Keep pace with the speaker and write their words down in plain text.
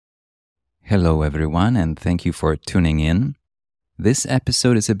Hello, everyone, and thank you for tuning in. This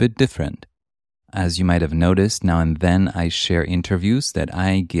episode is a bit different. As you might have noticed, now and then I share interviews that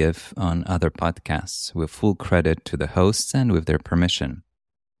I give on other podcasts with full credit to the hosts and with their permission.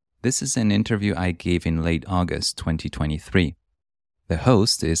 This is an interview I gave in late August 2023. The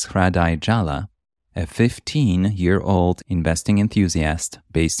host is Hraday Jhala, a 15-year-old investing enthusiast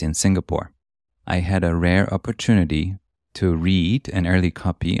based in Singapore. I had a rare opportunity to read an early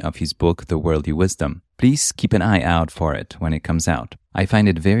copy of his book, The Worldly Wisdom. Please keep an eye out for it when it comes out. I find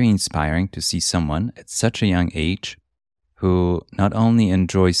it very inspiring to see someone at such a young age who not only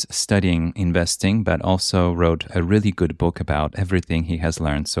enjoys studying investing, but also wrote a really good book about everything he has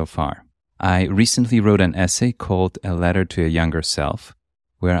learned so far. I recently wrote an essay called A Letter to a Younger Self,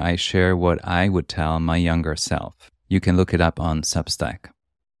 where I share what I would tell my younger self. You can look it up on Substack.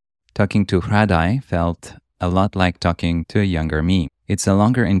 Talking to Hraday felt a lot like talking to a younger me. It's a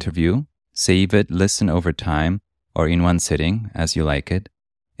longer interview. Save it, listen over time, or in one sitting, as you like it.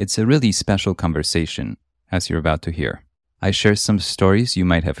 It's a really special conversation, as you're about to hear. I share some stories you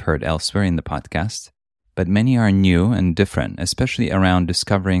might have heard elsewhere in the podcast, but many are new and different, especially around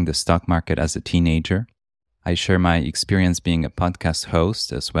discovering the stock market as a teenager. I share my experience being a podcast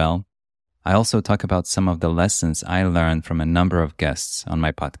host as well. I also talk about some of the lessons I learned from a number of guests on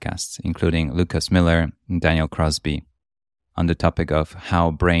my podcasts, including Lucas Miller and Daniel Crosby, on the topic of how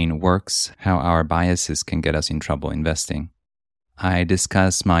brain works, how our biases can get us in trouble investing. I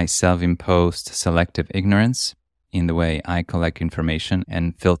discuss my self-imposed selective ignorance in the way I collect information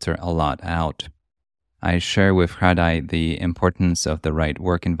and filter a lot out. I share with Hraday the importance of the right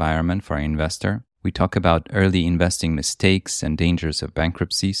work environment for an investor. We talk about early investing mistakes and dangers of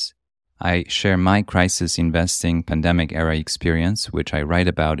bankruptcies. I share my crisis investing pandemic-era experience, which I write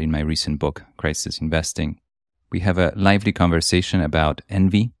about in my recent book, Crisis Investing. We have a lively conversation about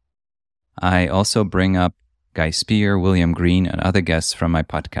envy. I also bring up Guy Spier, William Green, and other guests from my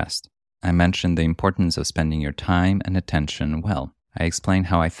podcast. I mention the importance of spending your time and attention well. I explain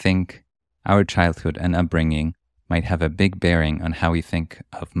how I think our childhood and upbringing might have a big bearing on how we think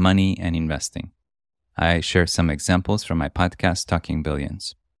of money and investing. I share some examples from my podcast, Talking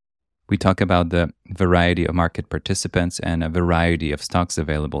Billions. We talk about the variety of market participants and a variety of stocks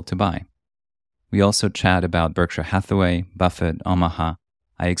available to buy. We also chat about Berkshire Hathaway, Buffett, Omaha.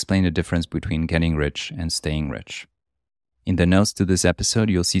 I explain the difference between getting rich and staying rich. In the notes to this episode,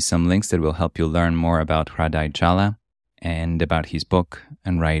 you'll see some links that will help you learn more about Hraday Jhala and about his book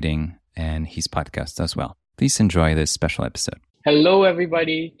and writing and his podcast as well. Please enjoy this special episode. Hello,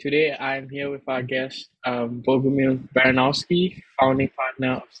 everybody. Today, I'm here with our guest, Bogumil Baranowski, founding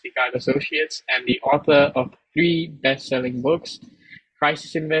partner of Stikard Associates and the author of 3 best-selling books,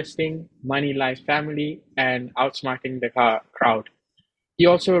 Crisis Investing, Money, Life, Family, and Outsmarting the Crowd. He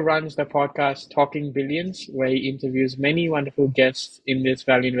also runs the podcast Talking Billions, where he interviews many wonderful guests in this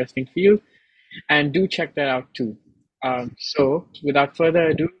value investing field, and do check that out too. So, without further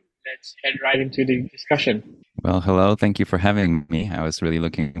ado, let's head right into the discussion. Well, hello. Thank you for having me. I was really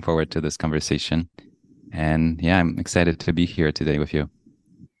looking forward to this conversation. And yeah, I'm excited to be here today with you.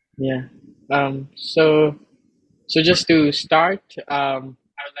 Yeah. So just to start, I would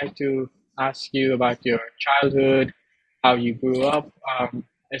like to ask you about your childhood, how you grew up,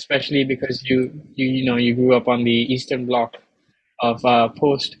 especially because you grew up on the Eastern Bloc of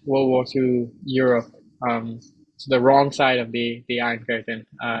post-World War II Europe, so the wrong side of the Iron Curtain,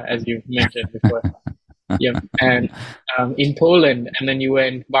 as you've mentioned before. Yep. And in Poland, and then you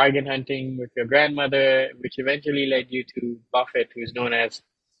went bargain hunting with your grandmother, which eventually led you to Buffett, who's known as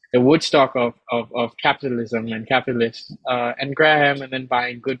the Woodstock of capitalism and capitalists, and Graham, and then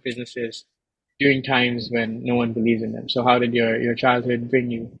buying good businesses during times when no one believes in them. So how did your childhood bring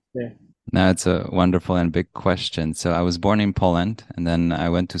you there? Now, it's a wonderful and big question. So I was born in Poland, and then I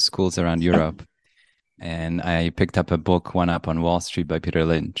went to schools around Europe. And I picked up a book, One Up on Wall Street by Peter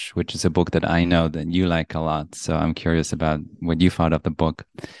Lynch, which is a book that I know that you like a lot. So I'm curious about what you thought of the book.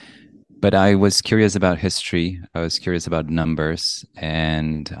 But I was curious about history. I was curious about numbers.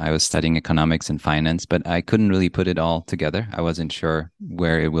 And I was studying economics and finance, but I couldn't really put it all together. I wasn't sure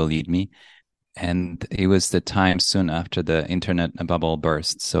where it will lead me. And it was the time soon after the internet bubble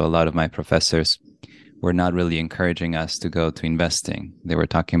burst. So a lot of my professors were not really encouraging us to go to investing. They were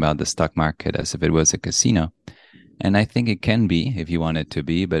talking about the stock market as if it was a casino. And I think it can be if you want it to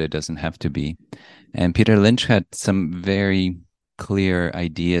be, but it doesn't have to be. And Peter Lynch had some very clear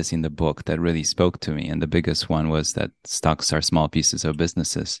ideas in the book that really spoke to me. And the biggest one was that stocks are small pieces of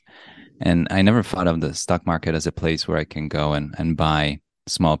businesses. And I never thought of the stock market as a place where I can go and buy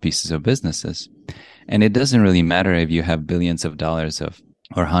small pieces of businesses. And it doesn't really matter if you have billions of dollars of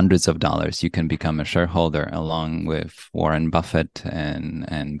or hundreds of dollars, you can become a shareholder along with Warren Buffett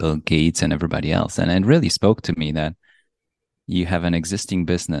and Bill Gates and everybody else. And it really spoke to me that you have an existing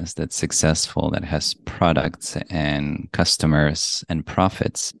business that's successful, that has products and customers and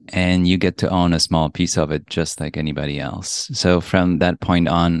profits, and you get to own a small piece of it just like anybody else. So from that point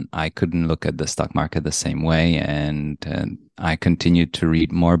on, I couldn't look at the stock market the same way. And I continued to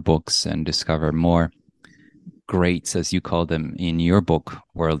read more books and discover more greats, as you call them, in your book,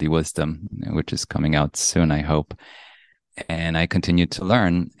 Worldly Wisdom, which is coming out soon, I hope. And I continued to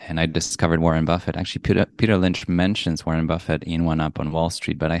learn, and I discovered Warren Buffett. Actually, Peter Lynch mentions Warren Buffett in One Up on Wall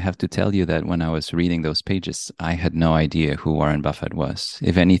Street, but I have to tell you that when I was reading those pages, I had no idea who Warren Buffett was.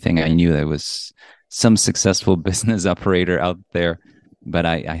 If anything, I knew there was some successful business operator out there, but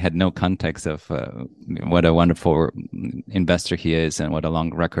I had no context of what a wonderful investor he is and what a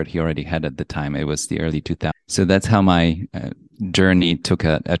long record he already had at the time. It was the early 2000s. So that's how my journey took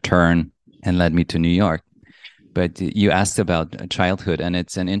a turn and led me to New York. But you asked about childhood, and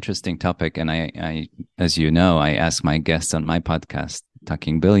it's an interesting topic. And I, as you know, I ask my guests on my podcast,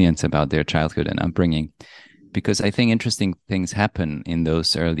 Talking Billions, about their childhood and upbringing, because I think interesting things happen in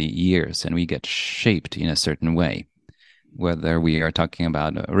those early years, and we get shaped in a certain way, whether we are talking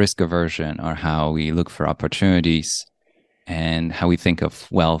about risk aversion or how we look for opportunities and how we think of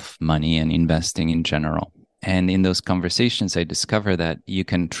wealth, money, and investing in general. And in those conversations, I discover that you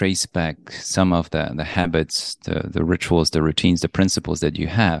can trace back some of the habits, the rituals, the routines, the principles that you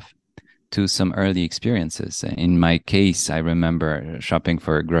have to some early experiences. In my case, I remember shopping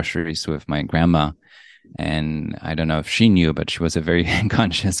for groceries with my grandma. And I don't know if she knew, but she was a very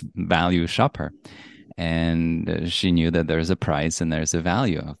conscious value shopper. And she knew that there's a price and there's a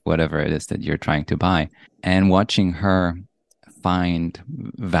value of whatever it is that you're trying to buy. And watching her find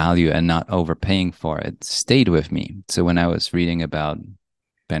value and not overpaying for it stayed with me. So when I was reading about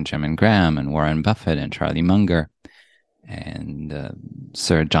Benjamin Graham and Warren Buffett and Charlie Munger and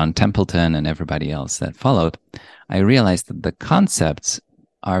Sir John Templeton and everybody else that followed, I realized that the concepts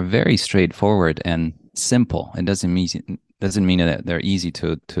are very straightforward and simple. It doesn't mean that they're easy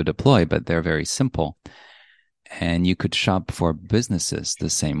to deploy, but they're very simple. And you could shop for businesses the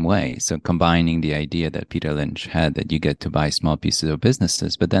same way. So combining the idea that Peter Lynch had that you get to buy small pieces of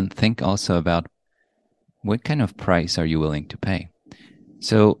businesses, but then think also about what kind of price are you willing to pay?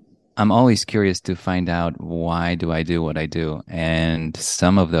 So I'm always curious to find out, why do I do what I do? And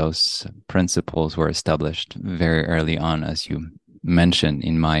some of those principles were established very early on, as you mentioned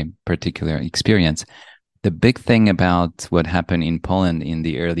in my particular experience. The big thing about what happened in Poland in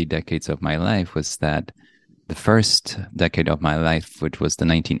the early decades of my life was that the first decade of my life, which was the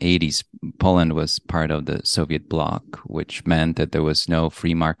 1980s, Poland was part of the Soviet bloc, which meant that there was no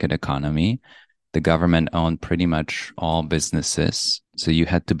free market economy. The government owned pretty much all businesses. So you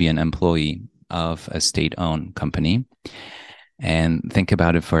had to be an employee of a state-owned company. And think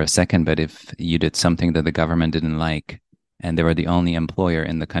about it for a second, but if you did something that the government didn't like and they were the only employer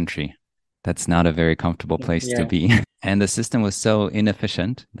in the country, that's not a very comfortable place to be. And the system was so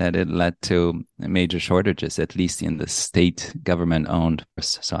inefficient that it led to major shortages, at least in the state government-owned.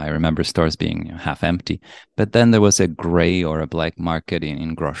 So I remember stores being half empty. But then there was a gray or a black market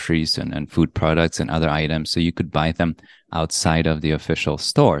in groceries and food products and other items. So you could buy them outside of the official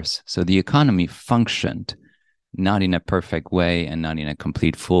stores. So the economy functioned, not in a perfect way and not in a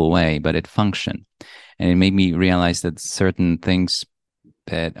complete full way, but it functioned. And it made me realize that certain things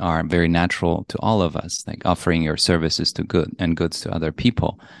that are very natural to all of us, like offering your services to goods to other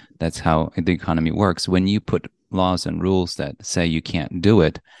people. That's how the economy works. When you put laws and rules that say you can't do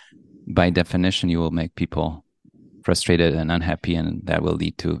it, by definition, you will make people frustrated and unhappy, and that will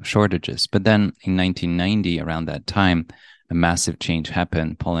lead to shortages. But then in 1990, around that time, a massive change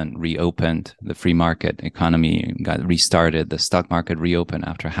happened. Poland reopened, the free market economy got restarted, the stock market reopened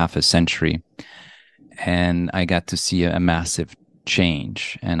after half a century. And I got to see a massive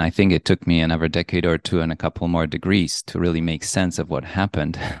change. And I think it took me another decade or two and a couple more degrees to really make sense of what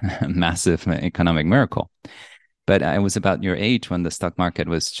happened. A massive economic miracle. But I was about your age when the stock market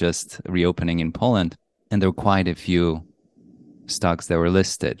was just reopening in Poland, and there were quite a few stocks that were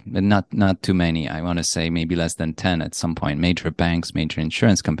listed, but not too many. I want to say maybe less than 10 at some point, major banks, major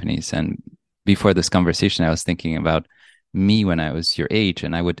insurance companies. And before this conversation, I was thinking about me when I was your age,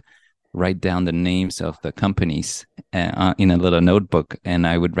 and I would write down the names of the companies in a little notebook, and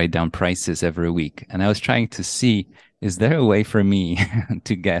I would write down prices every week. And I was trying to see, is there a way for me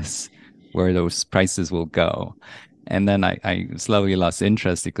to guess where those prices will go? And then I slowly lost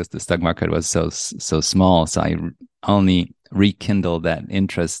interest because the stock market was so small. So I only rekindled that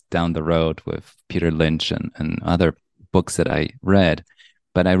interest down the road with Peter Lynch and other books that I read.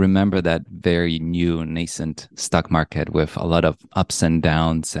 But I remember that very new nascent stock market with a lot of ups and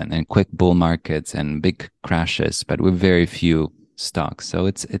downs and quick bull markets and big crashes, but with very few stocks. So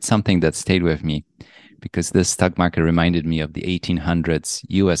it's something that stayed with me because this stock market reminded me of the 1800s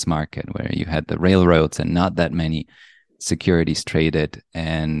US market where you had the railroads and not that many securities traded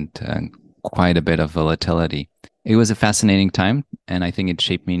and quite a bit of volatility. It was a fascinating time, and I think it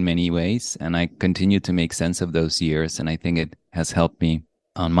shaped me in many ways. And I continue to make sense of those years, and I think it has helped me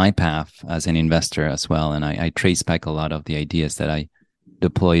on my path as an investor as well. And I trace back a lot of the ideas that I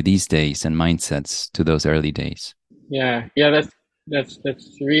deploy these days and mindsets to those early days. Yeah, yeah,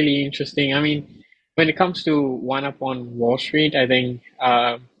 that's really interesting. I mean, when it comes to One Up on Wall Street, I think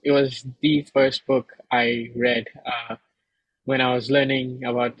it was the first book I read when I was learning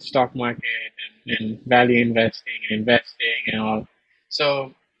about stock market and value investing and all.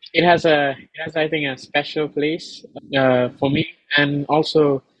 So it has I think a special place for me, and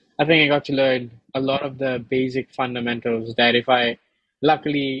also I think I got to learn a lot of the basic fundamentals that if I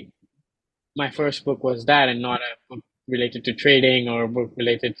luckily my first book was that and not a book related to trading or a book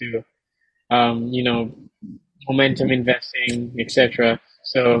related to you know momentum investing, etc.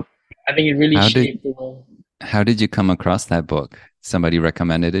 So I think it really How did shaped the way. how did you come across that book? Somebody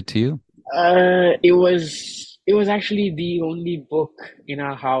recommended it to you? It was actually the only book in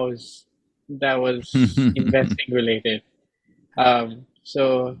our house that was investing related.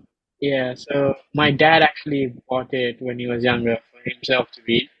 So yeah, so my dad actually bought it when he was younger for himself to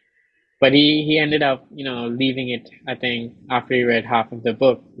read, but he ended up leaving it. I think after he read half of the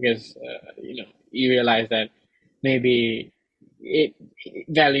book because he realized that maybe it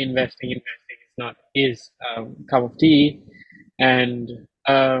value investing is not his cup of tea, and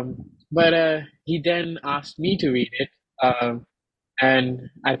but he then asked me to read it, and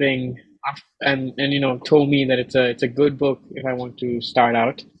I think and told me that it's a good book if I want to start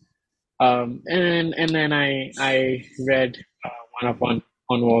out. And then I read One Up on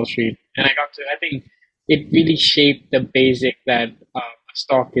Wall Street, and I got to I think it really shaped the basic that a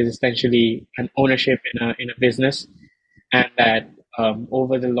stock is essentially an ownership in a business, and that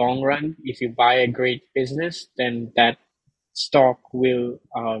over the long run, if you buy a great business, then that stock will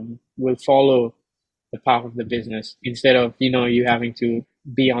follow the path of the business instead of you having to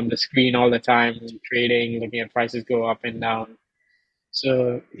be on the screen all the time trading, looking at prices go up and down.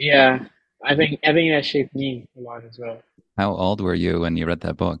 So yeah, I think that shaped me a lot as well. How old were you when you read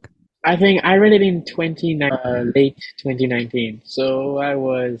that book? I think I read it in late 2019. So I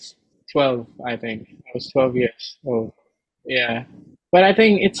was 12, I think. I was 12 years old. Yeah. But I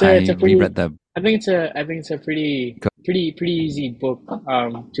think it's I a pretty reread that. I think it's a pretty easy book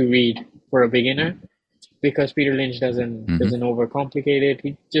to read for a beginner because Peter Lynch doesn't Mhm. doesn't overcomplicate it.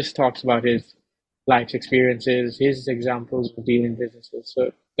 He just talks about his life's experiences, his examples of dealing businesses.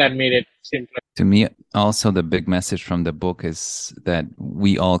 So that made it simpler. To me, also the big message from the book is that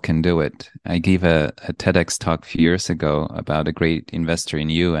we all can do it. I gave a TEDx talk a few years ago about a great investor in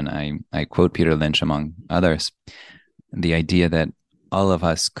you, and I quote Peter Lynch among others. The idea that all of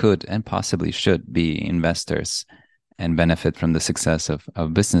us could and possibly should be investors and benefit from the success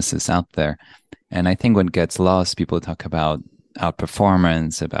of businesses out there. And I think what gets lost, people talk about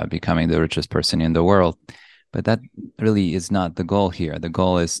outperformance, about becoming the richest person in the world, but that really is not the goal here. The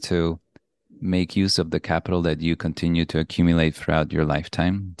goal is to make use of the capital that you continue to accumulate throughout your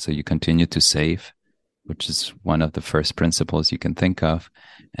lifetime. So you continue to save, which is one of the first principles you can think of.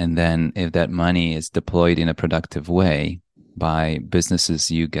 And then if that money is deployed in a productive way by businesses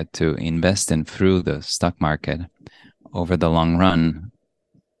you get to invest in through the stock market over the long run,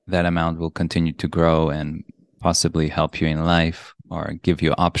 that amount will continue to grow and possibly help you in life or give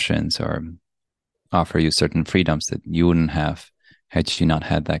you options or offer you certain freedoms that you wouldn't have had you not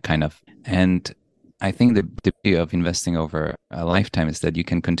had that kind of. And I think the beauty of investing over a lifetime is that you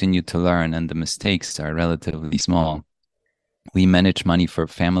can continue to learn and the mistakes are relatively small. We manage money for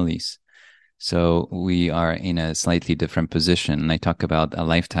families. So we are in a slightly different position. And I talk about a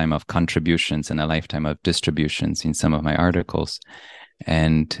lifetime of contributions and a lifetime of distributions in some of my articles.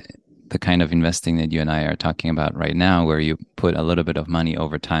 And the kind of investing that you and I are talking about right now, where you put a little bit of money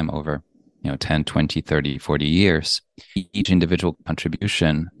over time, over 10, 20, 30, 40 years, each individual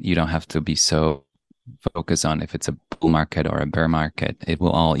contribution, you don't have to be so focused on if it's a bull market or a bear market. It will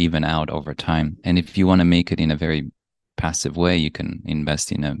all even out over time. And if you want to make it in a very passive way, you can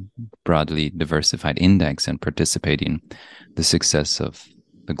invest in a broadly diversified index and participate in the success of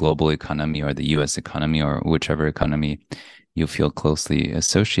the global economy or the US economy or whichever economy you feel closely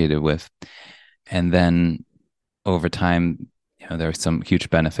associated with. And then over time, there are some huge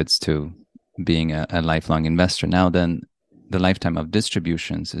benefits to being a lifelong investor. Now, then the lifetime of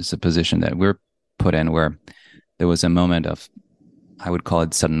distributions is a position that we're put in where there was a moment of, I would call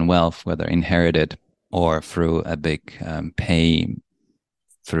it sudden wealth, whether inherited or through a big pay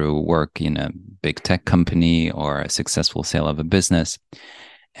through work in a big tech company or a successful sale of a business.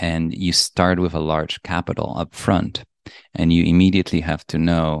 And you start with a large capital up front, and you immediately have to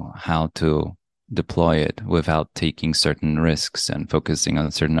know how to deploy it without taking certain risks and focusing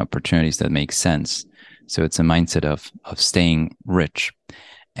on certain opportunities that make sense. So it's a mindset of staying rich,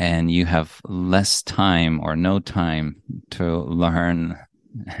 and you have less time or no time to learn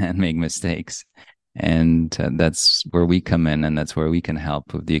and make mistakes. And that's where we come in, and that's where we can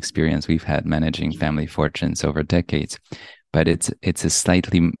help with the experience we've had managing family fortunes over decades. But it's a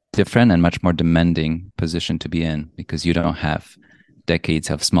slightly different and much more demanding position to be in, because you don't have decades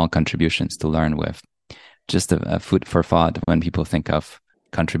of small contributions to learn with. Just a food for thought when people think of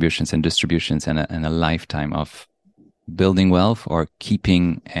contributions and distributions and a lifetime of building wealth or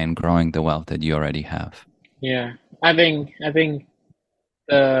keeping and growing the wealth that you already have. Yeah, I think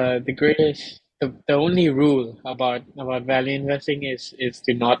the greatest the only rule about value investing is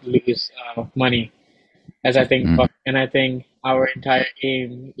to not lose money, as I think, Mm. and I think our entire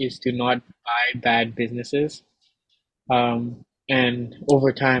aim is to not buy bad businesses. And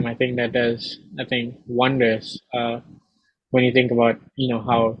over time, I think that does, I think, wonders. When you think about,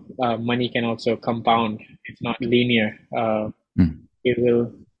 how money can also compound. It's not linear. Mm. It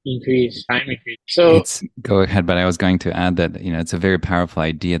will increase, time increase. So It's go ahead, but I was going to add that it's a very powerful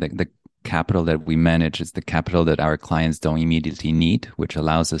idea that the capital that we manage is the capital that our clients don't immediately need, which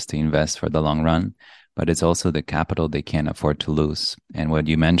allows us to invest for the long run. But it's also the capital they can't afford to lose. And what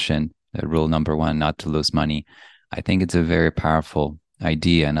you mentioned, rule number one, not to lose money, I think it's a very powerful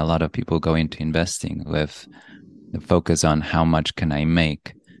idea. And a lot of people go into investing with the focus on how much can I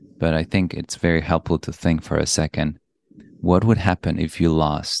make. But I think it's very helpful to think for a second, what would happen if you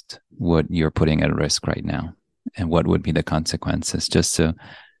lost what you're putting at risk right now? And what would be the consequences? Just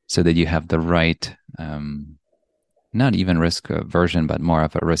so that you have the right, not even risk aversion, but more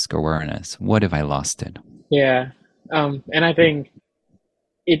of a risk awareness. What if I lost it? yeah, and I think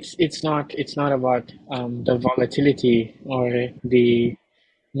it's not about the volatility or the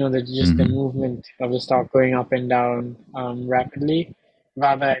just the Mm-hmm. movement of the stock going up and down rapidly.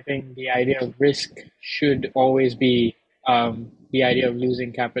 Rather, I think the idea of risk should always be the idea of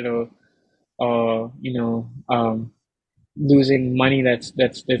losing capital, or losing money.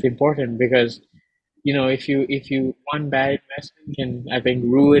 That's important, because if you one bad investment can, I think,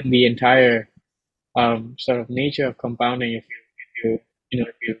 ruin the entire sort of nature of compounding, if you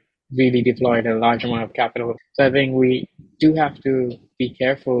really deployed a large amount of capital. So I think we do have to be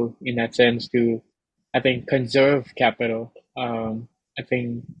careful in that sense to, I think, conserve capital. I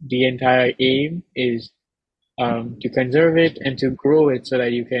think the entire aim is to conserve it and to grow it so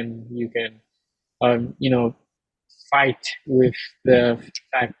that you can um, you know fight with the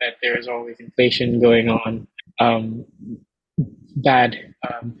fact that there is always inflation going on, um, bad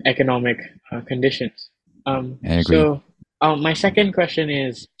economic conditions. I agree. So my second question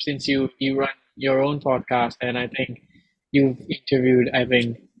is, since you run your own podcast, and I think you've interviewed, I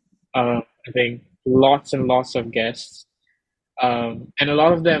think lots and lots of guests, and a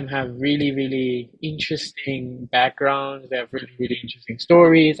lot of them have really, really interesting backgrounds. They have really, really interesting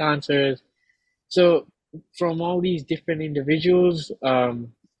stories, answers. So, from all these different individuals,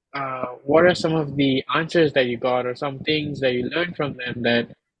 what are some of the answers that you got, or some things that you learned from them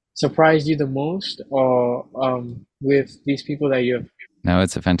that surprised you the most, or with these people that you have? No,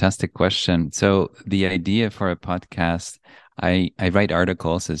 it's a fantastic question. So the idea for a podcast, I write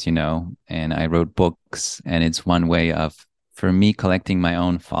articles, as you know, and I wrote books, and it's one way of, for me, collecting my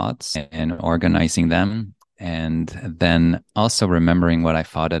own thoughts and organizing them, and then also remembering what I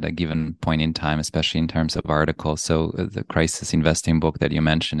thought at a given point in time, especially in terms of articles. So the Crisis Investing book that you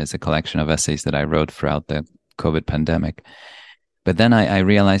mentioned is a collection of essays that I wrote throughout the COVID pandemic. But then I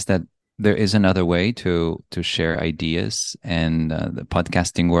realized that there is another way to share ideas, and the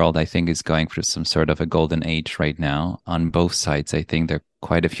podcasting world, I think, is going through some sort of a golden age right now on both sides. I think there are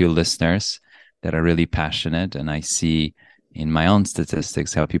quite a few listeners that are really passionate, and I see in my own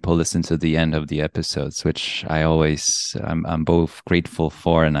statistics how people listen to the end of the episodes, which I'm both grateful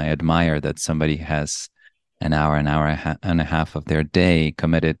for, and I admire that somebody has an hour and a half of their day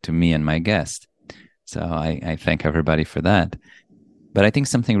committed to me and my guest. So I thank everybody for that. But I think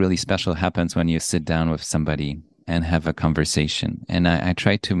something really special happens when you sit down with somebody and have a conversation. And I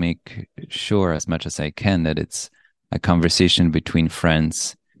try to make sure as much as I can that it's a conversation between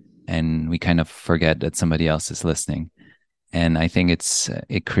friends, and we kind of forget that somebody else is listening. And I think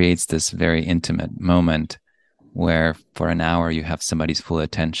it creates this very intimate moment where for an hour you have somebody's full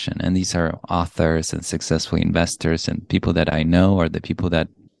attention. And these are authors and successful investors and people that I know or the people that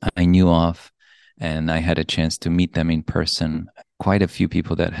I knew of. And I had a chance to meet them in person. Quite a few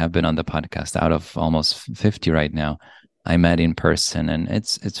people that have been on the podcast, out of almost 50 right now, I met in person. And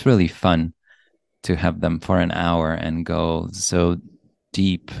it's really fun to have them for an hour and go so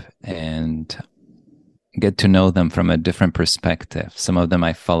deep and get to know them from a different perspective. Some of them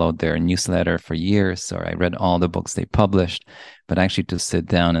I followed their newsletter for years, or I read all the books they published, but actually to sit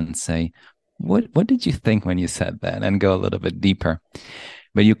down and say, what did you think when you said that? And go a little bit deeper.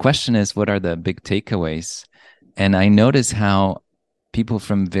 But your question is, what are the big takeaways? And I notice how people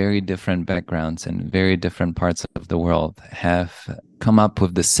from very different backgrounds and very different parts of the world have come up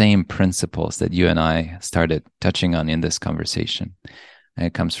with the same principles that you and I started touching on in this conversation. And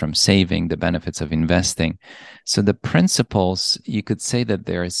it comes from saving, the benefits of investing. So the principles, you could say that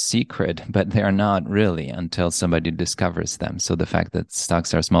they're a secret, but they are not really until somebody discovers them. So the fact that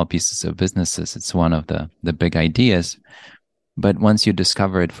stocks are small pieces of businesses, it's one of the big ideas. But once you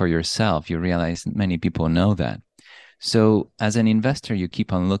discover it for yourself, you realize many people know that. So as an investor, you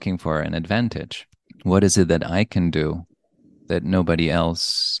keep on looking for an advantage. What is it that I can do that nobody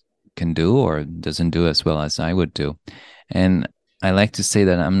else can do or doesn't do as well as I would do? And I like to say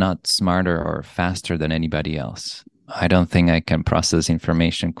that I'm not smarter or faster than anybody else. I don't think I can process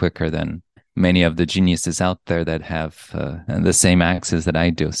information quicker than many of the geniuses out there that have the same access that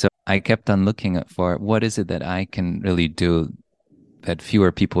I do. So I kept on looking for what is it that I can really do that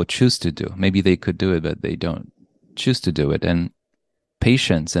fewer people choose to do. Maybe they could do it, but they don't choose to do it. And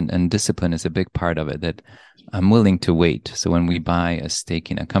patience and discipline is a big part of it, that I'm willing to wait. So when we buy a stake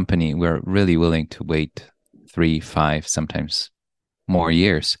in a company, we're really willing to wait 3, 5, sometimes more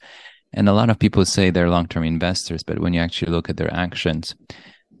years. And a lot of people say they're long-term investors, but when you actually look at their actions,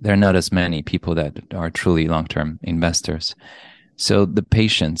 there are not as many people that are truly long-term investors. So the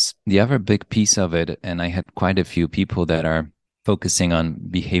patience, the other big piece of it, and I had quite a few people that are focusing on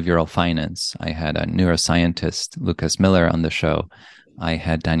behavioral finance. I had a neuroscientist, Lucas Miller, on the show. I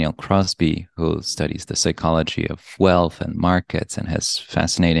had Daniel Crosby, who studies the psychology of wealth and markets and has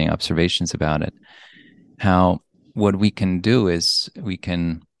fascinating observations about it. How what we can do is we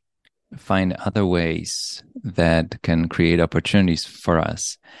can find other ways that can create opportunities for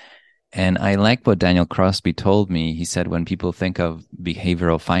us. And I like what Daniel Crosby told me. He said when people think of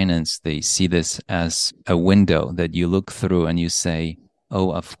behavioral finance, they see this as a window that you look through and you say,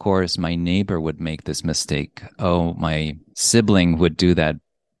 oh, of course, my neighbor would make this mistake. Oh, my sibling would do that,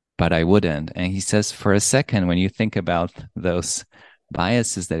 but I wouldn't. And he says, for a second, when you think about those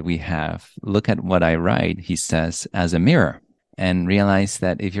biases that we have, look at what I write, he says, as a mirror, and realize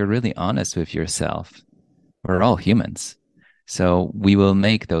that if you're really honest with yourself, we're all humans. So we will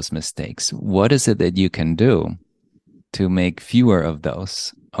make those mistakes. What is it that you can do to make fewer of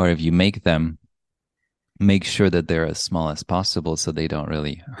those? Or if you make them, make sure that they're as small as possible so they don't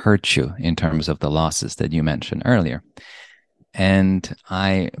really hurt you in terms of the losses that you mentioned earlier. And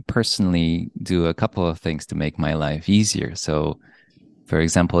I personally do a couple of things to make my life easier. So for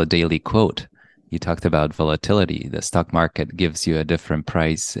example, a daily quote. You talked about volatility. The stock market gives you a different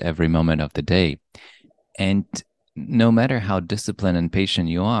price every moment of the day. And no matter how disciplined and patient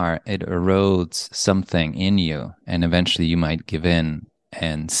you are, it erodes something in you. And eventually you might give in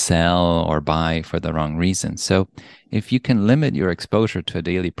and sell or buy for the wrong reason. So if you can limit your exposure to a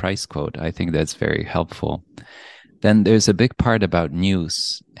daily price quote, I think that's very helpful. Then there's a big part about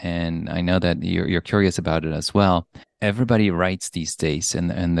news. And I know that you're curious about it as well. Everybody writes these days,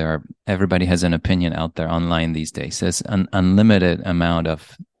 and everybody has an opinion out there online these days. There's an unlimited amount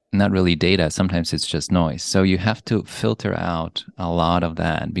of not really data. Sometimes it's just noise. So you have to filter out a lot of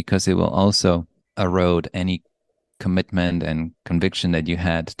that because it will also erode any commitment and conviction that you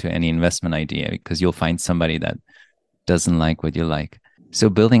had to any investment idea, because you'll find somebody that doesn't like what you like. So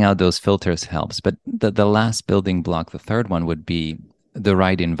building out those filters helps. But the last building block, the third one, would be the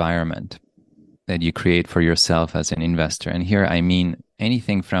right environment that you create for yourself as an investor. And here I mean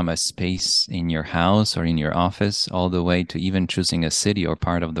anything from a space in your house or in your office, all the way to even choosing a city or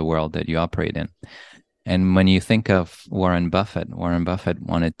part of the world that you operate in. And when you think of Warren Buffett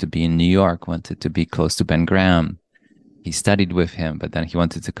wanted to be in New York, wanted to be close to Ben Graham. He studied with him, but then he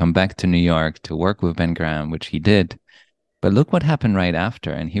wanted to come back to New York to work with Ben Graham, which he did. But look what happened right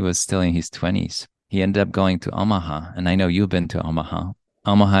after, and he was still in his 20s. He ended up going to Omaha, and I know you've been to Omaha.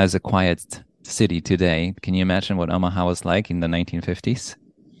 Omaha is a quiet city today. Can you imagine what Omaha was like in the 1950s?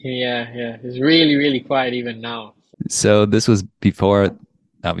 Yeah. It's really, really quiet even now. So this was before,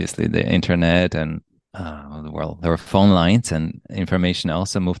 obviously, the internet and Well, there were phone lines and information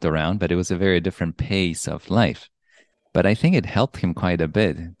also moved around, but it was a very different pace of life. But I think it helped him quite a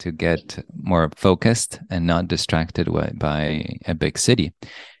bit to get more focused and not distracted by a big city.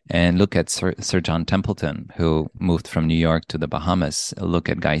 And look at Sir John Templeton, who moved from New York to the Bahamas. Look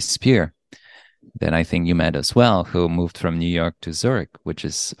at Guy Spear, that I think you met as well, who moved from New York to Zurich, which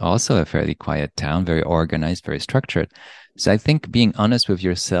is also a fairly quiet town, very organized, very structured. So I think being honest with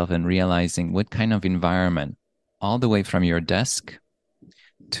yourself and realizing what kind of environment, all the way from your desk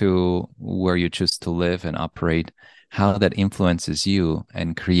to where you choose to live and operate, how that influences you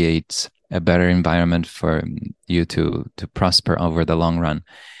and creates a better environment for you to prosper over the long run.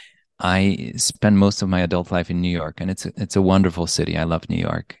 I spent most of my adult life in New York, and it's a wonderful city. I love New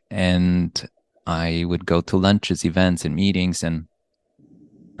York, and I would go to lunches, events, and meetings, and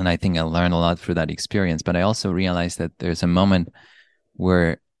I think I learned a lot through that experience. But I also realized that there's a moment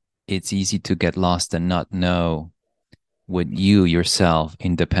where it's easy to get lost and not know what you yourself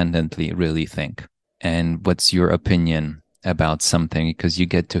independently really think and what's your opinion about something, because you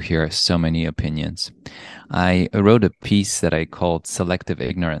get to hear so many opinions. I wrote a piece that I called Selective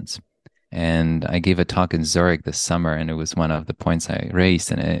Ignorance, and I gave a talk in Zurich this summer, and it was one of the points I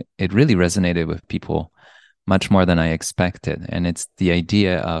raised, and it really resonated with people much more than I expected. And it's the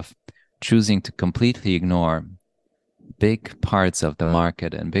idea of choosing to completely ignore big parts of the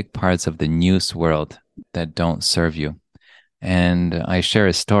market and big parts of the news world that don't serve you. And I share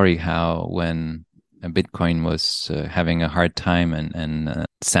a story how when Bitcoin was having a hard time, and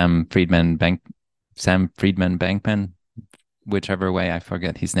Sam Friedman Bankman, whichever way, I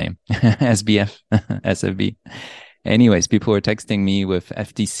forget his name, SBF, SFB. Anyways, people were texting me with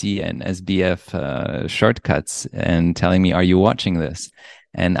FTC and SBF shortcuts and telling me, "Are you watching this?"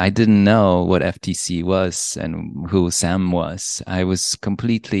 And I didn't know what FTC was and who Sam was. I was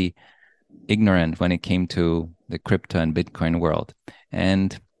completely ignorant when it came to the crypto and Bitcoin world.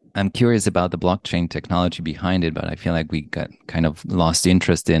 And I'm curious about the blockchain technology behind it, but I feel like we got kind of lost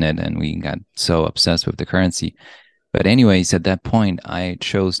interest in it and we got so obsessed with the currency. But anyways, at that point, I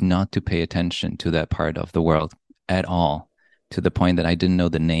chose not to pay attention to that part of the world at all, to the point that I didn't know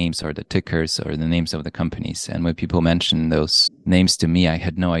the names or the tickers or the names of the companies. And when people mentioned those names to me, I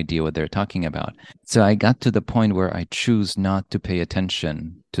had no idea what they're talking about. So I got to the point where I choose not to pay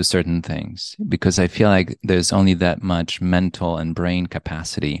attention to certain things because I feel like there's only that much mental and brain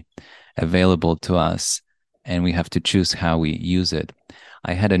capacity available to us, and we have to choose how we use it.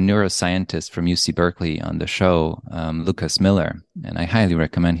 I had a neuroscientist from UC Berkeley on the show, Lucas Miller, and I highly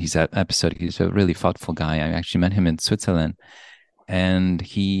recommend his episode. He's a really thoughtful guy. I actually met him in Switzerland, and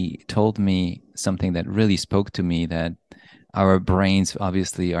he told me something that really spoke to me, that our brains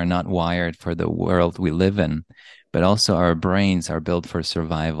obviously are not wired for the world we live in, but also our brains are built for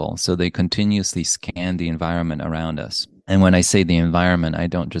survival. So they continuously scan the environment around us. And when I say the environment, I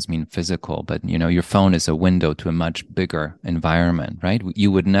don't just mean physical, but your phone is a window to a much bigger environment, right?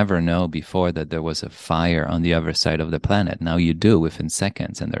 You would never know before that there was a fire on the other side of the planet. Now you do within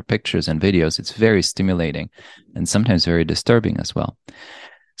seconds, and there are pictures and videos. It's very stimulating and sometimes very disturbing as well.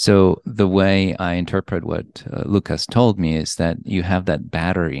 So the way I interpret what Lucas told me is that you have that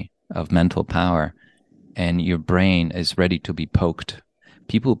battery of mental power and your brain is ready to be poked.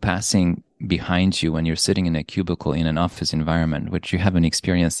 People passing behind you when you're sitting in a cubicle in an office environment, which you haven't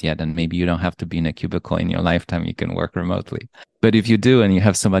experienced yet, and maybe you don't have to be in a cubicle in your lifetime, you can work remotely. But if you do and you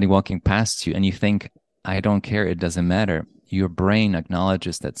have somebody walking past you and you think, I don't care, it doesn't matter, your brain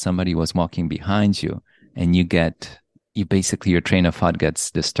acknowledges that somebody was walking behind you, and your train of thought gets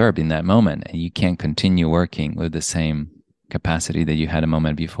disturbed in that moment, and you can't continue working with the same capacity that you had a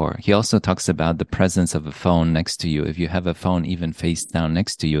moment before. He also talks about the presence of a phone next to you. If you have a phone even face down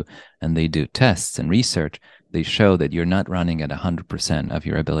next to you, and they do tests and research, they show that you're not running at 100% of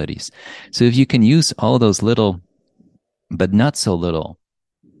your abilities. So if you can use all those little, but not so little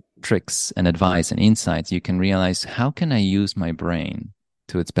tricks and advice and insights, you can realize, how can I use my brain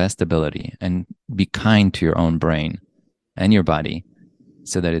to its best ability and be kind to your own brain and your body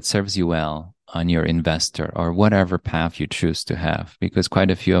so that it serves you well on your investor or whatever path you choose to have, because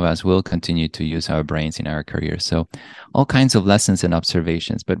quite a few of us will continue to use our brains in our careers. So all kinds of lessons and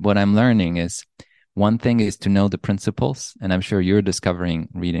observations. But what I'm learning is, one thing is to know the principles, and I'm sure you're discovering,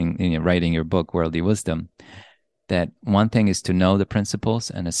 writing your book, Worldly Wisdom, that one thing is to know the principles,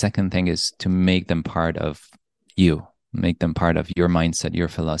 and the second thing is to make them part of you, make them part of your mindset, your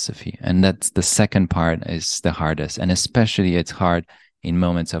philosophy. And that's the second part is the hardest, and especially it's hard in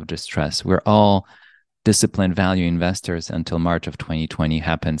moments of distress. We're all disciplined value investors until March of 2020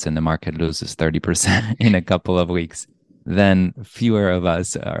 happens and the market loses 30% in a couple of weeks. then fewer of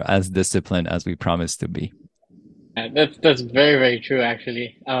us are as disciplined as we promise to be. That's very, very true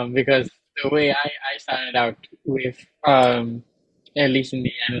actually. Because the way I started out with at least in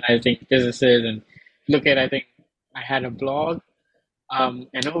the analyzing businesses and look at, I think I had a blog.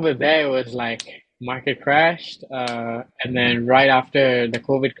 And over there it was like market crashed, and then right after the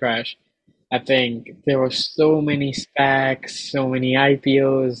COVID crash, I think there were so many SPACs, so many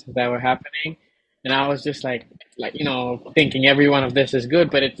IPOs that were happening, and I was just like thinking every one of this is good,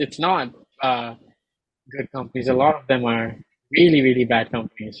 but it's not good companies. A lot of them are really, really bad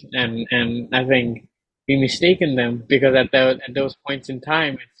companies, and I think we mistaken them because at those points in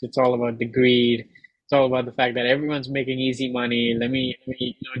time, it's all about the greed. It's all about the fact that everyone's making easy money. Let me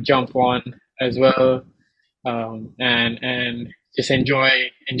jump on as well, and just enjoy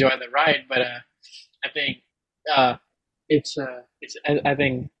the ride. But I think uh, it's I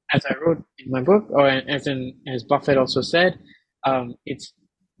think as I wrote in my book, or as Buffett also said, it's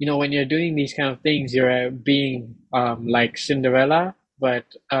when you're doing these kind of things, you're being like Cinderella, but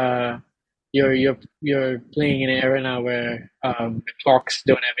you're playing in an era now where the clocks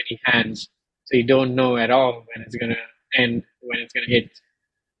don't have any hands, so you don't know at all when it's gonna end, when it's gonna hit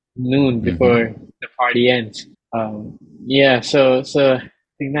noon Mm-hmm. before the party ends. Yeah, so I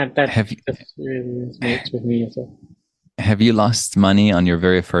think that Have you just really resonates with me as well. have you lost money on your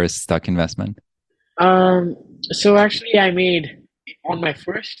very first stock investment? So actually, I made on my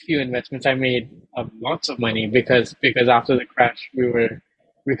first few investments, I made lots of money because after the crash, we were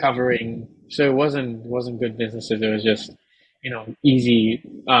recovering. So it wasn't good businesses. It was just easy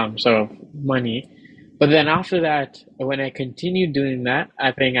sort of money. But then after that, when I continued doing that,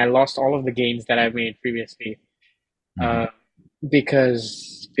 I think I lost all of the gains that I made previously, Mm-hmm. uh,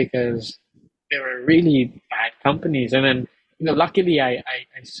 because they were really bad companies. And then luckily I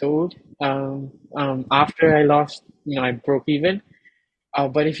sold after I lost. I broke even.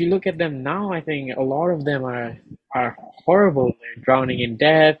 But if you look at them now, I think a lot of them are horrible. They're drowning in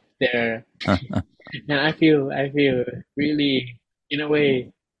debt. And I feel really, in a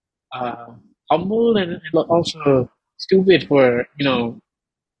way, uh, humbled and also stupid for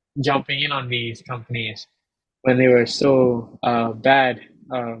jumping in on these companies when they were so bad,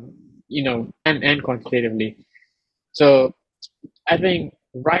 and quantitatively. So I think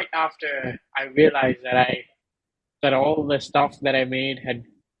right after I realized that all the stuff that I made had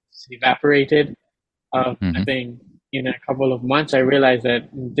evaporated, I Mm-hmm. think in a couple of months I realized that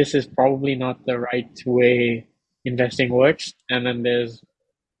this is probably not the right way investing works, and then this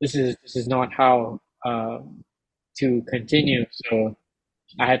is not how to continue. So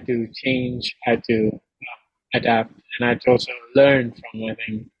I had to change, I had to adapt, and I had to also learn from I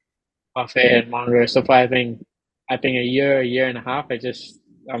think Buffett and Monroe. So for I think a year and a half,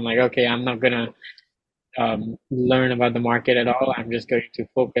 I'm like, okay, I'm not gonna learn about the market at all. I'm just going to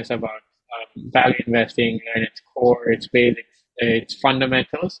focus about value investing, learn its core, its basics, its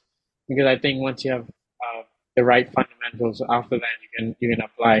fundamentals, because I think once you have the right fundamentals, after that you can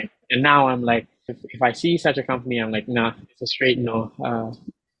apply. And now I'm like, if I see such a company, I'm like, nah, it's a straight no.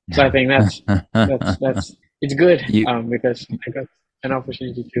 So I think that's it's good You, because I got an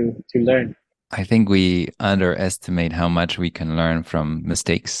opportunity to learn. I think we underestimate how much we can learn from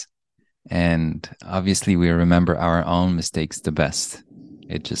mistakes. And obviously, we remember our own mistakes the best.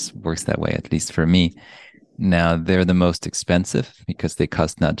 It just works that way, at least for me. Now, they're the most expensive because they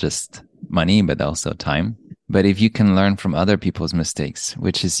cost not just money, but also time. But if you can learn from other people's mistakes,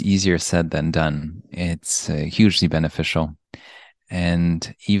 which is easier said than done, it's hugely beneficial.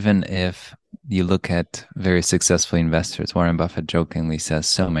 And even if you look at very successful investors, Warren Buffett jokingly says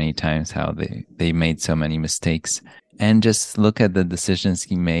so many times how they made so many mistakes. And just look at the decisions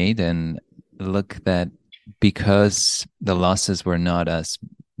he made and look that because the losses were not as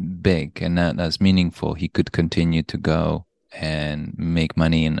big and not as meaningful, he could continue to go and make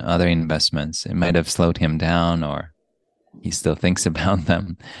money in other investments. It might have slowed him down or he still thinks about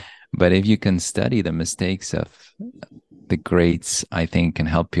them. But if you can study the mistakes of the greats, I think can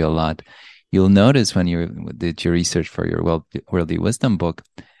help you a lot. You'll notice when you did your research for your Worldly Wisdom book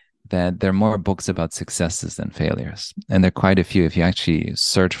that there are more books about successes than failures. And there are quite a few. If you actually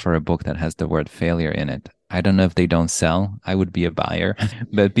search for a book that has the word failure in it, I don't know if they don't sell. I would be a buyer,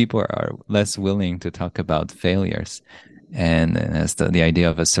 but people are less willing to talk about failures. And as the idea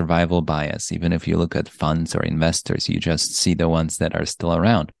of a survival bias, even if you look at funds or investors, you just see the ones that are still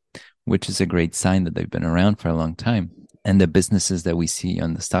around, which is a great sign that they've been around for a long time. And the businesses that we see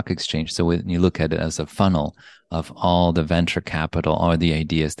on the stock exchange. So when you look at it as a funnel of all the venture capital, all the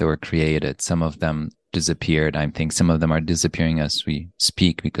ideas that were created, some of them disappeared. I think some of them are disappearing as we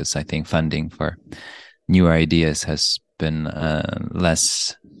speak because I think funding for new ideas has been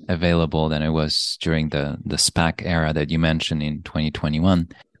less available than it was during the SPAC era that you mentioned in 2021.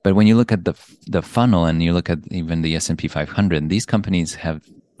 But when you look at the funnel and you look at even the S&P 500, these companies have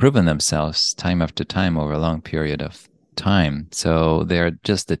proven themselves time after time over a long period of time. So they're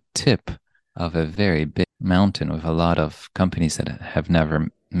just the tip of a very big mountain with a lot of companies that have never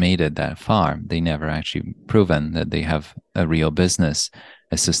made it that far. They never actually proven that they have a real business,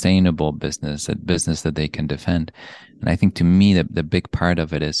 a sustainable business, a business that they can defend. And I think to me, the big part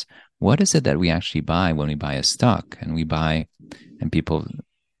of it is, what is it that we actually buy when we buy a stock? And we buy, and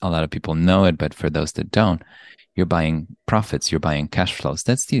a lot of people know it, but for those that don't, you're buying profits, you're buying cash flows.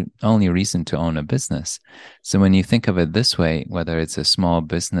 That's the only reason to own a business. So when you think of it this way, whether it's a small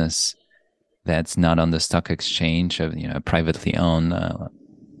business that's not on the stock exchange, a privately owned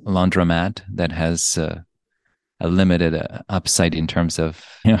laundromat that has a limited upside in terms of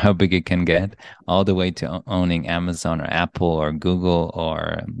how big it can get, all the way to owning Amazon or Apple or Google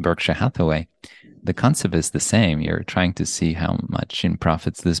or Berkshire Hathaway. The concept is the same. You're trying to see how much in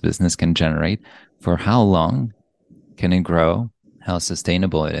profits this business can generate, for how long can it grow, how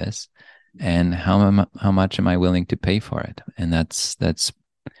sustainable it is, and how much am I willing to pay for it? And that's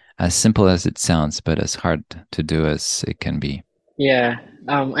as simple as it sounds, but as hard to do as it can be. Yeah,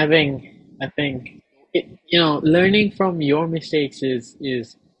 I think learning from your mistakes is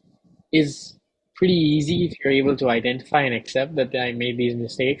pretty easy if you're able to identify and accept that I made these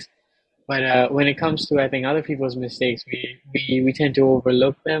mistakes. But when it comes to, I think, other people's mistakes, we tend to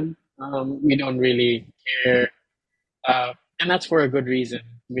overlook them. We don't really care, and that's for a good reason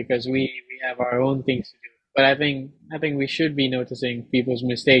because we have our own things to do. But I think we should be noticing people's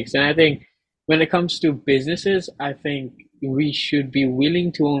mistakes, and I think when it comes to businesses, I think we should be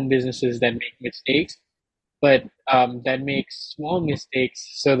willing to own businesses that make mistakes, but that makes small mistakes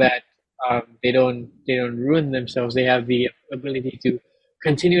so that they don't ruin themselves. They have the ability to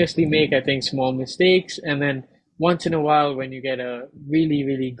continuously make, I think, small mistakes, and then once in a while, when you get a really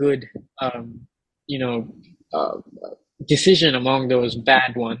really good um, you know uh, decision among those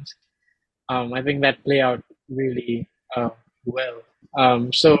bad ones, I think that play out really well.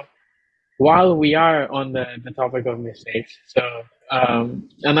 So while we are on the topic of mistakes, so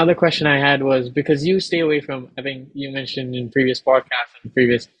another question I had was because you stay away from, I think you mentioned in previous podcasts and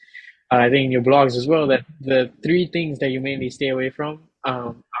previous, I think in your blogs as well, that the three things that you mainly stay away from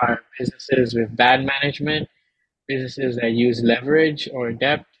are businesses with bad management, businesses that use leverage or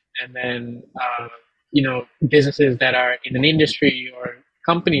debt, and then businesses that are in an industry or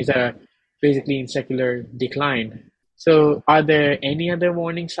companies that are basically in secular decline. So, are there any other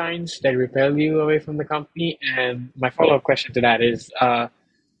warning signs that repel you away from the company? And my follow-up question to that is,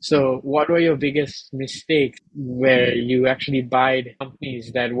 so what were your biggest mistakes where you actually buyed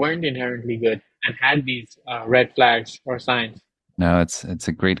companies that weren't inherently good and had these red flags or signs? No, it's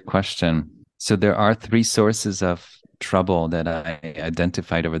a great question. So there are three sources of trouble that I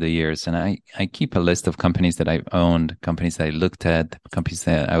identified over the years, and I keep a list of companies that I've owned, companies that I looked at, companies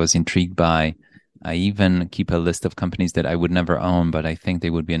that I was intrigued by. I even keep a list of companies that I would never own, but I think they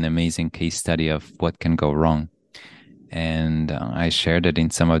would be an amazing case study of what can go wrong. And I shared it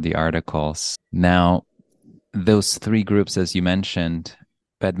in some of the articles. Now, those three groups, as you mentioned,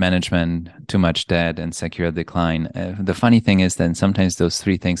 bad management, too much debt, and secular decline. The funny thing is that sometimes those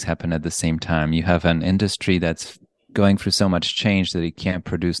three things happen at the same time. You have an industry that's going through so much change that it can't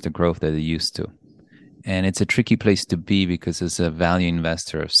produce the growth that it used to. And it's a tricky place to be because as a value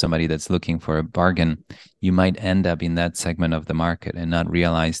investor, somebody that's looking for a bargain, you might end up in that segment of the market and not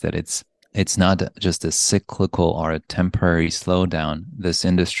realize that it's not just a cyclical or a temporary slowdown. This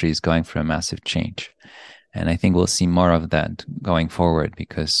industry is going through a massive change. And I think we'll see more of that going forward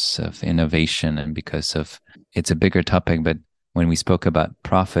because of innovation and because of it's a bigger topic. But when we spoke about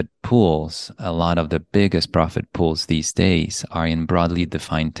profit pools, a lot of the biggest profit pools these days are in broadly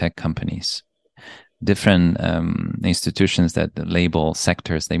defined tech companies. Different institutions that label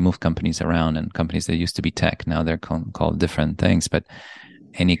sectors, they move companies around, and companies that used to be tech, now they're called different things. But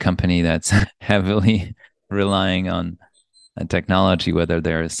any company that's heavily relying on technology, whether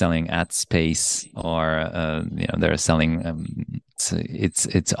they're selling ad space or they're selling,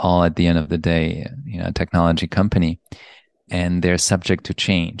 it's all at the end of the day, a technology company, and they're subject to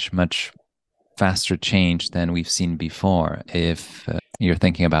change, much faster change than we've seen before. If you're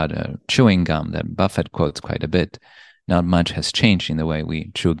thinking about chewing gum that Buffett quotes quite a bit, not much has changed in the way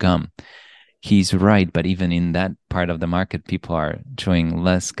we chew gum. He's right, but even in that part of the market, people are chewing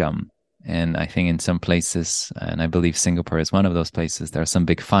less gum. And I think in some places, and I believe Singapore is one of those places, there are some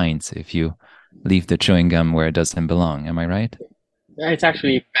big fines if you leave the chewing gum where it doesn't belong. Am I right? It's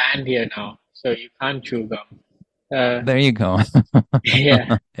actually banned here now, so you can't chew gum. Uh, There you go.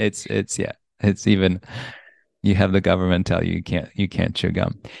 yeah, Yeah. It's even you have the government tell you you can't chew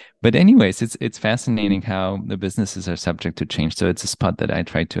gum. But anyways, it's fascinating how the businesses are subject to change. So it's a spot that I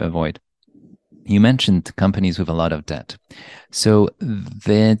try to avoid. You mentioned companies with a lot of debt. So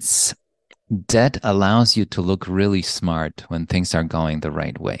that's debt allows you to look really smart when things are going the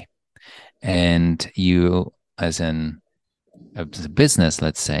right way. And you, as a business,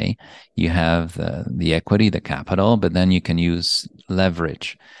 let's say, you have the equity, the capital, but then you can use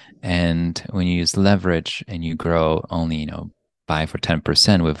leverage. And when you use leverage and you grow only, 5 or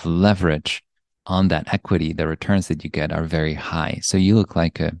 10% with leverage on that equity, the returns that you get are very high. So you look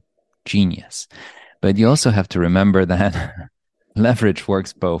like a genius. But you also have to remember that leverage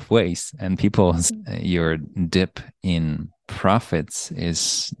works both ways, and your dip in profits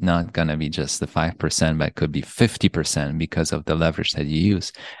is not going to be just the 5%, but it could be 50% because of the leverage that you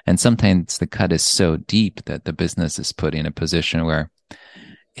use. And sometimes the cut is so deep that the business is put in a position where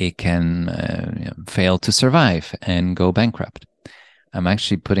it can fail to survive and go bankrupt. I'm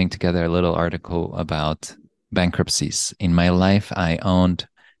actually putting together a little article about bankruptcies. In my life, I owned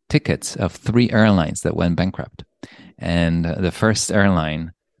tickets of 3 airlines that went bankrupt. And the first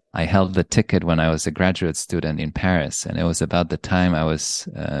airline, I held the ticket when I was a graduate student in Paris. And it was about the time I was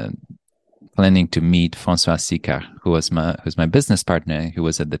planning to meet François Sicard, who's my business partner, who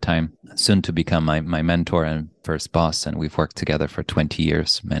was at the time soon to become my mentor and first boss. And we've worked together for 20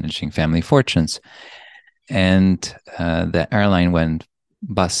 years managing family fortunes. And the airline went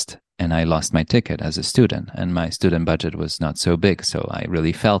bust, and I lost my ticket as a student. And my student budget was not so big, so I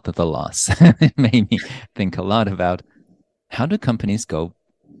really felt the loss. It made me think a lot about how do companies go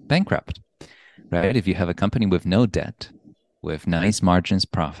bankrupt, right? If you have a company with no debt, with nice margins,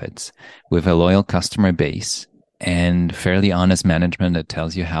 profits, with a loyal customer base, and fairly honest management that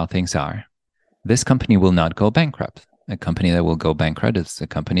tells you how things are, this company will not go bankrupt. A company that will go bankrupt is a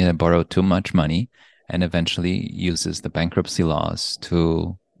company that borrowed too much money and eventually uses the bankruptcy laws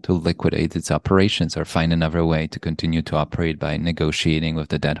to liquidate its operations or find another way to continue to operate by negotiating with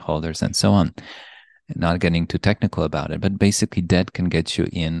the debt holders and so on. Not getting too technical about it, but basically debt can get you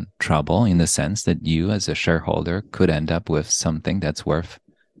in trouble in the sense that you as a shareholder could end up with something that's worth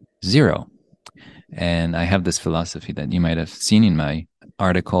zero. And I have this philosophy that you might have seen in my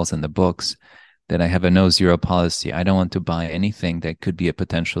articles and the books, that I have a no zero policy. I don't want to buy anything that could be a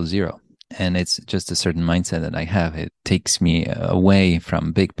potential zero. And it's just a certain mindset that I have. It takes me away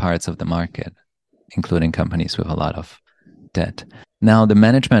from big parts of the market, including companies with a lot of debt. Now, the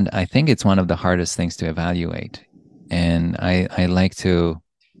management, I think it's one of the hardest things to evaluate. And I like to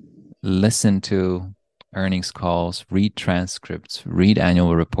listen to earnings calls, read transcripts, read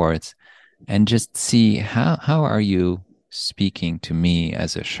annual reports, and just see how are you speaking to me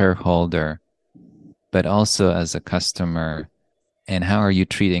as a shareholder, but also as a customer, and how are you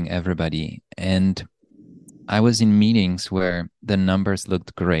treating everybody? And I was in meetings where the numbers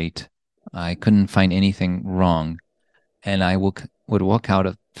looked great. I couldn't find anything wrong. And I would walk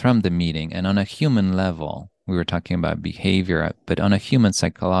out from the meeting, and on a human level, we were talking about behavior, but on a human,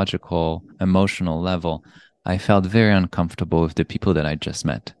 psychological, emotional level, I felt very uncomfortable with the people that I just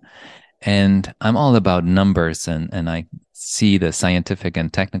met. And I'm all about numbers, and I see the scientific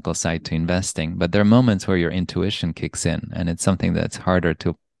and technical side to investing, but there are moments where your intuition kicks in, and it's something that's harder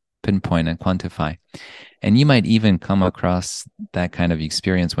to pinpoint and quantify. And you might even come across that kind of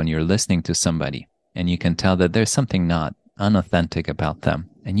experience when you're listening to somebody, and you can tell that there's something not unauthentic about them,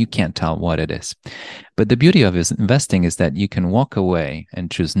 and you can't tell what it is. But the beauty of investing is that you can walk away and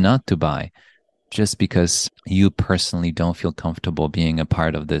choose not to buy just because you personally don't feel comfortable being a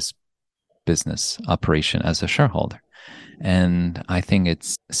part of this business operation as a shareholder. And I think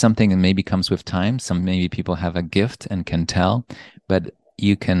it's something that maybe comes with time. Maybe people have a gift and can tell, but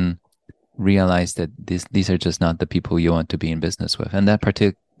you can realize that these are just not the people you want to be in business with. And that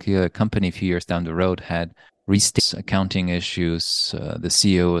particular company a few years down the road had restated accounting issues. The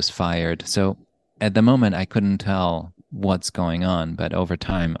CEO was fired. So at the moment, I couldn't tell what's going on, but over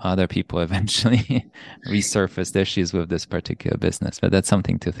time, other people eventually resurfaced issues with this particular business. But that's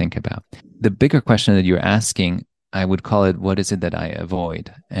something to think about. The bigger question that you're asking, I would call it, what is it that I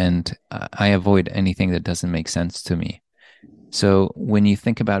avoid? And I avoid anything that doesn't make sense to me. So when you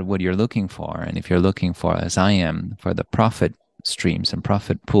think about what you're looking for, and if you're looking for, as I am, for the profit streams and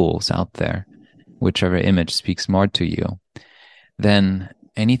profit pools out there, whichever image speaks more to you, then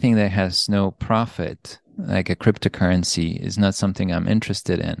anything that has no profit, like a cryptocurrency, is not something I'm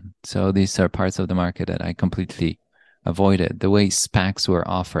interested in. So these are parts of the market that I completely avoid it. The way SPACs were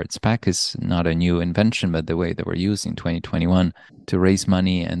offered, SPAC is not a new invention, but the way they were used in 2021 to raise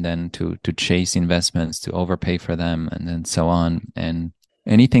money and then to chase investments, to overpay for them, and then so on. And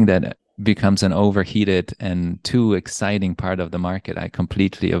anything that becomes an overheated and too exciting part of the market, I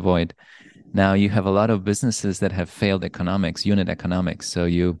completely avoid. Now you have a lot of businesses that have failed economics, unit economics. So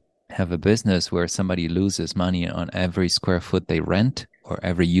you have a business where somebody loses money on every square foot they rent or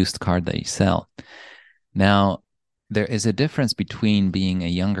every used car they sell. Now, there is a difference between being a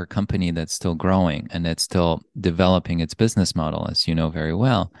younger company that's still growing and that's still developing its business model, as you know very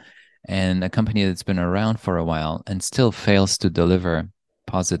well, and a company that's been around for a while and still fails to deliver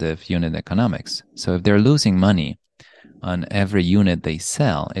positive unit economics. So if they're losing money on every unit they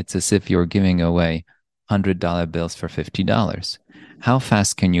sell, it's as if you're giving away $100 bills for $50. How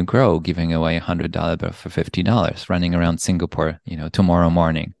fast can you grow giving away $100 bill for $50, running around Singapore, tomorrow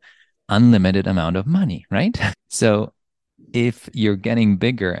morning? Unlimited amount of money, right? So if you're getting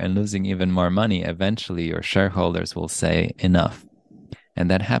bigger and losing even more money, eventually your shareholders will say enough.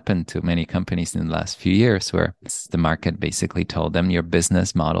 And that happened to many companies in the last few years where the market basically told them your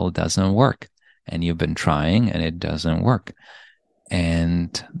business model doesn't work and you've been trying and it doesn't work.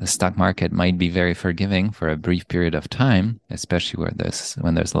 And the stock market might be very forgiving for a brief period of time, especially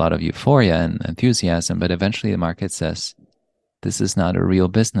when there's a lot of euphoria and enthusiasm, but eventually the market says, this is not a real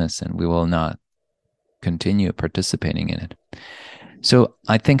business and we will not continue participating in it. So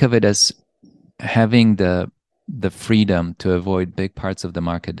I think of it as having the freedom to avoid big parts of the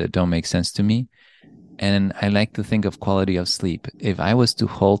market that don't make sense to me. And I like to think of quality of sleep. If I was to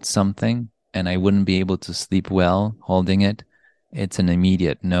hold something and I wouldn't be able to sleep well holding it, it's an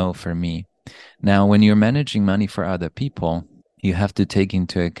immediate no for me. Now, when you're managing money for other people, you have to take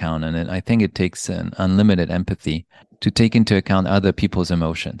into account, and I think it takes an unlimited empathy to take into account other people's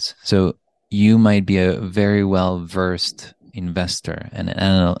emotions. So you might be a very well-versed investor and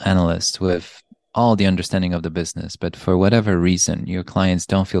an analyst with all the understanding of the business, but for whatever reason, your clients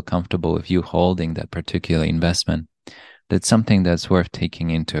don't feel comfortable with you holding that particular investment. That's something that's worth taking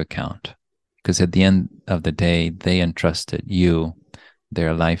into account. Because at the end of the day, they entrusted you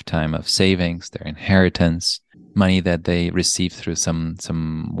their lifetime of savings, their inheritance, money that they received through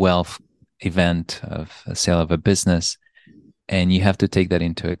some wealth event of a sale of a business. And you have to take that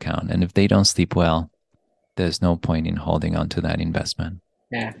into account. And if they don't sleep well, there's no point in holding on to that investment.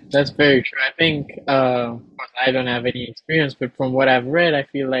 Yeah, that's very true. I think, of course, I don't have any experience, but from what I've read, I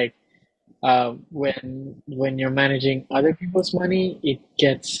feel like when you're managing other people's money, it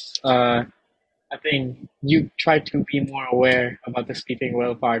gets I think you try to be more aware about the sleeping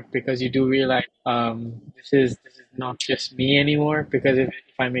well part because you do realize this is not just me anymore. Because if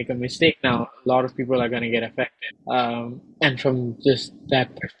I make a mistake now, a lot of people are going to get affected. And from just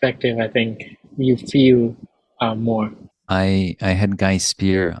that perspective, I think you feel more. I had Guy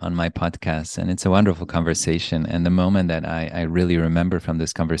Spear on my podcast, and it's a wonderful conversation. And the moment that I really remember from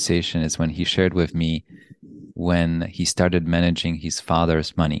this conversation is when he shared with me when he started managing his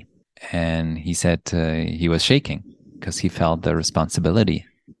father's money. And he said he was shaking because he felt the responsibility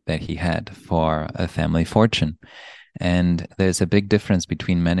that he had for a family fortune. And there's a big difference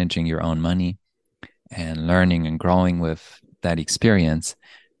between managing your own money and learning and growing with that experience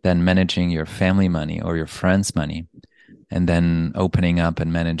than managing your family money or your friends' money and then opening up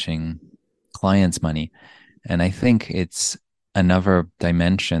and managing clients' money. And I think it's another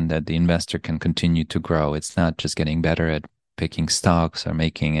dimension that the investor can continue to grow. It's not just getting better at picking stocks or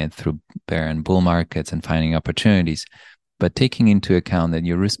making it through bear and bull markets and finding opportunities, but taking into account that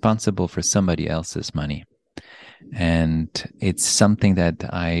you're responsible for somebody else's money. And it's something that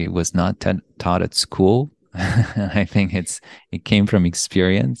I was not taught at school. I think it came from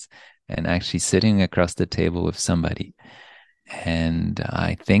experience and actually sitting across the table with somebody. And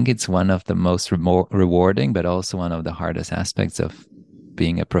I think it's one of the most rewarding, but also one of the hardest aspects of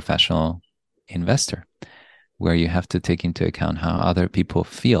being a professional investor, where you have to take into account how other people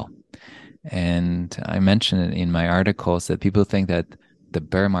feel. And I mentioned in my articles that people think that the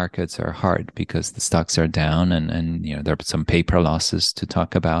bear markets are hard because the stocks are down and there are some paper losses to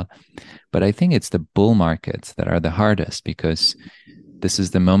talk about. But I think it's the bull markets that are the hardest because this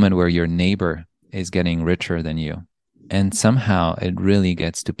is the moment where your neighbor is getting richer than you. And somehow it really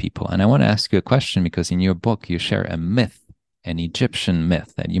gets to people. And I want to ask you a question because in your book, you share a myth, an Egyptian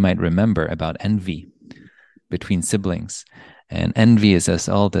myth that you might remember about envy between siblings. And envy is as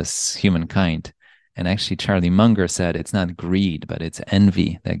old as humankind. And actually, Charlie Munger said it's not greed, but it's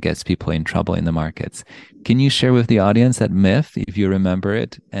envy that gets people in trouble in the markets. Can you share with the audience that myth, if you remember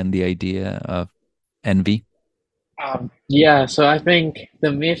it, and the idea of envy? Yeah, so I think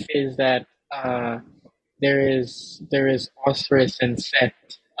the myth is that there is Osiris and Set.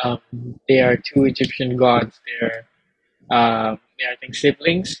 They are two Egyptian gods. They are, I think,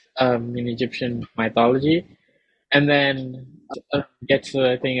 siblings in Egyptian mythology. And then gets,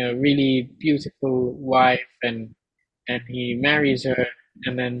 I think, a really beautiful wife, and he marries her,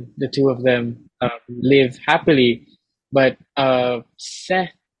 and then the two of them live happily. But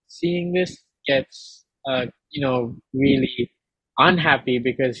Seth, seeing this, gets really unhappy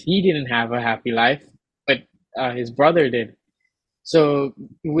because he didn't have a happy life, but his brother did. So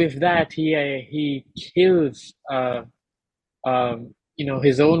with that, he kills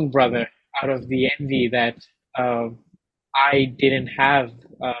his own brother out of the envy that um, I didn't have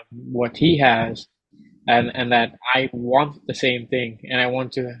what he has, and that I want the same thing, and I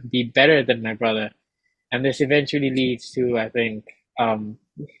want to be better than my brother. And this eventually leads to, I think,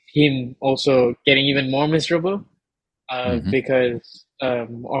 him also getting even more miserable Hmm. because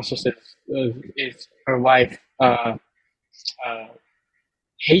also says is her wife uh,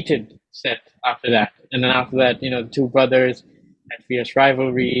 hated Seth after that. And then after that, the two brothers had fierce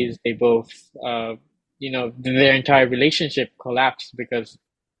rivalries. They both, their entire relationship collapsed because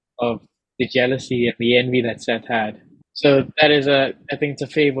of the jealousy and the envy that Seth had. So that is I think it's a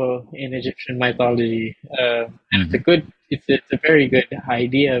fable in Egyptian mythology, and Hmm. it's a very good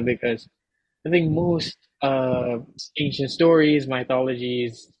idea because I think most ancient stories,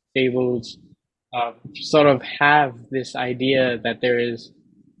 mythologies, fables, sort of have this idea that there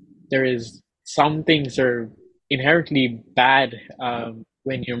is some things are inherently bad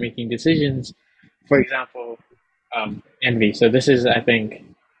when you're making decisions. For example, envy. So this is, I think,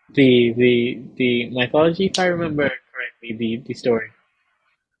 the mythology, if I remember correctly, the story.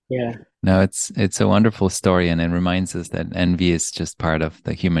 Yeah, No, it's a wonderful story, and it reminds us that envy is just part of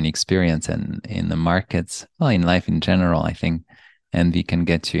the human experience, and in the markets, well, in life in general, I think envy can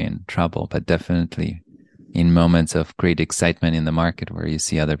get you in trouble, but definitely in moments of great excitement in the market where you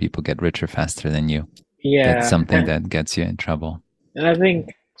see other people get richer faster than you, that's yeah, something that gets you in trouble. and I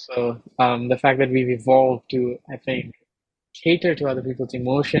think so. The fact that we've evolved to, I think, cater to other people's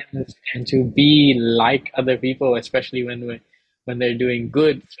emotions and to be like other people, especially when they're doing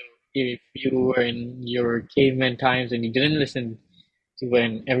good. So if you were in your caveman times and you didn't listen to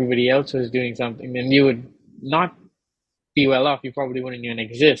when everybody else was doing something, then you would not be well off. You probably wouldn't even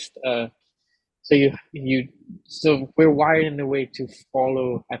exist. So so we're wired in a way to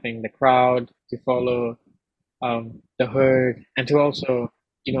follow, I think, the crowd, to follow the herd, and to also,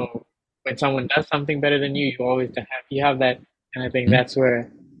 when someone does something better than you, you have that, and I think Hmm? that's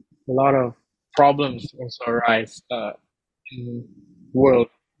where a lot of problems also arise in the world,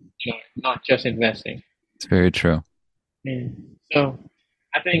 not just investing. It's very true. Yeah. So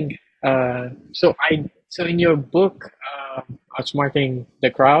I think so in your book, outsmarting the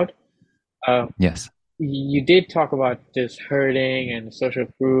crowd, uh, Yes. you did talk about this herding and social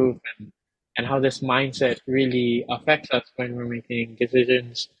proof, and how this mindset really affects us when we're making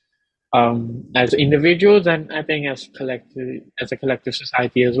decisions as individuals, and I think as a collective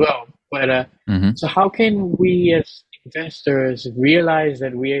society as well. But Hmm. so how can we as investors realize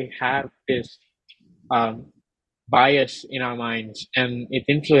that we have this um, bias in our minds and it's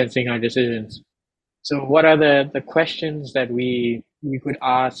influencing our decisions? So what are the questions that we could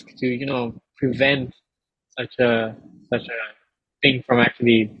ask to, prevent such a such a thing from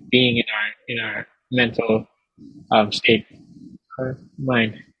actually being in our mental state or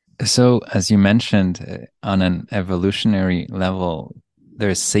mind? So, as you mentioned, on an evolutionary level,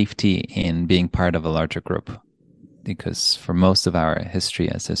 there's safety in being part of a larger group because for most of our history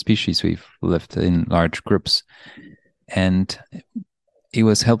as a species, we've lived in large groups. And it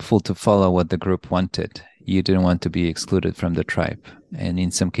was helpful to follow what the group wanted. You didn't want to be excluded from the tribe. And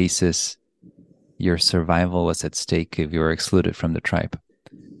in some cases, your survival was at stake if you were excluded from the tribe.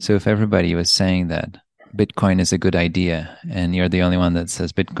 So if everybody was saying that Bitcoin is a good idea and you're the only one that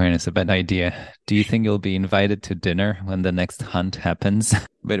says Bitcoin is a bad idea, do you think you'll be invited to dinner when the next hunt happens?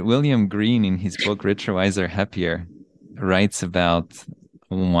 But William Green, in his book Richer, Wiser, Happier, writes about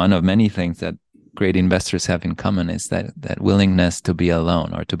one of many things that great investors have in common is that willingness to be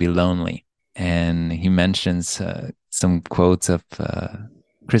alone or to be lonely. And he mentions some quotes of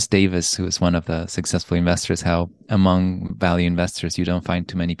Chris Davis, who is one of the successful investors, how among value investors, you don't find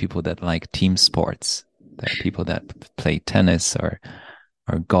too many people that like team sports. There are people that play tennis or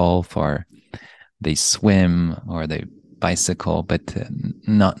golf or they swim or they bicycle, but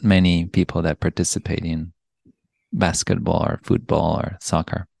not many people that participate in basketball or football or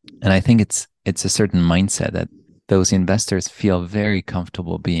soccer. And I think it's a certain mindset that those investors feel very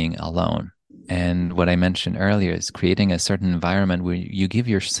comfortable being alone. And what I mentioned earlier is creating a certain environment where you give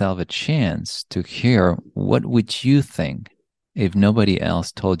yourself a chance to hear what would you think if nobody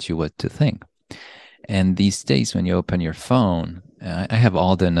else told you what to think. And these days, when you open your phone, I have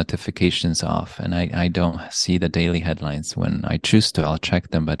all the notifications off and I don't see the daily headlines. When I choose to, I'll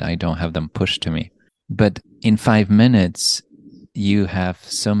check them, but I don't have them pushed to me. But in 5 minutes, you have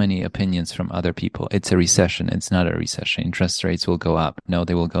so many opinions from other people. It's a recession. It's not a recession. Interest rates will go up. No,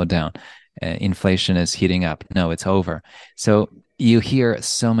 they will go down. Inflation is heating up. No, it's over. So you hear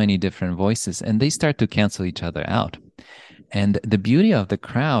so many different voices and they start to cancel each other out. And the beauty of the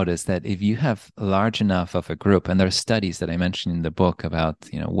crowd is that if you have large enough of a group, and there are studies that I mentioned in the book about,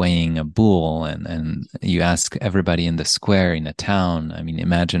 weighing a bull, and you ask everybody in the square in a town. I mean,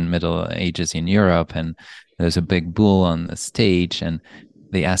 imagine Middle Ages in Europe, and there's a big bull on the stage, and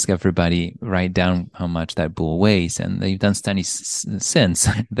they ask everybody write down how much that bull weighs, and they've done studies since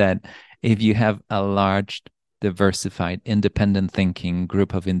that if you have a large, diversified, independent thinking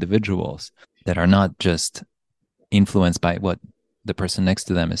group of individuals that are not just influenced by what the person next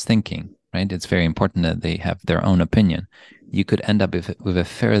to them is thinking, right? It's very important that they have their own opinion. You could end up with a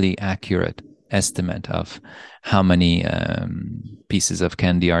fairly accurate estimate of how many pieces of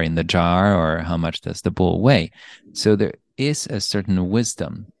candy are in the jar or how much does the bull weigh. So there is a certain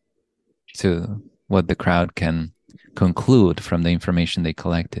wisdom to what the crowd can conclude from the information they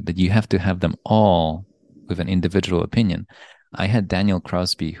collected, that you have to have them all with an individual opinion. I had Daniel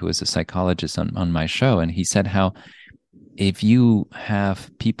Crosby, who is a psychologist, on my show, and he said how if you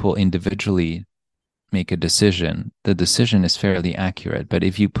have people individually make a decision, the decision is fairly accurate. But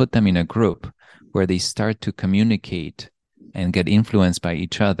if you put them in a group where they start to communicate and get influenced by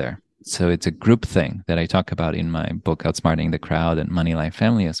each other, so it's a group thing that I talk about in my book, Outsmarting the Crowd and Money, Life,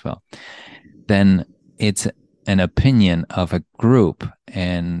 Family as well, then it's an opinion of a group,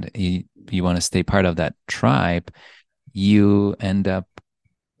 and you want to stay part of that tribe, you end up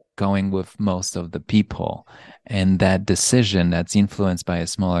going with most of the people. And that decision that's influenced by a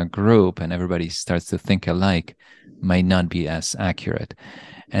smaller group and everybody starts to think alike might not be as accurate.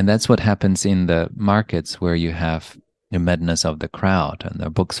 And that's what happens in the markets where you have the madness of the crowd. And there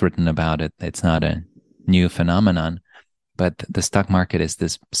are books written about it. It's not a new phenomenon. But the stock market is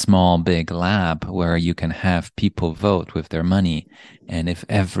this small, big lab where you can have people vote with their money. And if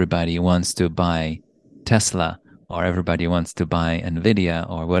everybody wants to buy Tesla, or everybody wants to buy NVIDIA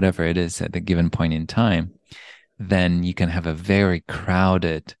or whatever it is at a given point in time, then you can have a very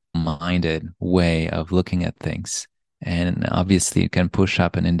crowded, minded way of looking at things. And obviously, you can push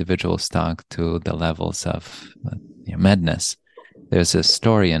up an individual stock to the levels of madness. There's a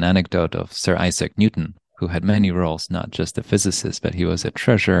story, an anecdote of Sir Isaac Newton, who had many roles, not just a physicist, but he was a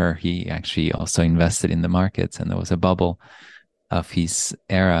treasurer. He actually also invested in the markets, and there was a bubble of his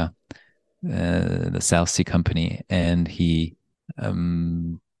era, the South Sea Company, and he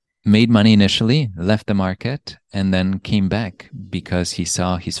made money initially, left the market, and then came back because he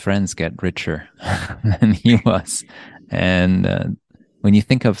saw his friends get richer than he was. And when you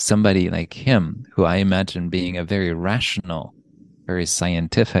think of somebody like him, who I imagine being a very rational, very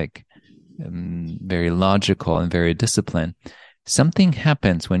scientific, very logical, and very disciplined, something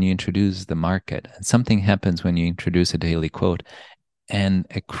happens when you introduce the market, and something happens when you introduce a daily quote. And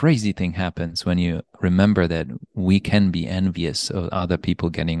a crazy thing happens when you remember that we can be envious of other people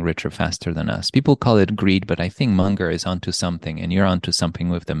getting richer faster than us. People call it greed, but I think Munger is onto something, and you're onto something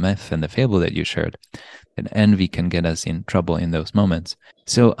with the myth and the fable that you shared. That envy can get us in trouble in those moments.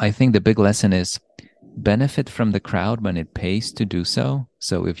 So I think the big lesson is benefit from the crowd when it pays to do so.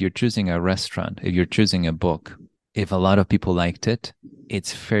 So if you're choosing a restaurant, if you're choosing a book, if a lot of people liked it,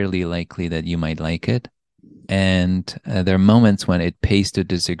 it's fairly likely that you might like it. And there are moments when it pays to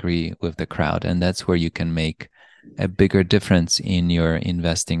disagree with the crowd. And that's where you can make a bigger difference in your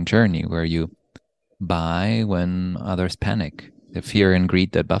investing journey, where you buy when others panic. The fear and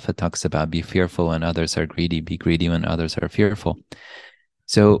greed that Buffett talks about, be fearful when others are greedy, be greedy when others are fearful.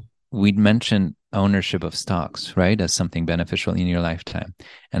 So we'd mentioned ownership of stocks, right, as something beneficial in your lifetime.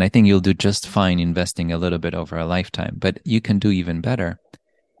 And I think you'll do just fine investing a little bit over a lifetime, but you can do even better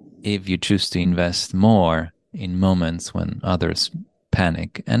if you choose to invest more in moments when others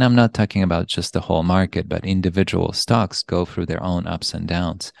panic. And I'm not talking about just the whole market, but individual stocks go through their own ups and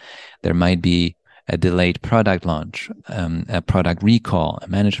downs. There might be a delayed product launch, a product recall, a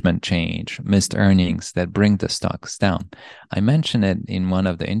management change, missed earnings that bring the stocks down. I mentioned it in one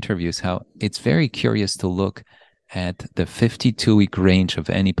of the interviews, how it's very curious to look at the 52-week range of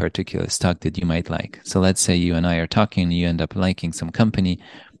any particular stock that you might like. So let's say you and I are talking and you end up liking some company,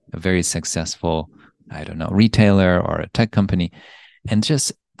 a very successful, retailer or a tech company, and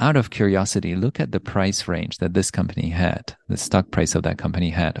just out of curiosity, look at the price range that this company had, the stock price of that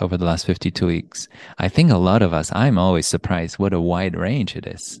company had over the last 52 weeks. I think a lot of us, I'm always surprised what a wide range it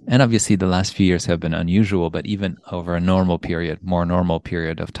is. And obviously, the last few years have been unusual, but even over a normal period, more normal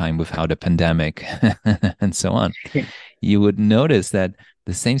period of time without a pandemic and so on, you would notice that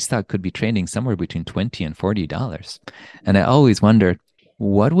the same stock could be trading somewhere between $20 and $40. And I always wondered,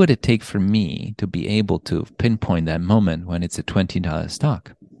 what would it take for me to be able to pinpoint that moment when it's a $20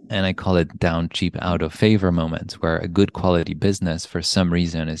 stock? And I call it down cheap, out of favor moments, where a good quality business for some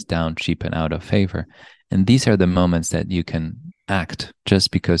reason is down cheap and out of favor. And these are the moments that you can act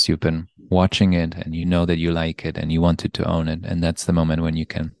just because you've been watching it and you know that you like it and you wanted to own it. And that's the moment when you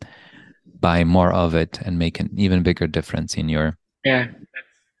can buy more of it and make an even bigger difference in your. Yeah,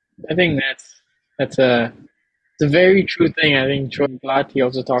 I think that's it's a very true thing. I think Troy Glatt, he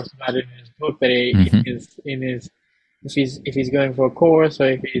also talks about it in his book that Mhm. in his if he's going for a course or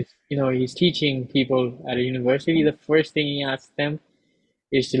if he's he's teaching people at a university, the first thing he asks them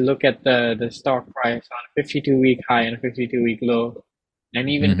is to look at the stock price on a 52-week high and a 52-week low, and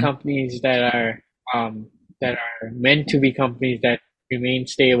even Mhm. companies that are meant to be companies that remain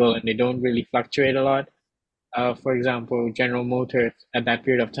stable and they don't really fluctuate a lot. For example, General Motors at that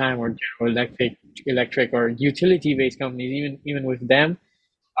period of time, or General Electric, or utility-based companies, even with them,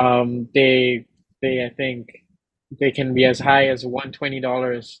 they I think they can be as high as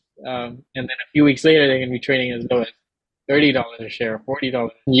 $120, and then a few weeks later they can be trading as low as $30 a share,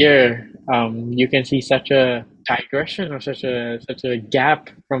 $40 a year. You can see such a digression or such a gap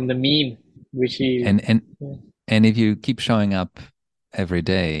from the mean, which is And and and if you keep showing up every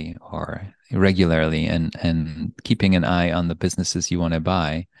day or regularly and keeping an eye on the businesses you want to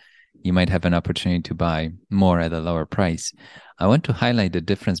buy, you might have an opportunity to buy more at a lower price. I want to highlight the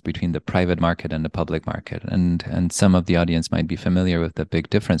difference between the private market and the public market. And some of the audience might be familiar with the big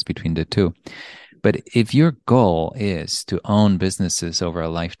difference between the two. But if your goal is to own businesses over a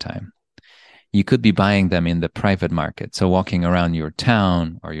lifetime, you could be buying them in the private market. So walking around your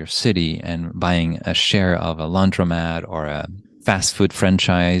town or your city and buying a share of a laundromat or a fast food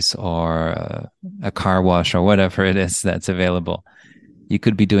franchise or a car wash or whatever it is that's available. You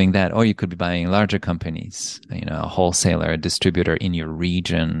could be doing that, or you could be buying larger companies, a wholesaler, a distributor in your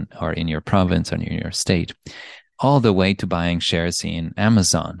region or in your province or in your state, all the way to buying shares in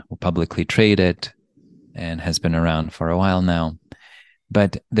Amazon, who publicly traded and has been around for a while now.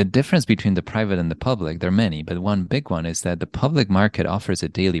 But the difference between the private and the public, there are many, but one big one is that the public market offers a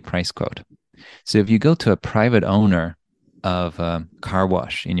daily price quote. So if you go to a private owner of a car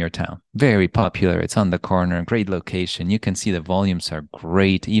wash in your town, very popular, it's on the corner, great location, you can see the volumes are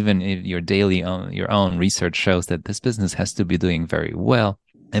great. Even if your own research shows that this business has to be doing very well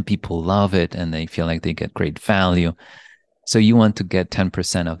and people love it and they feel like they get great value. So you want to get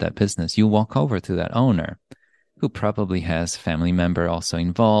 10% of that business. You walk over to that owner who probably has a family member also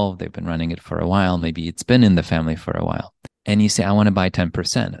involved. They've been running it for a while. Maybe it's been in the family for a while. And you say, I want to buy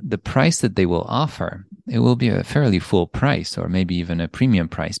 10%. The price that they will offer, it will be a fairly full price or maybe even a premium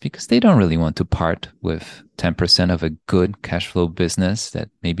price because they don't really want to part with 10% of a good cash flow business that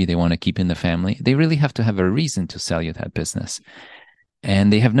maybe they want to keep in the family. They really have to have a reason to sell you that business.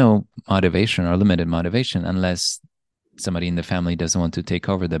 And they have no motivation or limited motivation unless somebody in the family doesn't want to take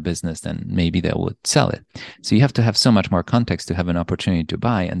over the business, then maybe they would sell it. So you have to have so much more context to have an opportunity to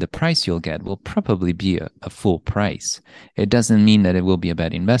buy, and the price you'll get will probably be a full price. It doesn't mean that it will be a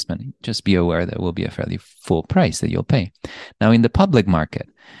bad investment. Just be aware that it will be a fairly full price that you'll pay. Now, in the public market,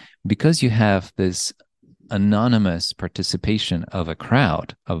 because you have this anonymous participation of a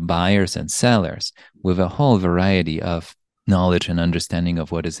crowd of buyers and sellers with a whole variety of knowledge and understanding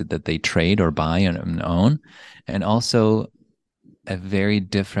of what is it that they trade or buy and own, and also a very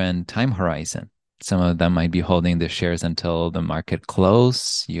different time horizon. Some of them might be holding the shares until the market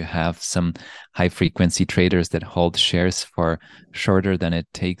close. You have some high frequency traders that hold shares for shorter than it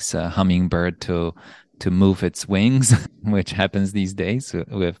takes a hummingbird to move its wings, which happens these days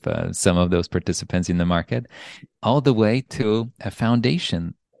with some of those participants in the market, all the way to a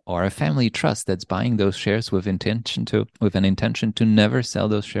foundation or a family trust that's buying those shares with an intention to never sell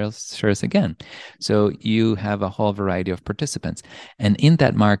those shares again. So you have a whole variety of participants. And in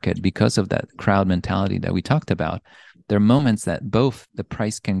that market, because of that crowd mentality that we talked about, there are moments that both the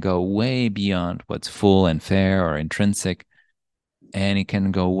price can go way beyond what's full and fair or intrinsic, and it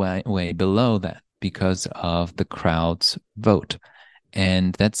can go way below that because of the crowd's vote.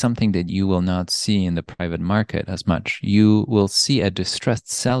 And that's something that you will not see in the private market as much. You will see a distressed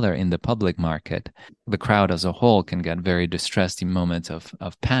seller in the public market. The crowd as a whole can get very distressed in moments of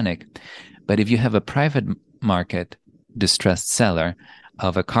panic. But if you have a private market distressed seller,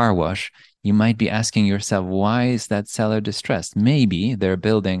 of a car wash, you might be asking yourself, why is that seller distressed? Maybe they're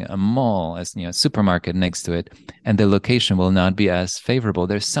building a mall, as supermarket next to it, and the location will not be as favorable.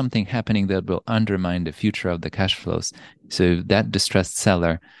 There's something happening that will undermine the future of the cash flows. So that distressed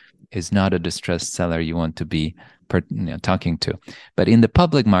seller is not a distressed seller you want to be talking to. But in the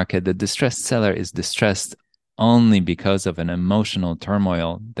public market, the distressed seller is distressed only because of an emotional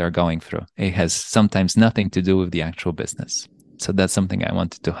turmoil they're going through. It has sometimes nothing to do with the actual business. So that's something I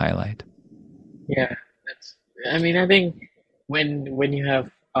wanted to highlight. Yeah, that's. I mean, I think when you have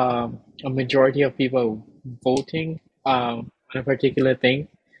a majority of people voting on a particular thing,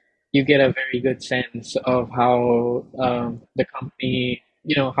 you get a very good sense of how the company,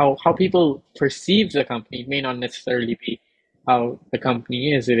 how people perceive the company. It may not necessarily be how the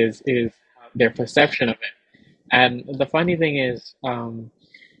company is. It is their perception of it. And the funny thing is,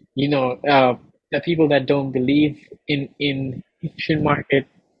 you know, uh, the people that don't believe in efficient market,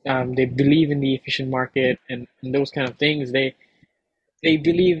 they believe in the efficient market and those kind of things. They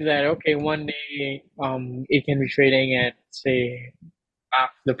believe that okay, one day it can be trading at say half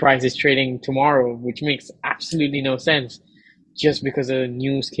the price is trading tomorrow, which makes absolutely no sense. Just because a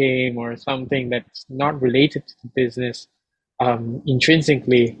news came or something that's not related to the business,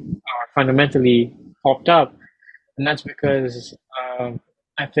 intrinsically or fundamentally popped up, and that's because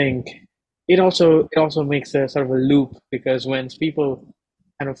I think it also makes a sort of a loop because when people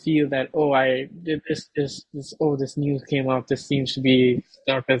kind of feel that oh I did this oh this news came up, this seems to be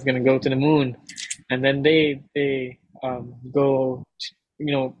stuff that's going to go to the moon, and then they go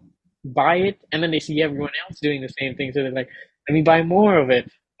buy it, and then they see everyone else doing the same thing, so they're like let me buy more of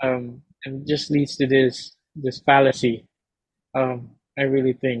it, and it just leads to this fallacy. I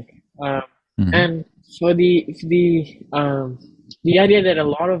really think. Mm-hmm. And for the idea that a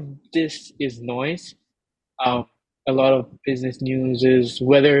lot of this is noise, um, a lot of business news is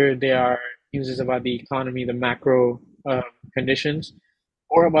whether they are news is about the economy, the macro conditions,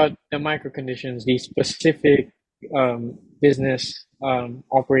 or about the micro conditions, the specific business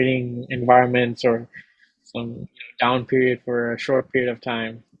operating environments or some down period for a short period of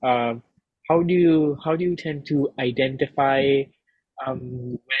time. How do you tend to identify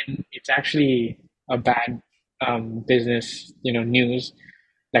when it's actually a bad business news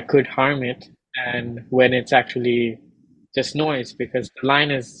that could harm it, and when it's actually just noise because the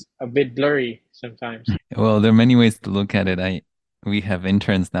line is a bit blurry sometimes. Well, there are many ways to look at it. We have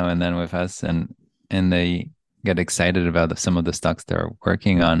interns now and then with us, and they get excited about some of the stocks they're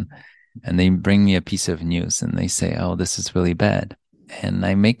working on, and they bring me a piece of news and they say, "Oh, this is really bad." And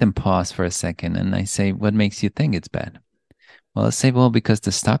I make them pause for a second and I say, "What makes you think it's bad?" Well, let's say, "Well, because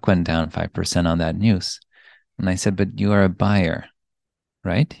the stock went down 5% on that news." And I said, "But you are a buyer,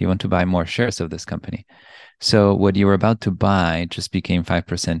 right? You want to buy more shares of this company. So what you were about to buy just became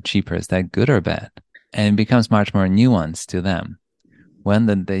 5% cheaper. Is that good or bad?" And it becomes much more nuanced to them. When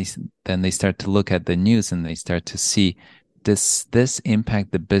then they start to look at the news and they start to see, does this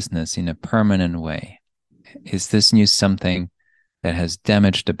impact the business in a permanent way? Is this news something that has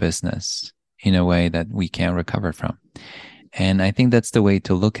damaged the business in a way that we can't recover from? And I think that's the way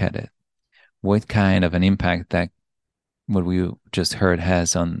to look at it. What kind of an impact that what we just heard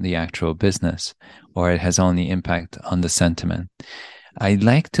has on the actual business, or it has only impact on the sentiment. I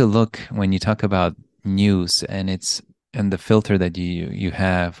like to look when you talk about news, and it's and the filter that you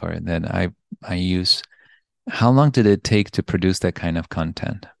have or that I use. How long did it take to produce that kind of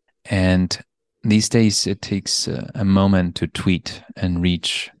content? And these days, it takes a moment to tweet and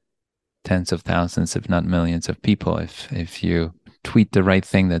reach tens of thousands, if not millions, of people. If you tweet the right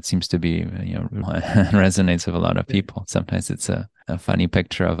thing that seems to be resonates with a lot of people. Sometimes it's a funny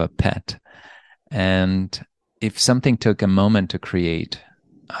picture of a pet. And if something took a moment to create,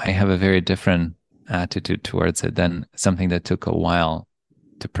 I have a very different attitude towards it than something that took a while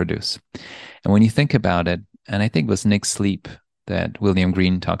to produce. And when you think about it, and I think it was Nick Sleep that William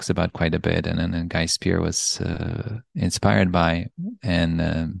Green talks about quite a bit, and Guy Spear was inspired by,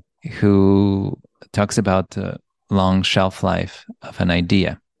 and who talks about long shelf life of an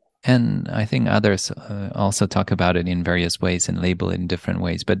idea. And I think others also talk about it in various ways and label it in different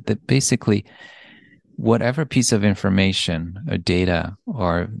ways. But basically, whatever piece of information or data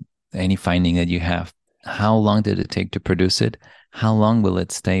or any finding that you have, how long did it take to produce it? How long will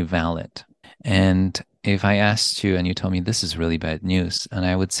it stay valid? And if I asked you and you told me this is really bad news, and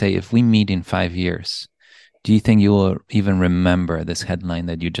I would say, if we meet in 5 years, do you think you will even remember this headline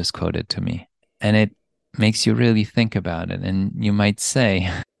that you just quoted to me? And it makes you really think about it. And you might say,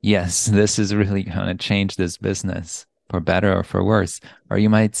 yes, this is really going to change this business for better or for worse. Or you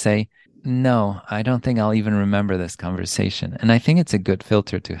might say, No, I don't think I'll even remember this conversation. And I think it's a good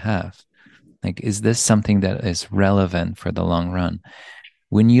filter to have. Like, is this something that is relevant for the long run?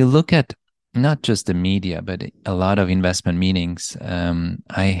 When you look at not just the media, but a lot of investment meetings,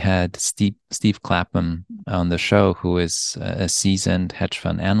 I had Steve Clapham on the show, who is a seasoned hedge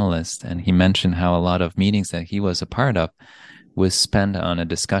fund analyst, and he mentioned how a lot of meetings that he was a part of was spent on a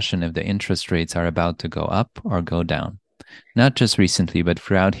discussion if the interest rates are about to go up or go down. Not just recently, but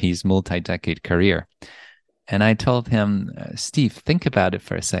throughout his multi-decade career. And I told him, Steve, think about it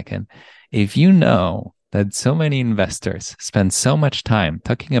for a second. If you know that so many investors spend so much time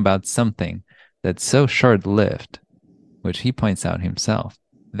talking about something that's so short lived, which he points out himself,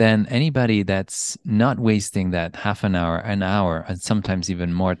 then anybody that's not wasting that half an hour, and sometimes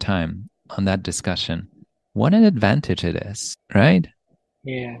even more time on that discussion, what an advantage it is, right?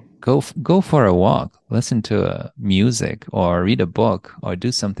 Yeah, Go for a walk, listen to music, or read a book, or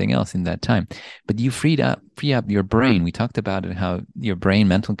do something else in that time. But you free up your brain. We talked about it, how your brain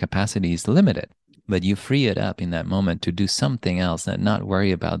mental capacity is limited, but you free it up in that moment to do something else and not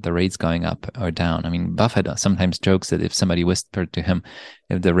worry about the rates going up or down. I mean, Buffett sometimes jokes that if somebody whispered to him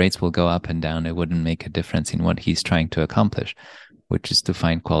if the rates will go up and down, it wouldn't make a difference in what he's trying to accomplish, which is to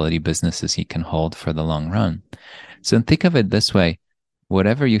find quality businesses he can hold for the long run. So think of it this way: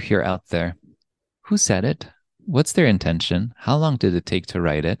 whatever you hear out there, who said it? What's their intention? How long did it take to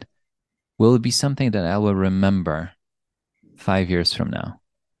write it? Will it be something that I will remember 5 years from now?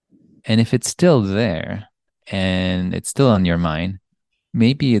 And if it's still there and it's still on your mind,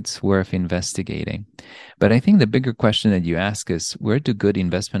 maybe it's worth investigating. But I think the bigger question that you ask is, where do good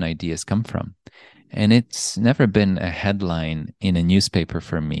investment ideas come from? And it's never been a headline in a newspaper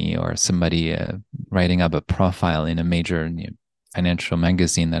for me, or somebody writing up a profile in a major financial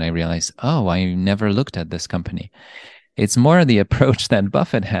magazine that I realized, oh, I never looked at this company. It's more the approach that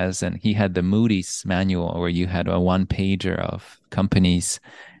Buffett has. And he had the Moody's manual where you had a one pager of companies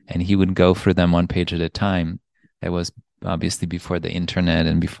and he would go through them one page at a time. That was obviously before the internet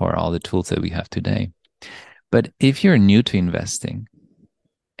and before all the tools that we have today. But if you're new to investing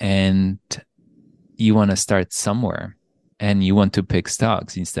and you want to start somewhere and you want to pick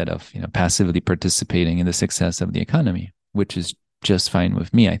stocks instead of passively participating in the success of the economy, which is just fine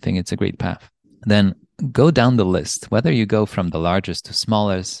with me, I think it's a great path. Then go down the list, whether you go from the largest to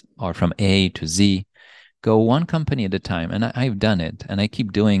smallest or from A to Z. Go one company at a time. And I've done it, and I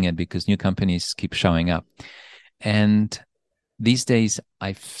keep doing it because new companies keep showing up. And these days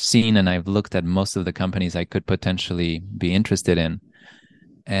I've seen and I've looked at most of the companies I could potentially be interested in.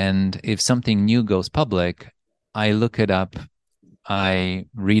 And if something new goes public, I look it up, I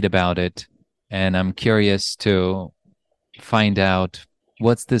read about it, and I'm curious to find out,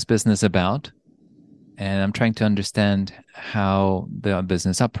 what's this business about? And I'm trying to understand how the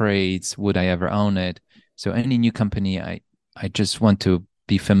business operates. Would I ever own it? So any new company, I just want to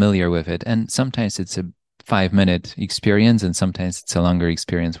be familiar with it. And sometimes it's a 5 minute experience, and sometimes it's a longer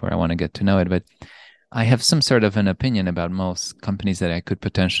experience where I want to get to know it. But I have some sort of an opinion about most companies that I could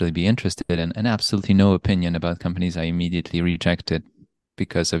potentially be interested in, and absolutely no opinion about companies I immediately rejected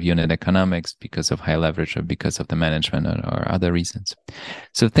because of unit economics, because of high leverage, or because of the management, or other reasons.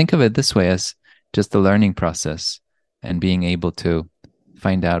 So think of it this way, as just the learning process and being able to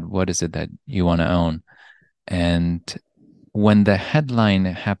find out what is it that you want to own. And when the headline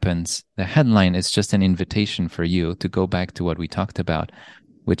happens, the headline is just an invitation for you to go back to what we talked about,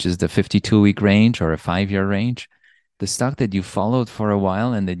 which is the 52-week range or a 5-year range. The stock that you followed for a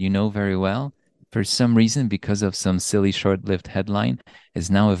while and that you know very well, for some reason, because of some silly short-lived headline, is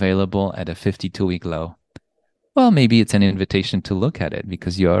now available at a 52-week low. Well, maybe it's an invitation to look at it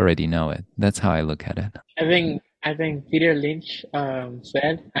because you already know it. That's how I look at it. I think Peter Lynch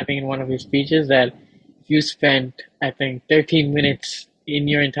said, I think in one of his speeches, that if you spent, I think, 13 minutes in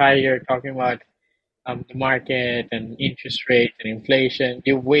your entire year talking about the market and interest rates and inflation,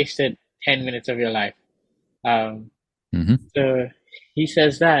 you wasted 10 minutes of your life. Um, Mm-hmm. so he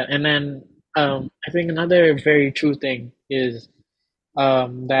says that, and then I think another very true thing is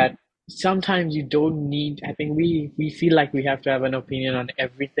that sometimes you don't need. I think we feel like we have to have an opinion on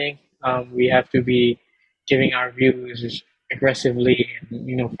everything. We have to be giving our views aggressively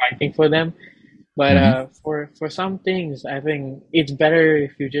and fighting for them. But for some things, I think it's better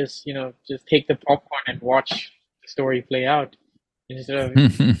if you just take the popcorn and watch the story play out instead of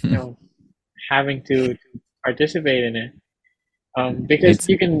Mm-hmm. having to participate in it. Because It's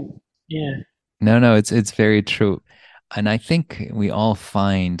you can, yeah. no, it's very true. And I think we all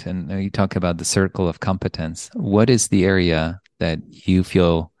find, and you talk about the circle of competence. What is the area that you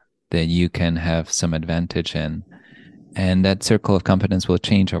feel that you can have some advantage in? And that circle of competence will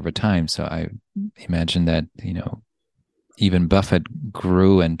change over time. So I imagine that, even Buffett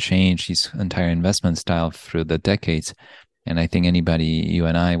grew and changed his entire investment style through the decades. And I think anybody, you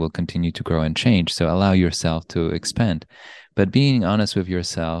and I, will continue to grow and change. So allow yourself to expand. But being honest with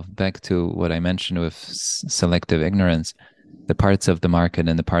yourself, back to what I mentioned with selective ignorance, the parts of the market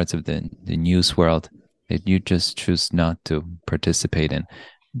and the parts of the news world that you just choose not to participate in.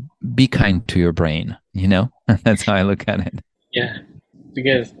 Be kind to your brain, That's how I look at it. Yeah,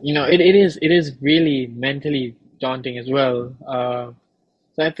 because it is really mentally daunting as well.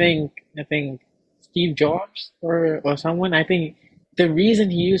 So I think Steve Jobs or someone, I think the reason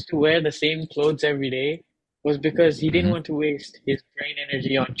he used to wear the same clothes every day was because he didn't Hmm. want to waste his brain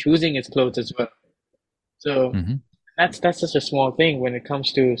energy on choosing his clothes as well. So Hmm. that's such a small thing when it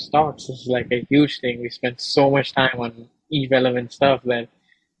comes to stocks. It's like a huge thing. We spend so much time on irrelevant stuff that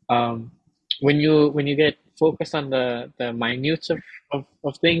um, when you get focused on the minutes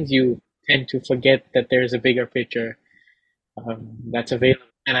of things, you tend to forget that there's a bigger picture that's available.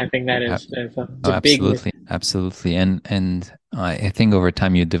 And I think it's Oh, a big miss. absolutely, absolutely, and I think over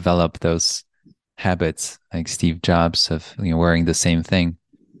time you develop those habits, like Steve Jobs, of wearing the same thing.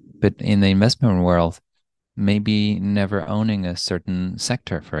 But in the investment world, maybe never owning a certain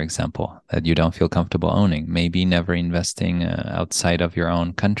sector, for example, that you don't feel comfortable owning. Maybe never investing outside of your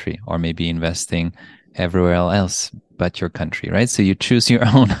own country, or maybe investing everywhere else but your country, right? So you choose your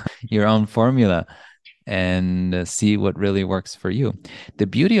own your own formula and see what really works for you. The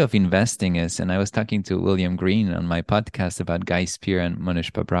beauty of investing is, and I was talking to William Green on my podcast about Guy Spear and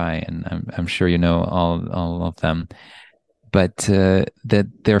Monish Pabrai, and I'm sure you know all of them, but that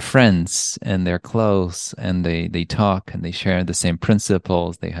they're friends and they're close and they talk and they share the same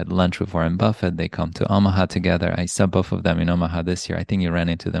principles. They had lunch with Warren Buffett. They come to Omaha together. I saw both of them in Omaha this year. I think you ran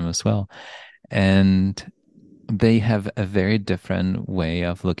into them as well. And they have a very different way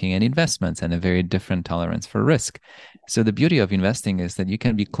of looking at investments and a very different tolerance for risk. So the beauty of investing is that you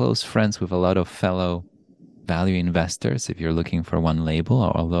can be close friends with a lot of fellow value investors if you're looking for one label,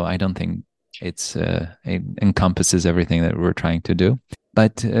 although I don't think it encompasses everything that we're trying to do.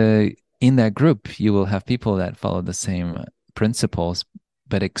 But in that group, you will have people that follow the same principles,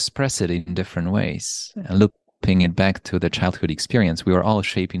 but express it in different ways. And looping it back to the childhood experience, we were all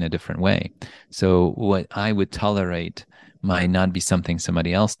shaped in a different way. So what I would tolerate might not be something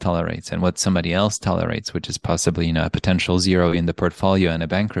somebody else tolerates. And what somebody else tolerates, which is possibly, a potential zero in the portfolio and a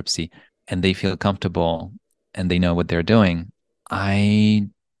bankruptcy, and they feel comfortable and they know what they're doing, I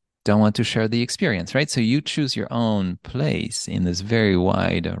don't want to share the experience, right? So you choose your own place in this very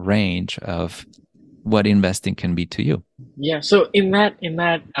wide range of what investing can be to you. Yeah. So in that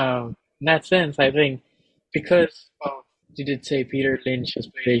sense, I think because you did say Peter Lynch has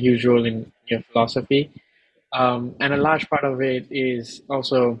played a huge role in your philosophy. And a large part of it is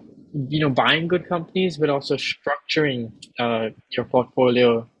also, buying good companies, but also structuring your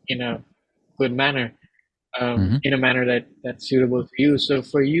portfolio Mm-hmm. in a manner that's suitable to you. So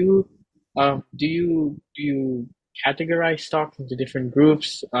for you, do you categorize stocks into different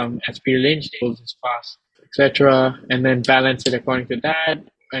groups, as Peter Lynch did, his past, etc., and then balance it according to that,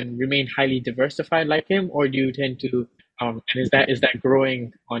 and remain highly diversified like him, or do you tend to, and is that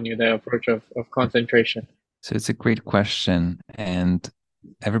growing on you, the approach of concentration? So it's a great question, and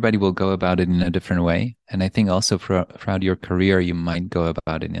everybody will go about it in a different way. And I think also throughout your career, you might go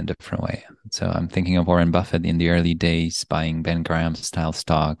about it in a different way. So I'm thinking of Warren Buffett in the early days buying Ben Graham style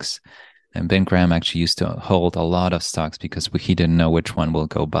stocks. And Ben Graham actually used to hold a lot of stocks because he didn't know which one will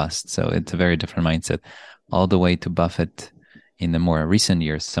go bust. So it's a very different mindset, all the way to Buffett in the more recent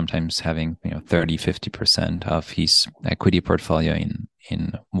years, sometimes having 30, 50% of his equity portfolio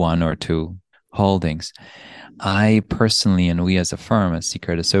in one or two holdings. I personally, and we as a firm, as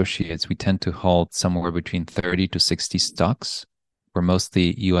Secret Associates, we tend to hold somewhere between 30 to 60 stocks. We're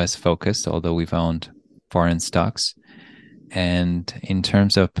mostly US focused, although we've owned foreign stocks. And in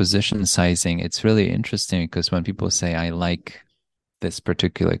terms of position sizing, it's really interesting because when people say, I like this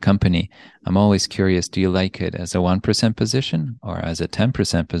particular company, I'm always curious, do you like it as a 1% position or as a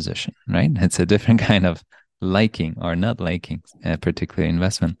 10% position, right? It's a different kind of liking or not liking a particular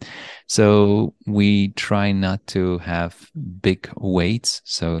investment. So we try not to have big weights.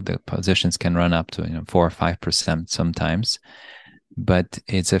 So the positions can run up to 4 or 5% sometimes, but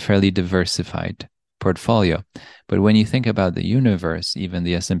it's a fairly diversified portfolio. But when you think about the universe, even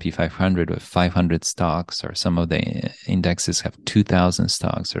the S&P 500 with 500 stocks, or some of the indexes have 2,000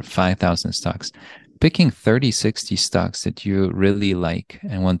 stocks or 5,000 stocks, picking 30, 60 stocks that you really like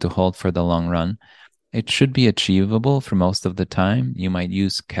and want to hold for the long run It should be achievable for most of the time. You might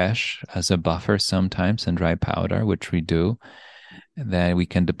use cash as a buffer sometimes and dry powder, which we do, that we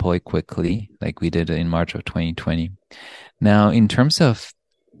can deploy quickly, like we did in March of 2020. Now, in terms of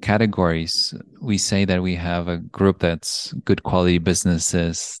categories, we say that we have a group that's good quality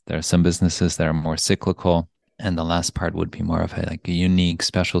businesses. There are some businesses that are more cyclical. And the last part would be more of a unique,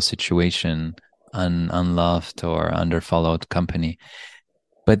 special situation, unloved or underfollowed company.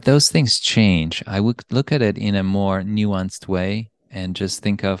 But those things change. I would look at it in a more nuanced way and just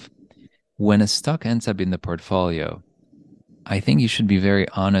think of when a stock ends up in the portfolio, I think you should be very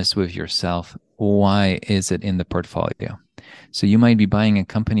honest with yourself. Why is it in the portfolio? So you might be buying a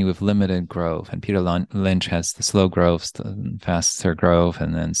company with limited growth, and Peter Lynch has the slow growth, the faster growth,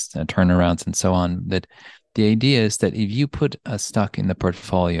 and then turnarounds and so on. That the idea is that if you put a stock in the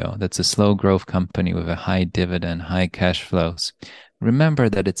portfolio that's a slow growth company with a high dividend, high cash flows, remember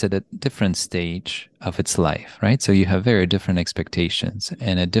that it's at a different stage of its life, right? So you have very different expectations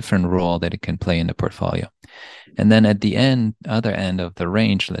and a different role that it can play in the portfolio. And then at the other end of the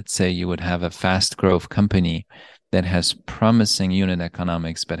range, let's say you would have a fast growth company that has promising unit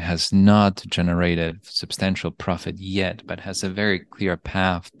economics, but has not generated substantial profit yet, but has a very clear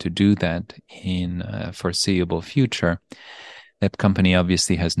path to do that in a foreseeable future. That company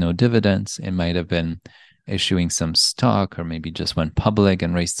obviously has no dividends. It might have been issuing some stock or maybe just went public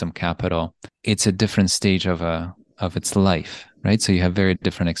and raised some capital. It's a different stage of its life, right? So you have very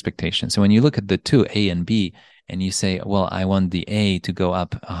different expectations. So when you look at the two, A and B, and you say, well, I want the A to go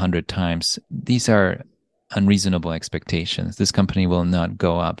up 100 times, these are unreasonable expectations. This company will not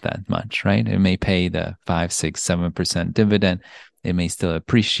go up that much, right? It may pay the 5, 6, 7% dividend. It may still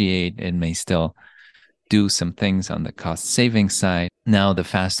appreciate. It may still do some things on the cost saving side. Now, the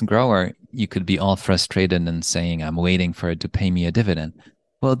fast grower, you could be all frustrated and saying, I'm waiting for it to pay me a dividend.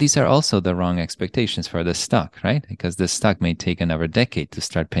 Well, these are also the wrong expectations for the stock, right? Because the stock may take another decade to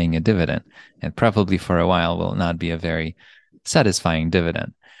start paying a dividend, and probably for a while will not be a very satisfying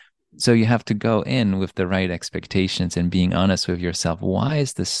dividend. So you have to go in with the right expectations and being honest with yourself. Why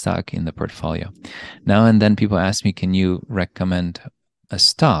is this stock in the portfolio? Now and then people ask me, can you recommend a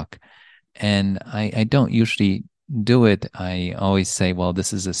stock? And I don't usually do it. I always say, well,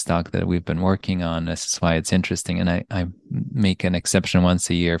 this is a stock that we've been working on. This is why it's interesting. And I make an exception once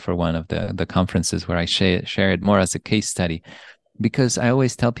a year for one of the conferences where I share it more as a case study. Because I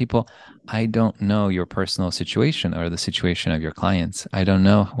always tell people, I don't know your personal situation or the situation of your clients. I don't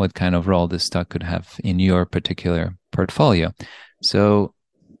know what kind of role this stock could have in your particular portfolio. So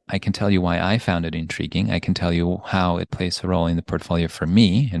I can tell you why I found it intriguing. I can tell you how it plays a role in the portfolio for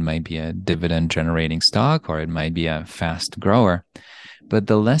me. It might be a dividend generating stock, or it might be a fast grower. But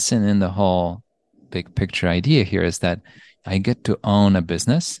the lesson in the whole big picture idea here is that I get to own a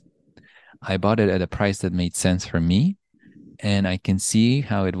business. I bought it at a price that made sense for me, and I can see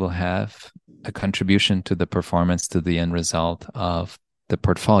how it will have a contribution to the performance, to the end result of the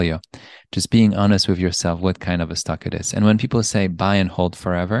portfolio. Just being honest with yourself, what kind of a stock it is. And when people say buy and hold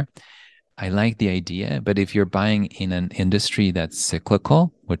forever, I like the idea, but if you're buying in an industry that's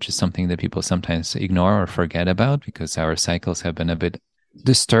cyclical, which is something that people sometimes ignore or forget about because our cycles have been a bit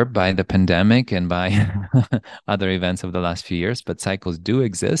disturbed by the pandemic and by other events of the last few years, but cycles do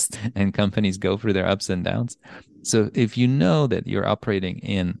exist and companies go through their ups and downs. So if you know that you're operating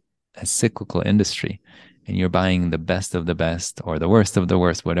in a cyclical industry and you're buying the best of the best or the worst of the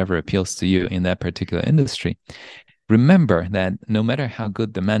worst, whatever appeals to you in that particular industry, remember that no matter how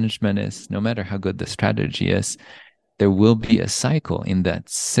good the management is, no matter how good the strategy is, there will be a cycle in that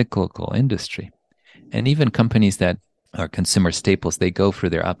cyclical industry. And even companies that are consumer staples, they go through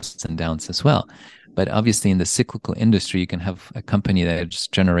their ups and downs as well. But obviously in the cyclical industry, you can have a company that is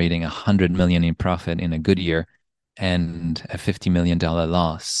generating 100 million in profit in a good year and a $50 million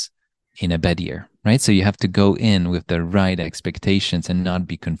loss in a bad year, right? So you have to go in with the right expectations and not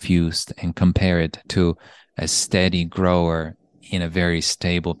be confused and compare it to a steady grower in a very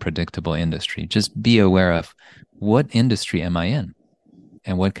stable, predictable industry. Just be aware of what industry am I in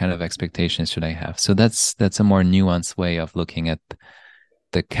and what kind of expectations should I have. So that's a more nuanced way of looking at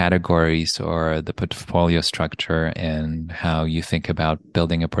the categories or the portfolio structure and how you think about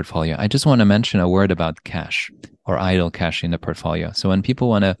building a portfolio. I just want to mention a word about cash or idle cash in the portfolio. So when people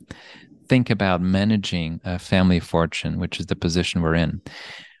want to think about managing a family fortune, which is the position we're in,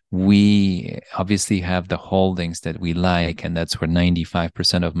 we obviously have the holdings that we like, and that's where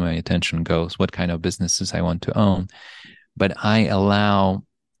 95% of my attention goes, what kind of businesses I want to own. But I allow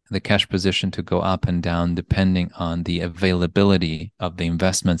the cash position to go up and down depending on the availability of the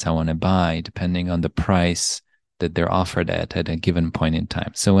investments I want to buy, depending on the price that they're offered at a given point in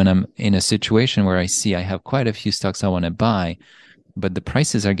time. So when I'm in a situation where I see I have quite a few stocks I want to buy, but the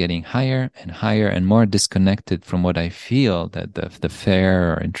prices are getting higher and more disconnected from what I feel that the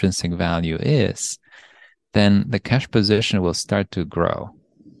fair or intrinsic value is, then the cash position will start to grow.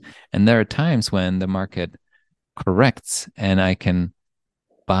 And there are times when the market corrects and I can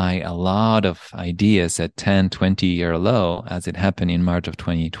buy a lot of ideas at 10, 20-year low, as it happened in March of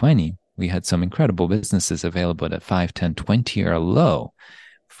 2020. We had some incredible businesses available at 5, 10, 20-year low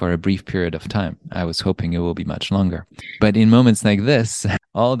for a brief period of time. I was hoping it will be much longer. But in moments like this,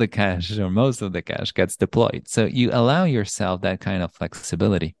 all the cash or most of the cash gets deployed. So you allow yourself that kind of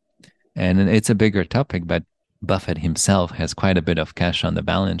flexibility. And it's a bigger topic, but Buffett himself has quite a bit of cash on the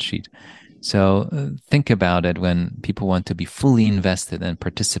balance sheet. So think about it when people want to be fully invested and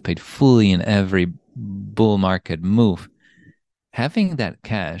participate fully in every bull market move. Having that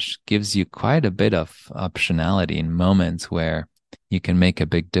cash gives you quite a bit of optionality in moments where you can make a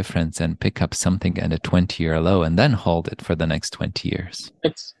big difference and pick up something at a 20-year low and then hold it for the next 20 years.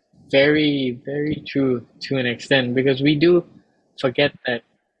 It's very, very true to an extent because we do forget that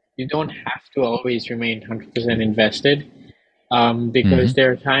you don't have to always remain 100% invested because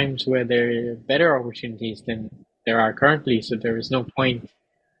there are times where there are better opportunities than there are currently. So there is no point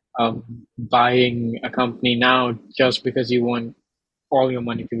buying a company now just because you want all your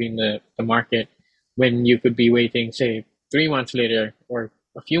money to be in the market when you could be waiting, say, 3 months later or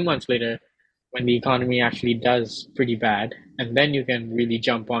a few months later when the economy actually does pretty bad. And then you can really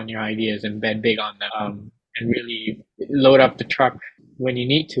jump on your ideas and bet big on them and really load up the truck when you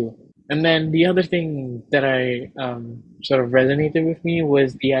need to. And then the other thing that I sort of resonated with me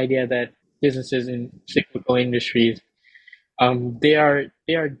was the idea that businesses in cyclical industries they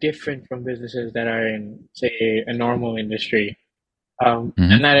are different from businesses that are in, say, a normal industry,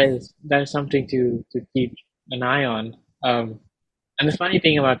 and that is something to keep an eye on. And the funny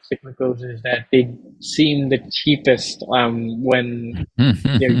thing about cyclicals is that they seem the cheapest when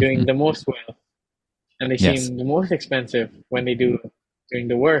they're doing the most well, and they Yes. seem the most expensive when they do doing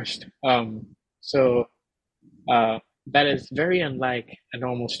the worst. So that is very unlike a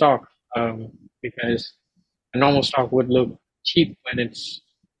normal stock, because a normal stock would look cheap when it's,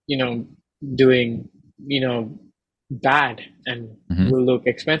 you know, doing, bad, and Mhm. will look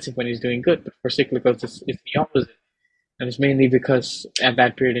expensive when it's doing good. But for cyclicals, it's the opposite. And it's mainly because at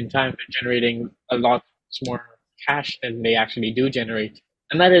that period in time, they're generating a lot more cash than they actually do generate.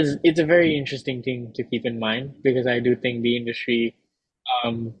 And it's a very interesting thing to keep in mind because I do think the industry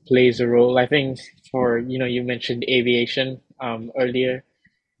plays a role. I think you mentioned aviation earlier.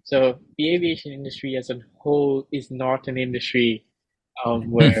 So the aviation industry as a whole is not an industry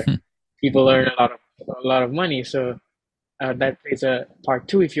where people earn a lot of money. So that plays a part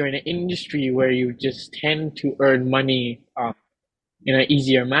too. If you're in an industry where you just tend to earn money in an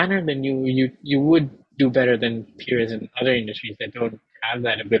easier manner, then you would do better than peers in other industries that don't have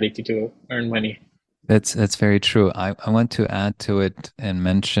that ability to earn money. That's very true. I want to add to it and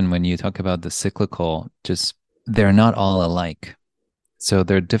mention when you talk about the cyclical, just they're not all alike. So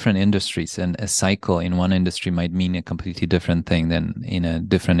there are different industries, and a cycle in one industry might mean a completely different thing than in a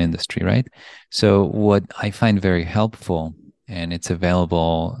different industry, right? So what I find very helpful, and it's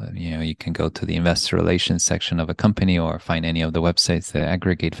available, you can go to the investor relations section of a company or find any of the websites that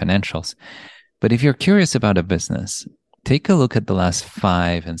aggregate financials. But if you're curious about a business, take a look at the last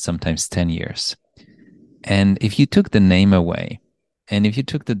 5 and sometimes 10 years. And if you took the name away, and if you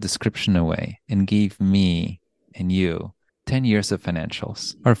took the description away and gave me and you 10 years of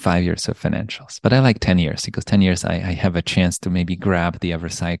financials or 5 years of financials, but I like 10 years because 10 years I have a chance to maybe grab the ever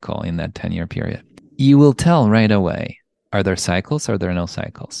cycle in that 10-year period. You will tell right away, are there cycles or are there no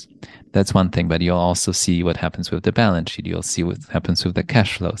cycles? That's one thing, but you'll also see what happens with the balance sheet. You'll see what happens with the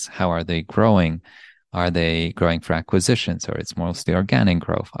cash flows. How are they growing? Are they growing for acquisitions, or it's mostly organic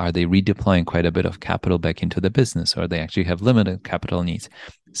growth? Are they redeploying quite a bit of capital back into the business, or they actually have limited capital needs?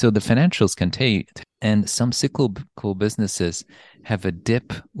 So the financials can take, and some cyclical businesses have a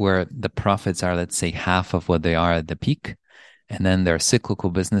dip where the profits are, let's say, half of what they are at the peak. And then there are cyclical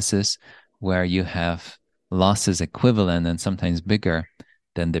businesses where you have losses equivalent and sometimes bigger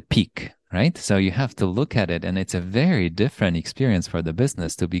than the peak, right? So you have to look at it, and it's a very different experience for the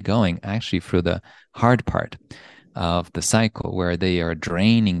business to be going actually through the hard part of the cycle where they are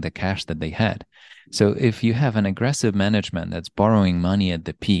draining the cash that they had. So if you have an aggressive management that's borrowing money at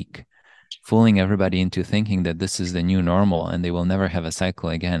the peak, fooling everybody into thinking that this is the new normal and they will never have a cycle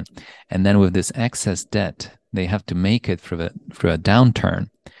again, and then with this excess debt, they have to make it through a downturn,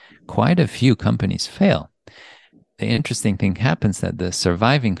 quite a few companies fail. the interesting thing happens that the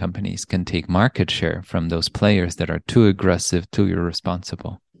surviving companies can take market share from those players that are too aggressive, too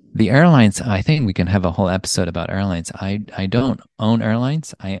irresponsible. The airlines, I think we can have a whole episode about airlines. I don't own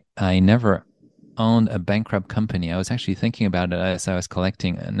airlines. I never owned a bankrupt company. I was actually thinking about it as I was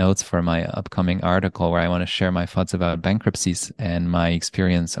collecting notes for my upcoming article where I want to share my thoughts about bankruptcies and my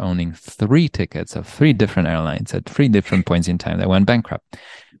experience owning 3 tickets of 3 different airlines at 3 different points in time that went bankrupt.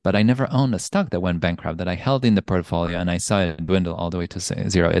 But I never owned a stock that went bankrupt that I held in the portfolio and I saw it dwindle all the way to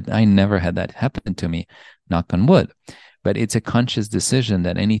zero. I never had that happen to me, knock on wood. But it's a conscious decision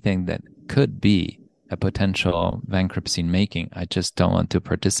that anything that could be a potential bankruptcy making, I just don't want to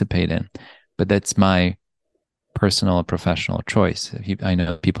participate in. But that's my personal or professional choice. I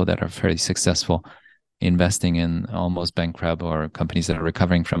know people that are very successful investing in almost bankrupt or companies that are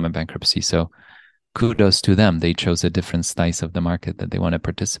recovering from a bankruptcy. So kudos to them. They chose a different slice of the market that they want to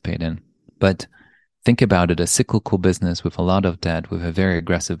participate in. But think about it, a cyclical business with a lot of debt, with a very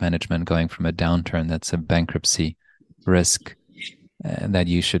aggressive management going from a downturn, that's a bankruptcy risk that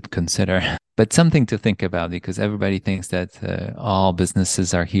you should consider. But something to think about, because everybody thinks that all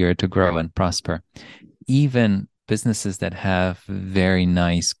businesses are here to grow and prosper. Even businesses that have very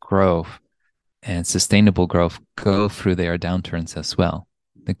nice growth and sustainable growth go through their downturns as well.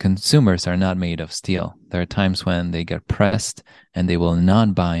 The consumers are not made of steel. There are times when they get pressed and they will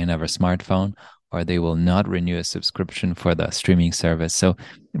not buy another smartphone, or they will not renew a subscription for the streaming service. So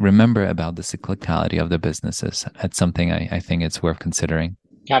remember about the cyclicality of the businesses. That's something I think it's worth considering.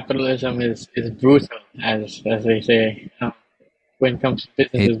 Capitalism is brutal, as they say, when it comes to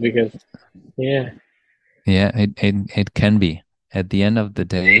It businesses, because yeah, it can be. At the end of the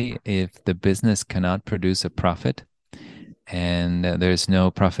day, if the business cannot produce a profit and there's no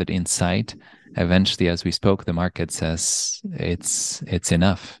profit in sight, eventually, as we spoke, the market says it's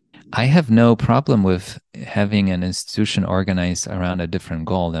enough. I have no problem with having an institution organized around a different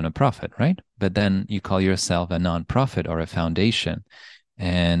goal than a profit, right? But then you call yourself a nonprofit or a foundation.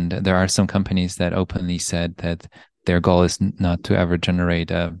 And there are some companies that openly said that their goal is not to ever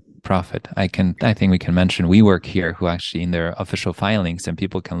generate a profit. I think we can mention WeWork here, who actually in their official filings, and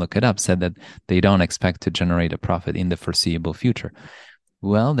people can look it up, said that they don't expect to generate a profit in the foreseeable future.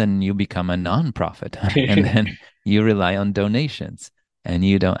 Well, then you become a nonprofit and then you rely on donations and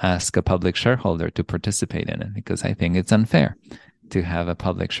you don't ask a public shareholder to participate in it, because I think it's unfair to have a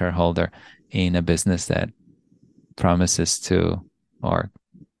public shareholder in a business that promises to or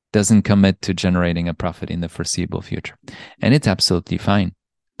doesn't commit to generating a profit in the foreseeable future. And it's absolutely fine.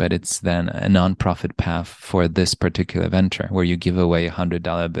 But it's then a nonprofit path for this particular venture where you give away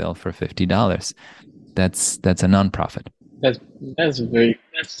 $100 bill for $50. That's a nonprofit. That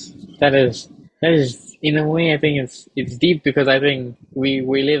is in a way, I think it's deep, because I think we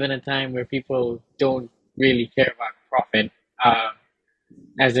live in a time where people don't really care about profit.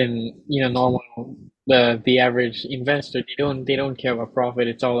 As in, normal, the average investor, they don't care about profit.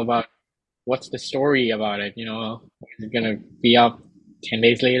 It's all about what's the story about it. Is it gonna be up 10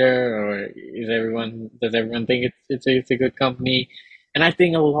 days later, or does everyone think it's a good company? And I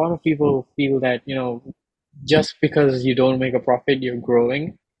think a lot of people feel that just because you don't make a profit, you're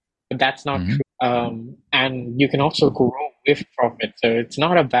growing, but that's not Mm-hmm. true. And you can also grow with profit, so it's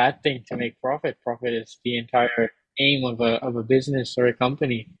not a bad thing to make profit. Profit is the entire aim of a business or a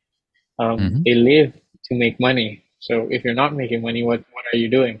company. Mm-hmm. They live to make money. So if you're not making money, what are you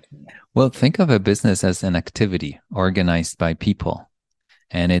doing? Well, think of a business as an activity organized by people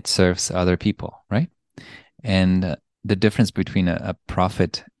and it serves other people, right? And the difference between a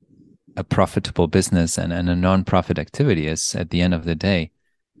profitable business and a non-profit activity is, at the end of the day,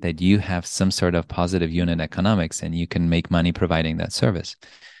 that you have some sort of positive unit economics and you can make money providing that service.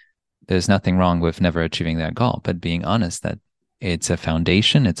 There's nothing wrong with never achieving that goal, but being honest that it's a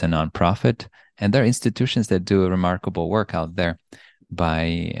foundation, it's a nonprofit, and there are institutions that do a remarkable work out there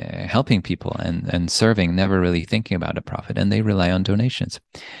by helping people and serving, never really thinking about a profit, and they rely on donations.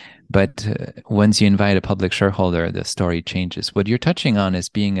 But once you invite a public shareholder, the story changes. What you're touching on is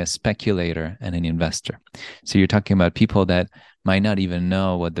being a speculator and an investor. So you're talking about people that might not even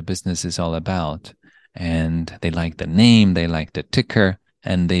know what the business is all about. And they like the name, they like the ticker,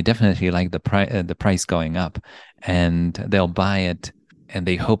 and they definitely like the price going up. And they'll buy it and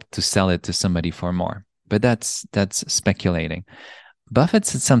they hope to sell it to somebody for more. But that's speculating. Buffett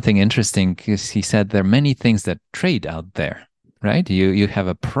said something interesting, because he said there are many things that trade out there, right? You have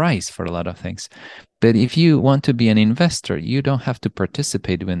a price for a lot of things. But if you want to be an investor, you don't have to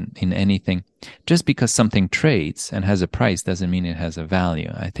participate in anything. Just because something trades and has a price doesn't mean it has a value.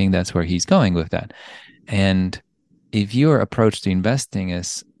 I think that's where he's going with that. And if your approach to investing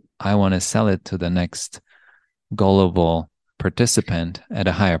is, I want to sell it to the next gullible participant at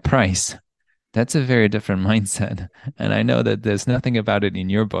a higher price. That's a very different mindset. And I know that there's nothing about it in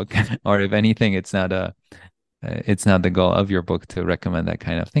your book, or if anything, it's not the goal of your book to recommend that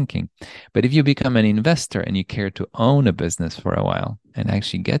kind of thinking. But if you become an investor and you care to own a business for a while and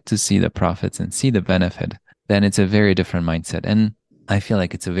actually get to see the profits and see the benefit, then it's a very different mindset. And I feel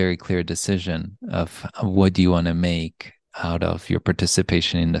like it's a very clear decision of what do you want to make out of your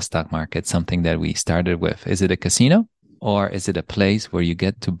participation in the stock market, something that we started with. Is it a casino, or is it a place where you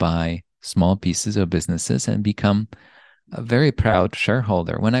get to buy small pieces of businesses and become a very proud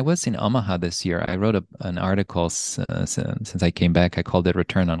shareholder? When I was in Omaha this year, I wrote an article since I came back. I called it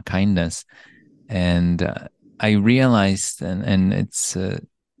Return on Kindness. And I realized, and it's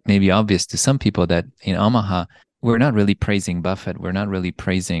maybe obvious to some people, that in Omaha, we're not really praising Buffett. We're not really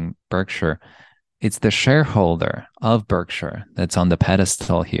praising Berkshire. It's the shareholder of Berkshire that's on the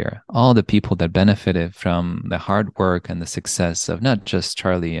pedestal here. All the people that benefited from the hard work and the success of not just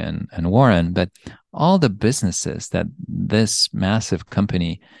Charlie and Warren, but all the businesses that this massive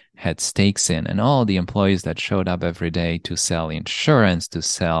company had stakes in, and all the employees that showed up every day to sell insurance, to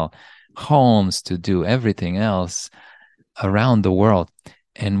sell homes, to do everything else around the world.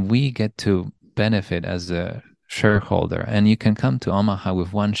 And we get to benefit as a shareholder. And you can come to Omaha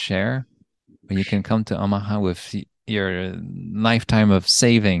with one share, or you can come to Omaha with your lifetime of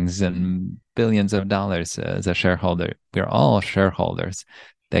savings and billions of dollars as a shareholder. We're all shareholders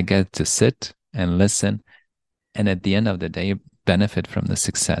that get to sit and listen, and at the end of the day, benefit from the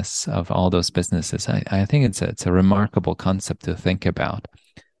success of all those businesses. I think it's a remarkable concept to think about,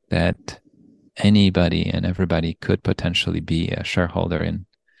 that anybody and everybody could potentially be a shareholder in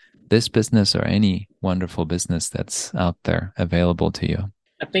this business or any wonderful business that's out there available to you.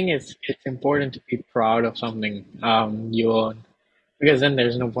 I think it's important to be proud of something you own, because then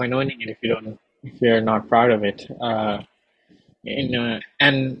there's no point owning it if you're not proud of it.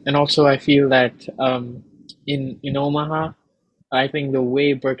 And also I feel that in Omaha, I think the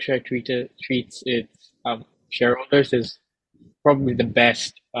way Berkshire treats its shareholders is probably the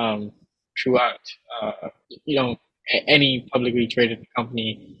best throughout. You know, any publicly traded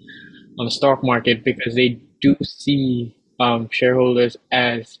company on the stock market, because they do see shareholders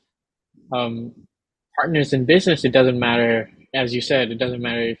as um, partners in business. It doesn't matter, as you said, it doesn't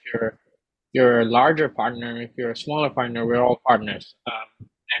matter if you're a larger partner, if you're a smaller partner. We're all partners,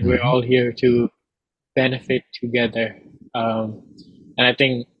 and we're Mm-hmm. all here to benefit together. Um, and I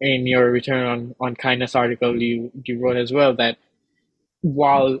think in your return on kindness article, you wrote as well that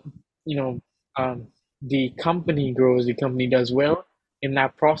while you know um, the company grows, the company does well. In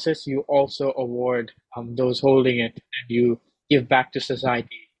that process, you also award those holding it, and you give back to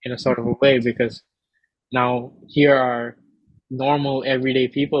society in a sort of a way, because now here are normal everyday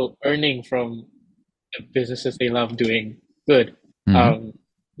people earning from the businesses they love doing good. Mm-hmm. Um,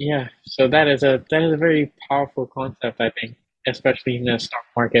 yeah, so that is a very powerful concept, I think, especially in the stock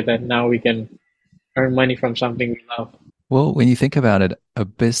market, that now we can earn money from something we love. Well, when you think about it, a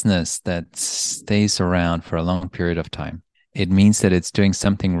business that stays around for a long period of time, it means that it's doing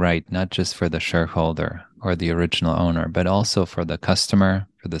something right, not just for the shareholder or the original owner, but also for the customer,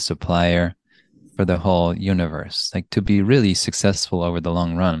 for the supplier, for the whole universe. Like, to be really successful over the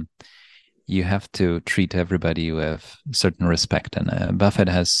long run, you have to treat everybody with certain respect. And Buffett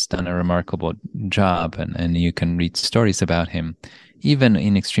has done a remarkable job, and you can read stories about him, even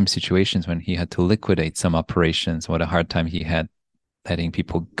in extreme situations when he had to liquidate some operations, what a hard time he had letting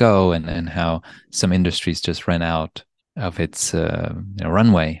people go, and how some industries just ran out of its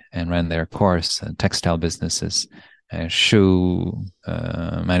runway and ran their course. Textile businesses, a shoe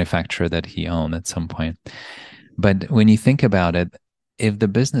manufacturer that he owned at some point. But when you think about it, if the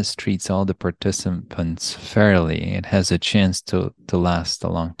business treats all the participants fairly, it has a chance to last a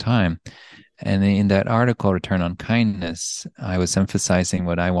long time. And in that article, Return on Kindness, I was emphasizing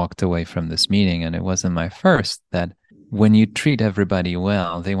what I walked away from this meeting, and it wasn't my first, that when you treat everybody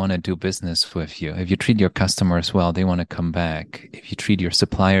well, they want to do business with you. If you treat your customers well, they want to come back. If you treat your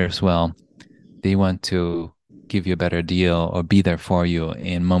suppliers well, they want to give you a better deal or be there for you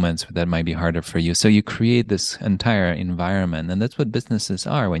in moments that might be harder for you. So you create this entire environment. And that's what businesses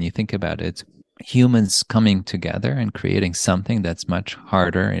are when you think about it. It's humans coming together and creating something that's much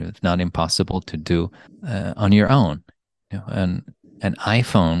harder, if not impossible, to do on your own. And an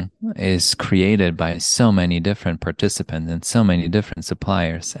iPhone is created by so many different participants and so many different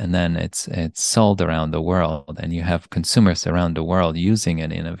suppliers, and then it's sold around the world, and you have consumers around the world using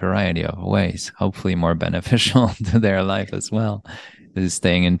it in a variety of ways, hopefully more beneficial to their life as well, is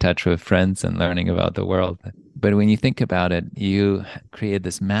staying in touch with friends and learning about the world. But when you think about it, you create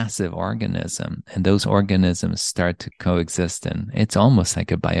this massive organism, and those organisms start to coexist. And it's almost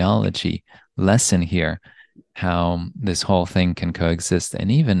like a biology lesson here, how this whole thing can coexist.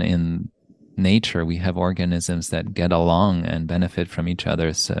 And even in nature, we have organisms that get along and benefit from each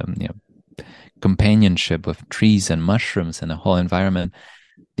other's companionship with trees and mushrooms and the whole environment.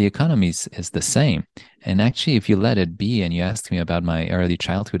 The economy is the same. And actually, if you let it be, and you asked me about my early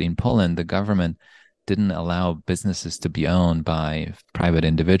childhood in Poland, the government didn't allow businesses to be owned by private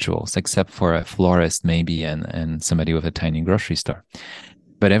individuals, except for a florist maybe and somebody with a tiny grocery store.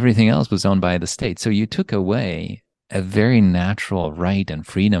 But everything else was owned by the state. So you took away a very natural right and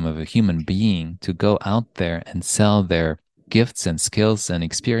freedom of a human being to go out there and sell their gifts and skills and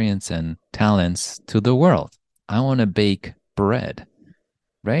experience and talents to the world. I want to bake bread,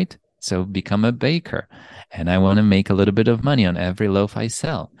 right? So become a baker. And I want to make a little bit of money on every loaf I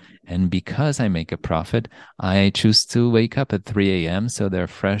sell. And because I make a profit, I choose to wake up at 3 a.m. so there are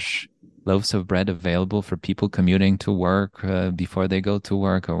fresh loaves of bread available for people commuting to work before they go to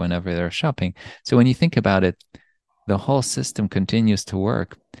work or whenever they're shopping. So when you think about it, the whole system continues to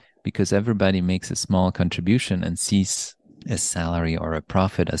work because everybody makes a small contribution and sees a salary or a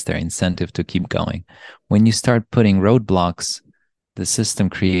profit as their incentive to keep going. When you start putting roadblocks, the system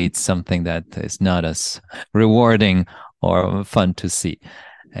creates something that is not as rewarding or fun to see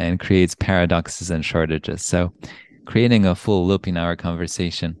and creates paradoxes and shortages. So creating a full loop in our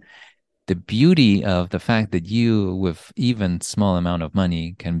conversation, the beauty of the fact that you, with even small amount of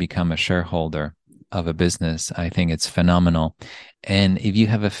money, can become a shareholder of a business, I think it's phenomenal. And if you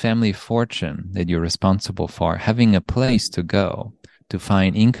have a family fortune that you're responsible for, having a place to go to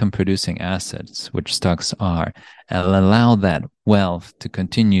find income producing assets, which stocks are, and allow that wealth to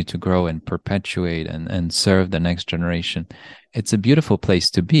continue to grow and perpetuate and serve the next generation, it's a beautiful place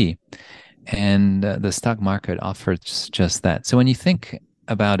to be. And the stock market offers just that. So when you think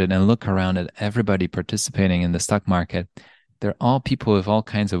about it and look around at everybody participating in the stock market, they're all people with all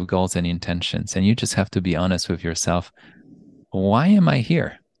kinds of goals and intentions. And you just have to be honest with yourself. Why am I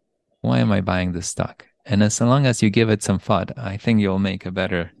here? Why am I buying this stock? And as long as you give it some thought, I think you'll make a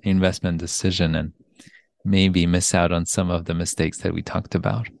better investment decision and maybe miss out on some of the mistakes that we talked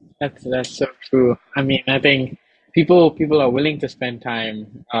about. That's so true. I mean, I think people are willing to spend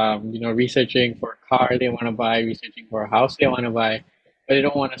time, researching for a car they want to buy, researching for a house they want to buy, but they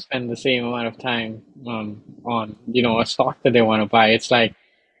don't want to spend the same amount of time on a stock that they want to buy. It's like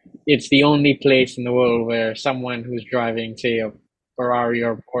it's the only place in the world where someone who's driving, say, a Ferrari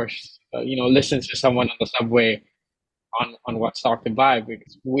or Porsche, listens to someone on the subway on what stock to buy,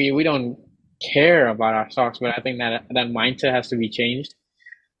 because we don't care about our stocks. But I think that mindset has to be changed.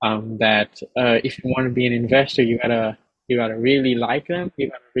 That if you want to be an investor, you gotta really like them. You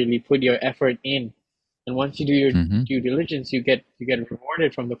gotta really put your effort in, and once you do your Mm-hmm. due diligence, you get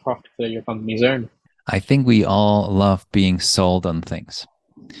rewarded from the profits that your companies earn. I think we all love being sold on things,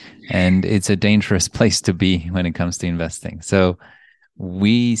 and it's a dangerous place to be when it comes to investing. So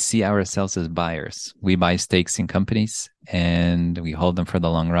we see ourselves as buyers. We buy stakes in companies and we hold them for the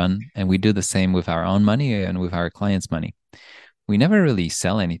long run. And we do the same with our own money and with our clients' money. We never really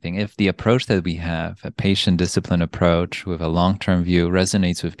sell anything. If the approach that we have, a patient, disciplined approach with a long-term view,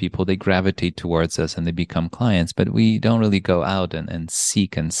 resonates with people, they gravitate towards us and they become clients. But we don't really go out and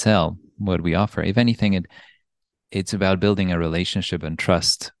seek and sell what we offer. If anything, it's about building a relationship and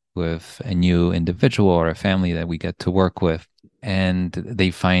trust with a new individual or a family that we get to work with. And they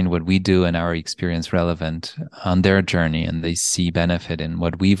find what we do and our experience relevant on their journey, and they see benefit in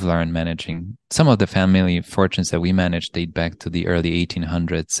what we've learned managing. Some of the family fortunes that we manage date back to the early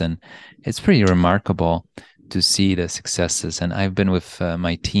 1800s, and it's pretty remarkable to see the successes. And I've been with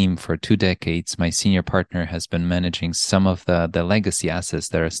my team for 2 decades. My senior partner has been managing some of the legacy assets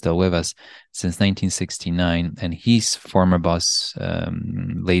that are still with us since 1969. And he's former boss,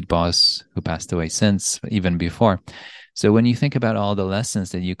 late boss, who passed away since, even before. So when you think about all the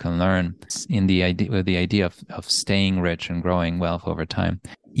lessons that you can learn in the idea of staying rich and growing wealth over time,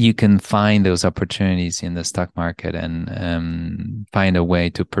 you can find those opportunities in the stock market and find a way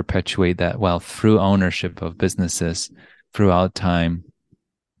to perpetuate that wealth through ownership of businesses throughout time.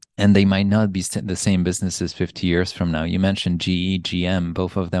 And they might not be the same businesses 50 years from now. You mentioned GE, GM.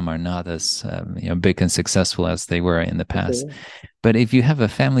 Both of them are not as big and successful as they were in the past. Okay. But if you have a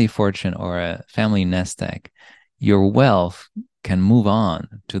family fortune or a family nest egg, your wealth can move on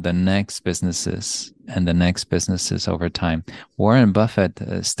to the next businesses and the next businesses over time. Warren Buffett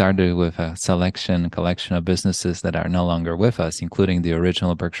started with a collection of businesses that are no longer with us, including the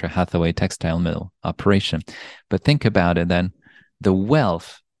original Berkshire Hathaway textile mill operation. But think about it then, the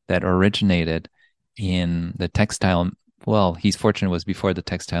wealth that originated in the textile. Well, he's fortunate it was before the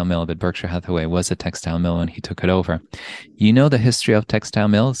textile mill, but Berkshire Hathaway was a textile mill when he took it over. You know the history of textile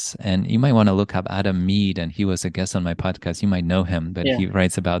mills, and you might want to look up Adam Mead, and he was a guest on my podcast. You might know him, but Yeah. he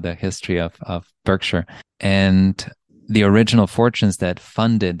writes about the history of Berkshire. And the original fortunes that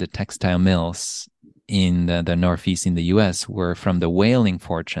funded the textile mills in the Northeast in the US were from the whaling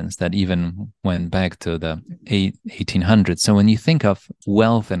fortunes that even went back to the 1800s. So when you think of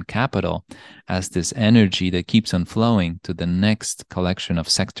wealth and capital as this energy that keeps on flowing to the next collection of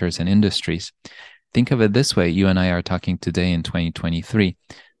sectors and industries, think of it this way. You and I are talking today in 2023.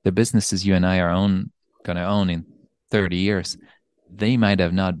 The businesses you and I are going to own in 30 years, they might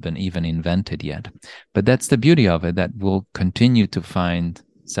have not been even invented yet. But that's the beauty of it, that we'll continue to find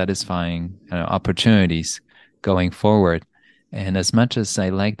satisfying opportunities going forward. And as much as I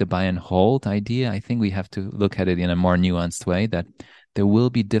like the buy and hold idea, I think we have to look at it in a more nuanced way, that there will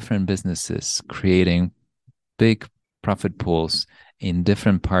be different businesses creating big profit pools in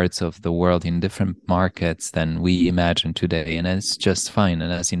different parts of the world, in different markets than we imagine today. And it's just fine.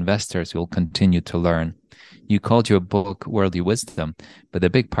 And as investors, we'll continue to learn. You called your book Worldly Wisdom, but the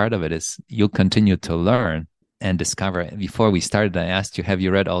big part of it is you'll continue to learn and discover. Before we started, I asked you, have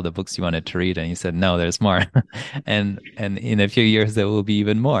you read all the books you wanted to read? And you said, no, there's more. and in a few years, there will be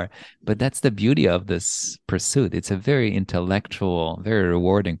even more. But that's the beauty of this pursuit. It's a very intellectual, very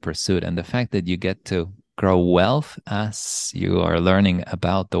rewarding pursuit. And the fact that you get to grow wealth as you are learning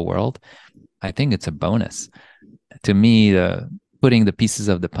about the world, I think it's a bonus. To me, putting the pieces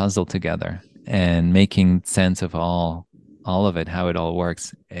of the puzzle together and making sense of all of it, how it all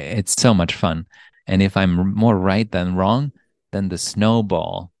works, it's so much fun. And if I'm more right than wrong, then the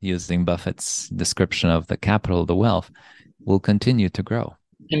snowball, using Buffett's description of the capital, the wealth, will continue to grow.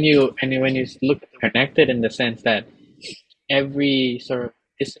 And when you look connected in the sense that every sort of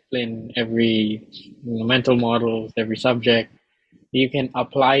discipline, every mental models, every subject, you can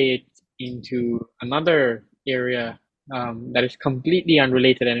apply it into another area that is completely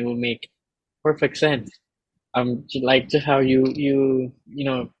unrelated, and it will make perfect sense. Like just how a few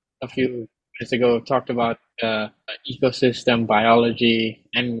minutes ago talked about ecosystem biology,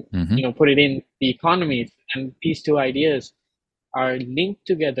 and Mm-hmm. put it in the economies, and these two ideas are linked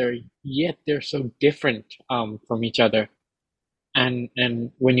together, yet they're so different from each other. And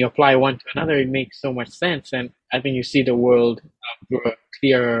when you apply one to another, it makes so much sense, and I think you see the world through a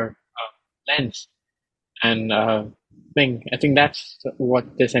clearer lens. And I think that's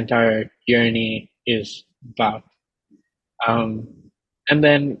what this entire journey is about. Um, and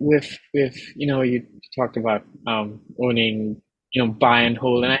then with you talked about owning, buy and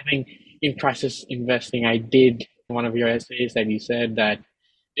hold, and I think in crisis investing, I did one of your essays that you said that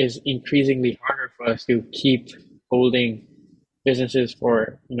is increasingly harder for us to keep holding businesses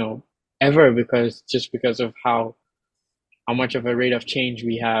for ever, because of how much of a rate of change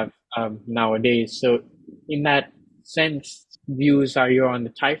we have nowadays. So in that sense, views are you on the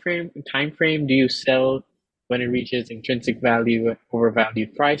time frame? Do you sell when it reaches intrinsic value,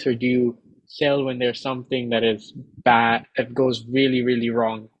 overvalued price, or do you sell when there's something that is bad, that goes really, really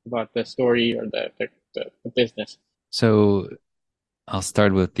wrong about the story or the business? So I'll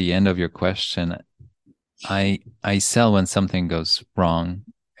start with the end of your question. I sell when something goes wrong,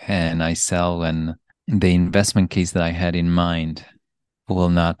 and I sell when the investment case that I had in mind will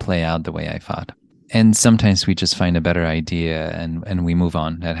not play out the way I thought. And sometimes we just find a better idea and we move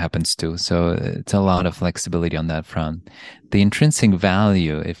on. That happens too. So it's a lot of flexibility on that front. The intrinsic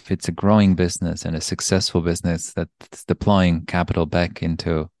value, if it's a growing business and a successful business that's deploying capital back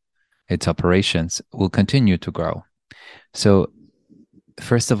into its operations, will continue to grow. So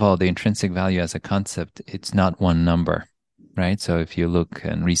first of all, the intrinsic value as a concept, it's not one number, right? So if you look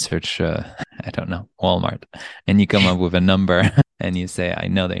and research, I don't know, Walmart, and you come up with a number and you say, I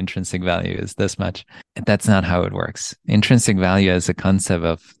know the intrinsic value is this much. That's not how it works. Intrinsic value as a concept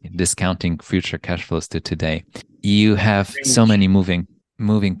of discounting future cash flows to today. You have so many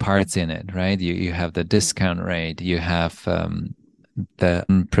moving parts in it, right? You have the discount rate, you have the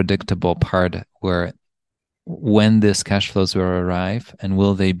unpredictable part where when these cash flows will arrive, and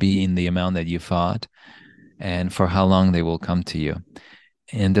will they be in the amount that you thought, and for how long they will come to you.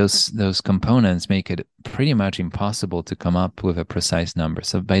 And those components make it pretty much impossible to come up with a precise number.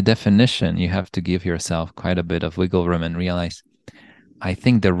 So by definition, you have to give yourself quite a bit of wiggle room and realize, I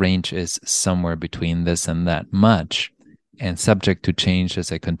think the range is somewhere between this and that much, and subject to change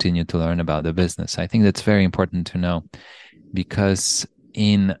as I continue to learn about the business. I think that's very important to know, because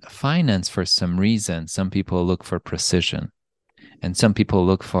in finance, for some reason, some people look for precision and some people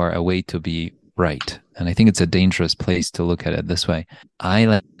look for a way to be right. And I think it's a dangerous place to look at it this way. I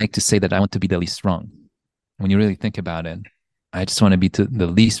like to say that I want to be the least wrong. When you really think about it, I just want to be the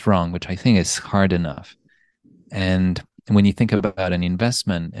least wrong, which I think is hard enough. And when you think about an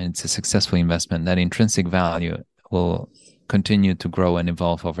investment and it's a successful investment, that intrinsic value will continue to grow and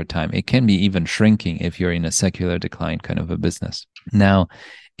evolve over time. It can be even shrinking if you're in a secular decline kind of a business. Now,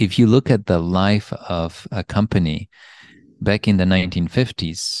 if you look at the life of a company, back in the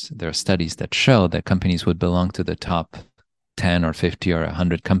 1950s, there are studies that show that companies would belong to the top 10 or 50 or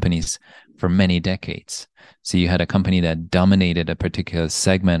 100 companies for many decades. So you had a company that dominated a particular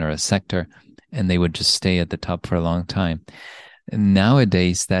segment or a sector, and they would just stay at the top for a long time. And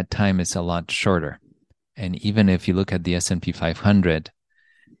nowadays, that time is a lot shorter. And even if you look at the S&P 500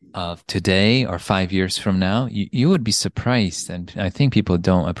 of today or 5 years from now, you would be surprised. And I think people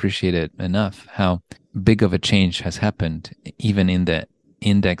don't appreciate it enough how big of a change has happened, even in the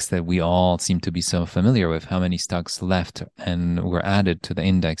index that we all seem to be so familiar with, how many stocks left and were added to the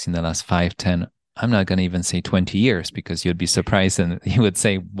index in the last 5, 10, I'm not going to even say 20 years, because you'd be surprised and you would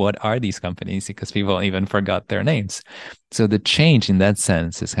say, what are these companies? Because people even forgot their names. So the change in that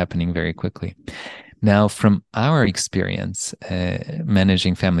sense is happening very quickly. Now, from our experience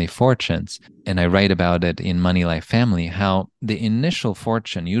managing family fortunes, and I write about it in Money Life Family, how the initial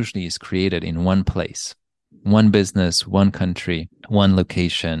fortune usually is created in one place, one business, one country, one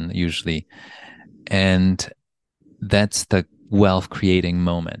location, usually. And that's the wealth creating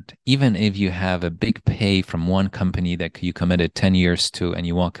moment. Even if you have a big pay from one company that you committed 10 years to and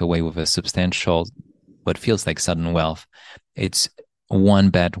you walk away with a substantial, what feels like sudden wealth, it's one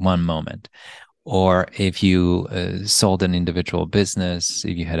bet, one moment. Or if you sold an individual business,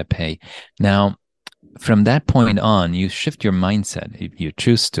 if you had a pay. Now, from that point on, you shift your mindset, if you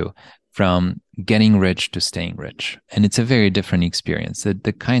choose to, from getting rich to staying rich. And it's a very different experience.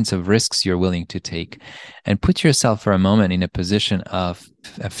 The kinds of risks you're willing to take, and put yourself for a moment in a position of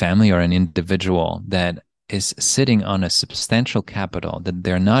a family or an individual that is sitting on a substantial capital that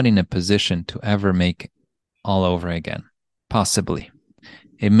they're not in a position to ever make all over again. Possibly.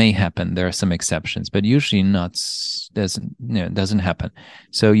 It may happen. There are some exceptions, but usually doesn't happen.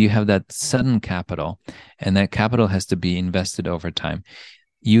 So you have that sudden capital, and that capital has to be invested over time.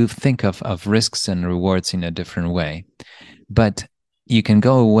 You think of risks and rewards in a different way, but you can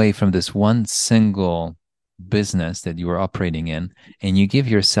go away from this one single business that you are operating in, and you give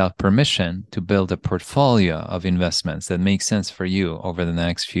yourself permission to build a portfolio of investments that make sense for you over the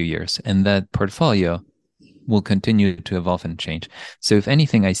next few years. And that portfolio will continue to evolve and change. So if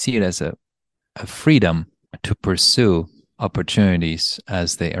anything, I see it as a freedom to pursue opportunities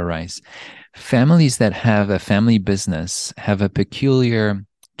as they arise. Families that have a family business have a peculiar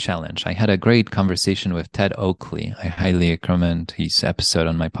challenge. I had a great conversation with Ted Oakley. I highly recommend his episode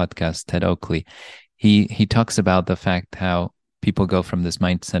on my podcast, Ted Oakley. He talks about the fact how people go from this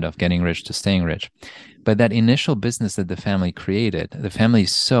mindset of getting rich to staying rich. But that initial business that the family created, the family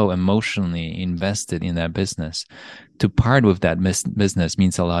is so emotionally invested in that business. To part with that business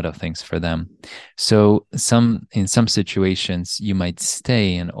means a lot of things for them. So in some situations, you might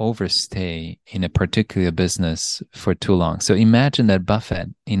stay and overstay in a particular business for too long. So imagine that Buffett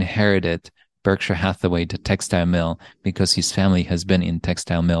inherited Berkshire Hathaway, the textile mill, because his family has been in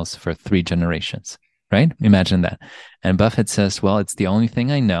textile mills for 3 generations, right? Imagine that. And Buffett says, well, it's the only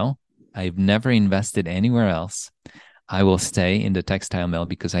thing I know. I've never invested anywhere else. I will stay in the textile mill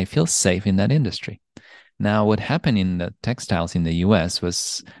because I feel safe in that industry. Now, what happened in the textiles in the US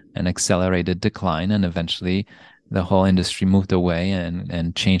was an accelerated decline, and eventually the whole industry moved away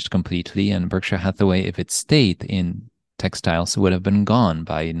and changed completely. And Berkshire Hathaway, if it stayed in textiles, would have been gone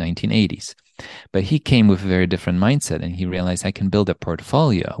by 1980s. But he came with a very different mindset, and he realized I can build a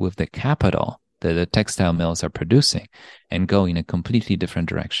portfolio with the capital that the textile mills are producing and go in a completely different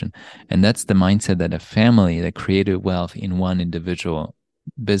direction. And that's the mindset that a family that created wealth in one individual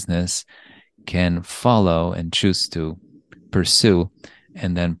business can follow and choose to pursue,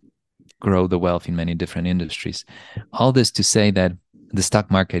 and then grow the wealth in many different industries. All this to say that the stock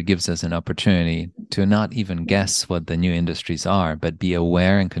market gives us an opportunity to not even guess what the new industries are, but be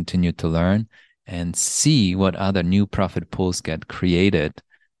aware and continue to learn and see what other new profit pools get created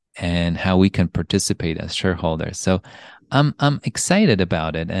and how we can participate as shareholders. So I'm excited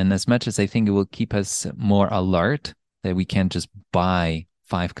about it. And as much as I think it will keep us more alert, that we can't just buy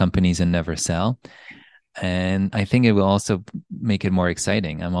 5 companies and never sell. And I think it will also make it more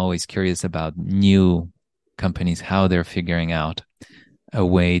exciting. I'm always curious about new companies, how they're figuring out a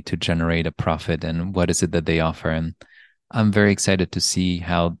way to generate a profit and what is it that they offer. And I'm very excited to see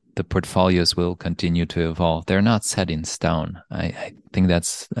how the portfolios will continue to evolve. They're not set in stone. I think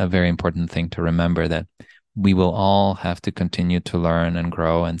that's a very important thing to remember, that we will all have to continue to learn and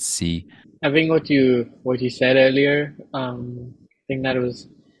grow and see. I think what you said earlier, I think that is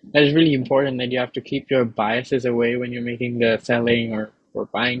really important, that you have to keep your biases away when you're making the selling or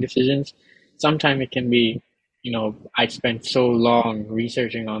buying decisions. Sometimes it can be, I spent so long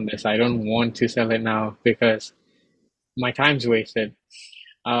researching on this. I don't want to sell it now because my time's wasted.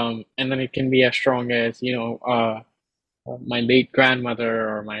 And then it can be as strong as, my late grandmother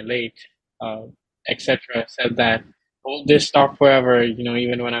or my late uh, etc. said that hold this stock forever,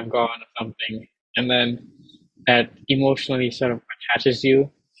 even when I'm gone or something, and then that emotionally sort of attaches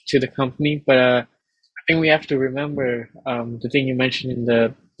you to the company. But I think we have to remember the thing you mentioned in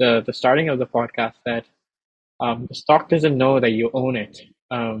the starting of the podcast, that the stock doesn't know that you own it,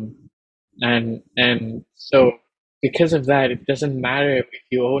 and so because of that, it doesn't matter if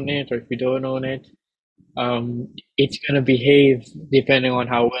you own it or if you don't own it. It's going to behave depending on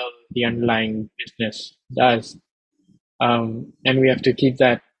how well the underlying business does. And we have to keep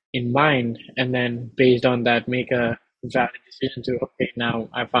that in mind, and then based on that, make a valid decision to, okay, now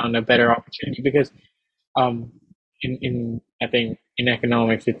I found a better opportunity. Because um, in I think in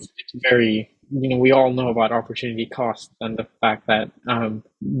economics, it's very, we all know about opportunity costs, and the fact that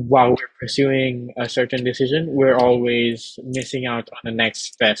while we're pursuing a certain decision, we're always missing out on the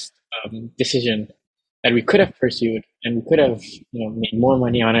next best decision that we could have pursued, and we could have made more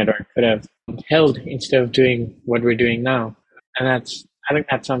money on it, or could have held instead of doing what we're doing now. And I think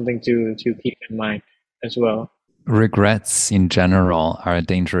that's something to keep in mind as well. Regrets in general are a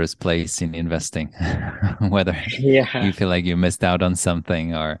dangerous place in investing, whether Yeah. you feel like you missed out on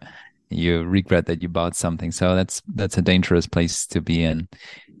something or you regret that you bought something. So that's a dangerous place to be in.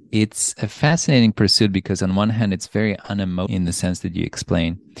 It's a fascinating pursuit because on one hand, it's very unemotional in the sense that you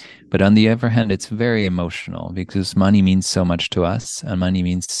explain. But on the other hand, it's very emotional because money means so much to us, and money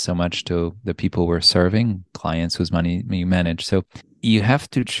means so much to the people we're serving, clients whose money you manage. So you have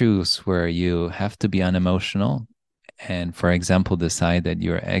to choose where you have to be unemotional and, for example, decide that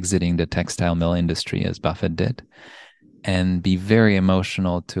you're exiting the textile mill industry as Buffett did, and be very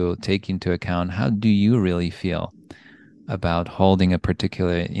emotional to take into account how do you really feel about holding a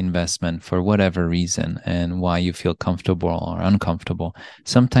particular investment for whatever reason and why you feel comfortable or uncomfortable.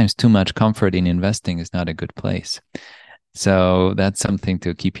 Sometimes too much comfort in investing is not a good place. So that's something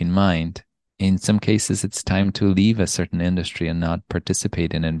to keep in mind. In some cases, it's time to leave a certain industry and not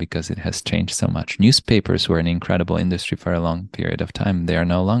participate in it because it has changed so much. Newspapers were an incredible industry for a long period of time. They are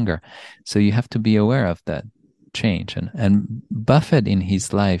no longer. So you have to be aware of that change. And Buffett in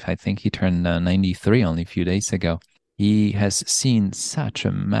his life, I think he turned 93 only a few days ago. He has seen such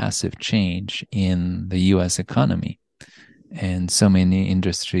a massive change in the US economy, and so many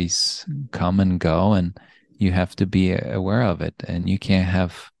industries come and go, and you have to be aware of it. And you can't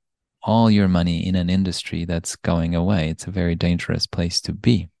have all your money in an industry that's going away. It's a very dangerous place to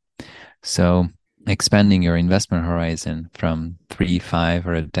be. So expanding your investment horizon from 3, 5,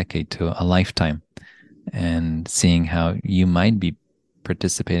 or a decade to a lifetime, and seeing how you might be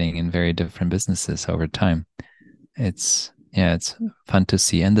participating in very different businesses over time. It's fun to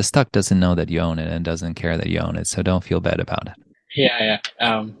see. And the stock doesn't know that you own it and doesn't care that you own it. So don't feel bad about it. Yeah,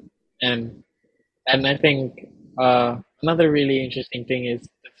 yeah. And I think another really interesting thing is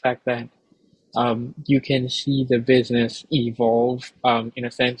the fact that you can see the business evolve. In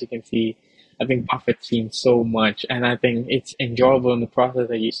a sense, you can see, I think Buffett's seen so much, and I think it's enjoyable in the process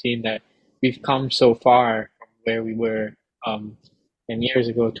that you've seen that we've come so far from where we were 10 years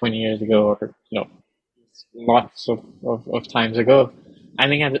ago, 20 years ago, or lots of times ago. I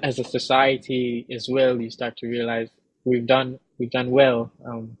think as a society as well, you start to realize we've done well,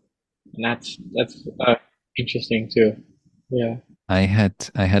 and that's interesting too. Yeah. I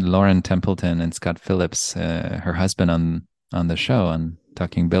had Lauren Templeton and Scott Phillips, her husband, on the show on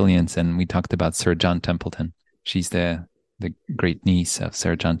Talking Billions, and we talked about Sir John Templeton. She's the great niece of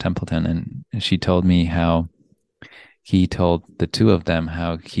Sir John Templeton, and she told me how he told the two of them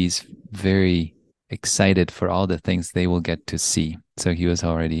how he's very excited for all the things they will get to see. So he was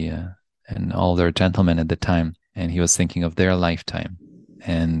already an older gentleman at the time, and he was thinking of their lifetime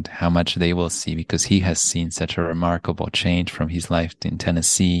and how much they will see, because he has seen such a remarkable change from his life in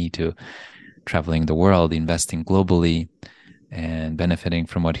Tennessee to traveling the world, investing globally, and benefiting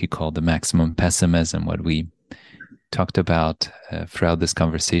from what he called the maximum pessimism, what we talked about throughout this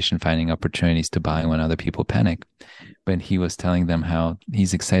conversation, finding opportunities to buy when other people panic. But he was telling them how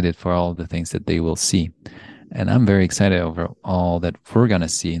he's excited for all the things that they will see. And I'm very excited over all that we're going to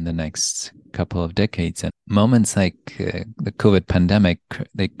see in the next couple of decades. And moments like the COVID pandemic,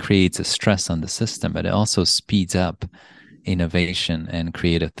 they creates a stress on the system, but it also speeds up innovation and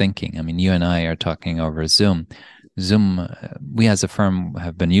creative thinking. I mean, you and I are talking over Zoom. We as a firm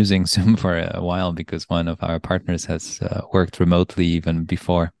have been using Zoom for a while because one of our partners has worked remotely even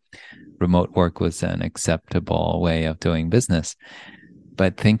before remote work was an acceptable way of doing business.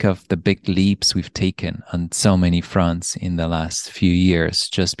 But think of the big leaps we've taken on so many fronts in the last few years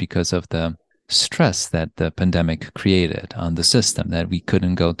just because of the stress that the pandemic created on the system, that we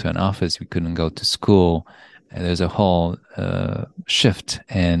couldn't go to an office, we couldn't go to school. There's a whole shift,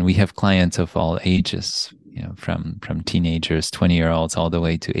 and we have clients of all ages, from teenagers, 20-year-olds, all the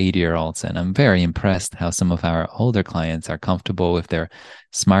way to 80-year-olds. And I'm very impressed how some of our older clients are comfortable with their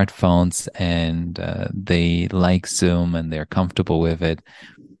smartphones, and they like Zoom and they're comfortable with it.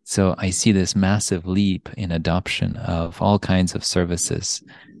 So I see this massive leap in adoption of all kinds of services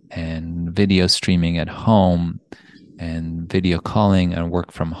and video streaming at home and video calling and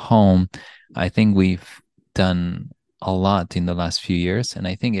work from home. I think we've done a lot in the last few years, and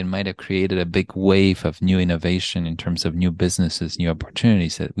I think it might have created a big wave of new innovation in terms of new businesses, new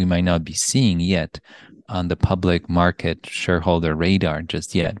opportunities that we might not be seeing yet on the public market shareholder radar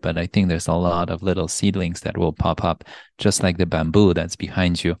just yet. But I think there's a lot of little seedlings that will pop up, just like the bamboo that's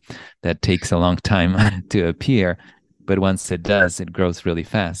behind you, that takes a long time to appear. But once it does, it grows really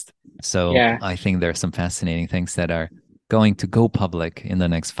fast. So Yeah. I think there are some fascinating things that are going to go public in the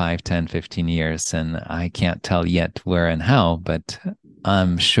next 5, 10, 15 years. And I can't tell yet where and how, but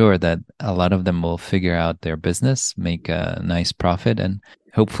I'm sure that a lot of them will figure out their business, make a nice profit, and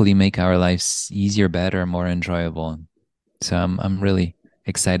hopefully make our lives easier, better, more enjoyable. So I'm really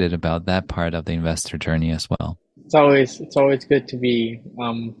excited about that part of the investor journey as well. It's always good to be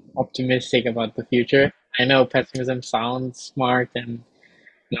optimistic about the future. I know pessimism sounds smart, and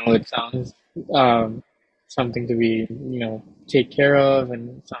it sounds um, something to be take care of,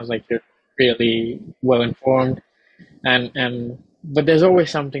 and it sounds like you're really well informed. And but there's always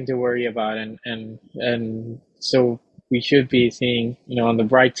something to worry about, and so we should be seeing on the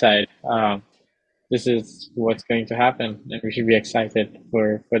bright side. This is what's going to happen, and we should be excited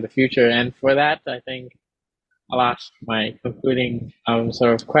for the future. And for that, I think I'll ask my concluding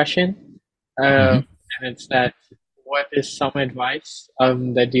sort of question, Mm-hmm. and it's that what is some advice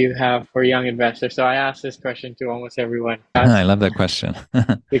that you have for young investors? So I ask this question to almost everyone I love that question.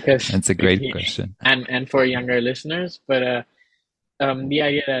 because It's a great question. and for younger listeners, but the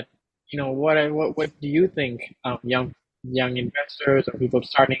idea that what do you think young investors or people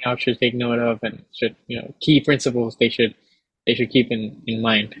starting out should take note of, and should key principles they should keep in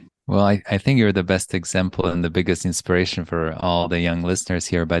mind. Well, I think you're the best example and the biggest inspiration for all the young listeners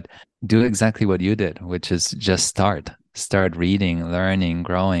here, but do exactly what you did, which is just start reading, learning,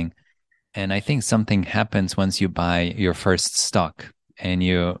 growing. And I think something happens once you buy your first stock and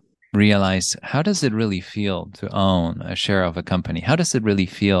you realize, how does it really feel to own a share of a company? How does it really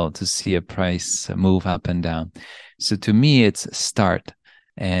feel to see a price move up and down? So to me, it's start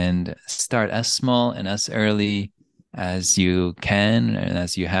as small and as early as you can and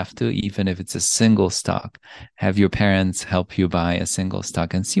as you have to, even if it's a single stock. Have your parents help you buy a single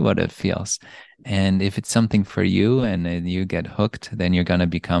stock and see what it feels. And if it's something for you and you get hooked, then you're going to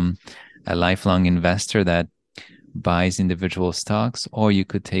become a lifelong investor that buys individual stocks. Or you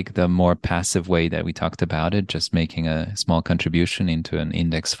could take the more passive way that we talked about it, just making a small contribution into an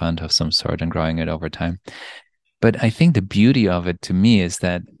index fund of some sort and growing it over time. But I think the beauty of it to me is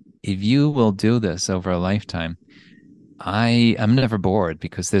that if you will do this over a lifetime, I'm never bored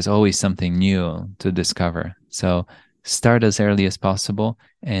because there's always something new to discover. So start as early as possible.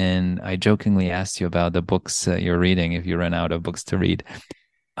 And I jokingly asked you about the books you're reading, if you run out of books to read.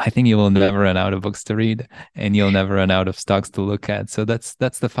 I think you will never run out of books to read, and you'll never run out of stocks to look at. So that's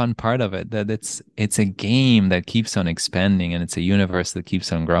the fun part of it, that it's a game that keeps on expanding, and it's a universe that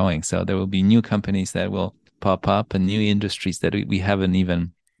keeps on growing. So there will be new companies that will pop up and new industries that we haven't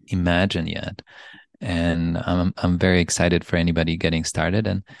even imagined yet. And I'm very excited for anybody getting started.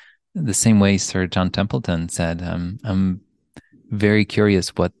 And the same way Sir John Templeton said, I'm very curious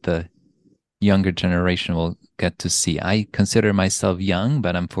what the younger generation will get to see. I consider myself young,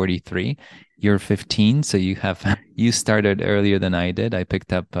 but I'm 43. You're 15, so you started earlier than I did. I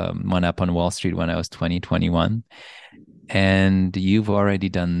picked up One Up on Wall Street when I was 20, 21. And you've already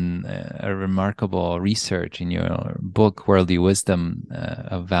done a remarkable research in your book, Worldly Wisdom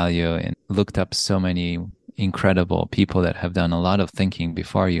of Value, and looked up so many incredible people that have done a lot of thinking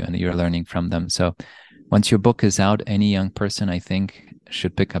before you, and you're learning from them. So once your book is out, any young person, I think,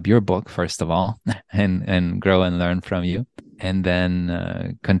 should pick up your book, first of all, and grow and learn from you. and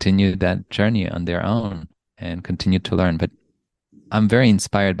then continue that journey on their own and continue to learn. But I'm very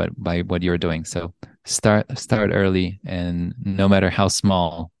inspired by what you're doing. So start early, and no matter how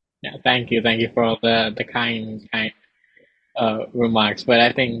small. Yeah, thank you for all the kind remarks. But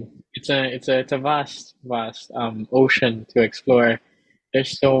I think it's a vast ocean to explore.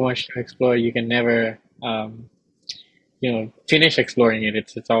 There's so much to explore. You can never finish exploring it.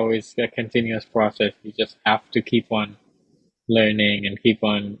 It's always a continuous process. You just have to keep on learning and keep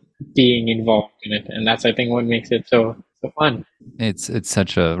on being involved in it, and that's, I think, what makes it so fun. It's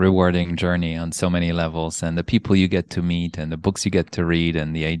such a rewarding journey on so many levels, and the people you get to meet, and the books you get to read,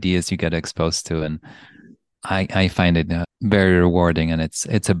 and the ideas you get exposed to, and I find it very rewarding. And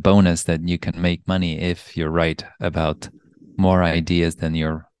it's a bonus that you can make money if you're right about more ideas than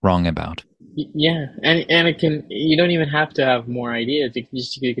you're wrong about. Yeah, and it can. You don't even have to have more ideas.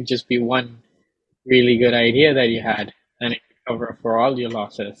 It could just be one really good idea that you had, and it could cover for all your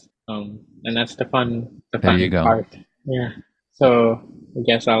losses. And that's the There you fun go. part. Yeah. So I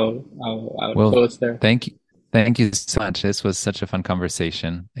guess I'll Well, close there. thank you. Thank you so much. This was such a fun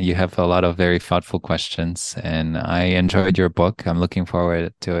conversation. You have a lot of very thoughtful questions, and I enjoyed your book. I'm looking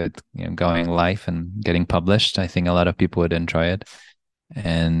forward to it, going live and getting published. I think a lot of people would enjoy it.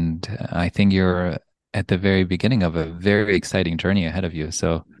 And I think you're at the very beginning of a very exciting journey ahead of you.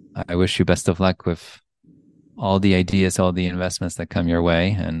 So I wish you best of luck with all the ideas, all the investments that come your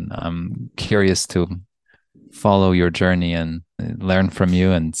way. And I'm curious to follow your journey and learn from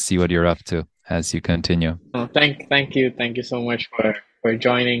you and see what you're up to as you continue. Oh, thank you so much for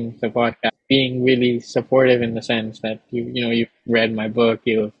joining the podcast, being really supportive in the sense that you've read my book,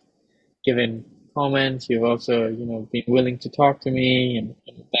 you've given comments, you've also been willing to talk to me, and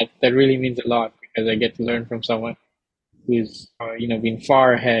that really means a lot because I get to learn from someone who's been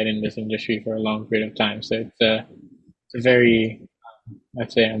far ahead in this industry for a long period of time. So it's a very,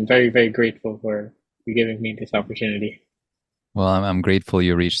 I'd say, I'm very, very grateful for you giving me this opportunity. Well, I'm grateful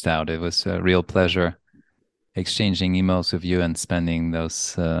you reached out. It was a real pleasure exchanging emails with you and spending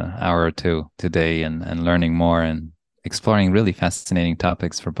those hour or two today and learning more and exploring really fascinating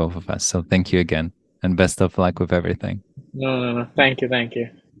topics for both of us. So thank you again, and best of luck with everything. No. Thank you.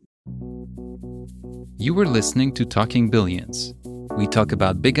 You were listening to Talking Billions. We talk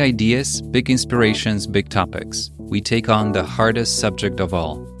about big ideas, big inspirations, big topics. We take on the hardest subject of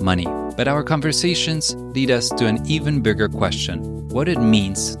all, money. But our conversations lead us to an even bigger question: what it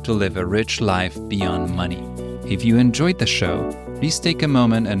means to live a rich life beyond money. If you enjoyed the show, please take a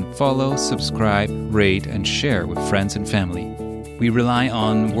moment and follow, subscribe, rate, and share with friends and family. We rely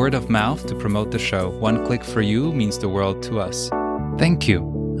on word of mouth to promote the show. One click for you means the world to us. Thank you.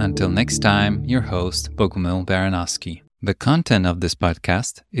 Until next time, your host, Bogumil Baranowski. The content of this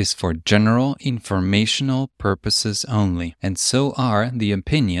podcast is for general informational purposes only, and so are the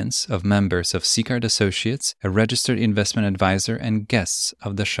opinions of members of Seacard Associates, a registered investment advisor, and guests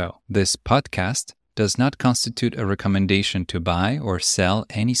of the show. This podcast does not constitute a recommendation to buy or sell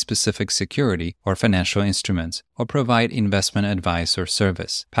any specific security or financial instruments, or provide investment advice or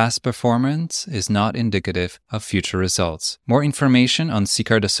service. Past performance is not indicative of future results. More information on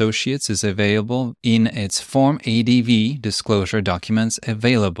Seacard Associates is available in its Form ADV disclosure documents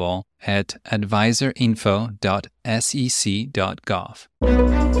available at advisorinfo.sec.gov.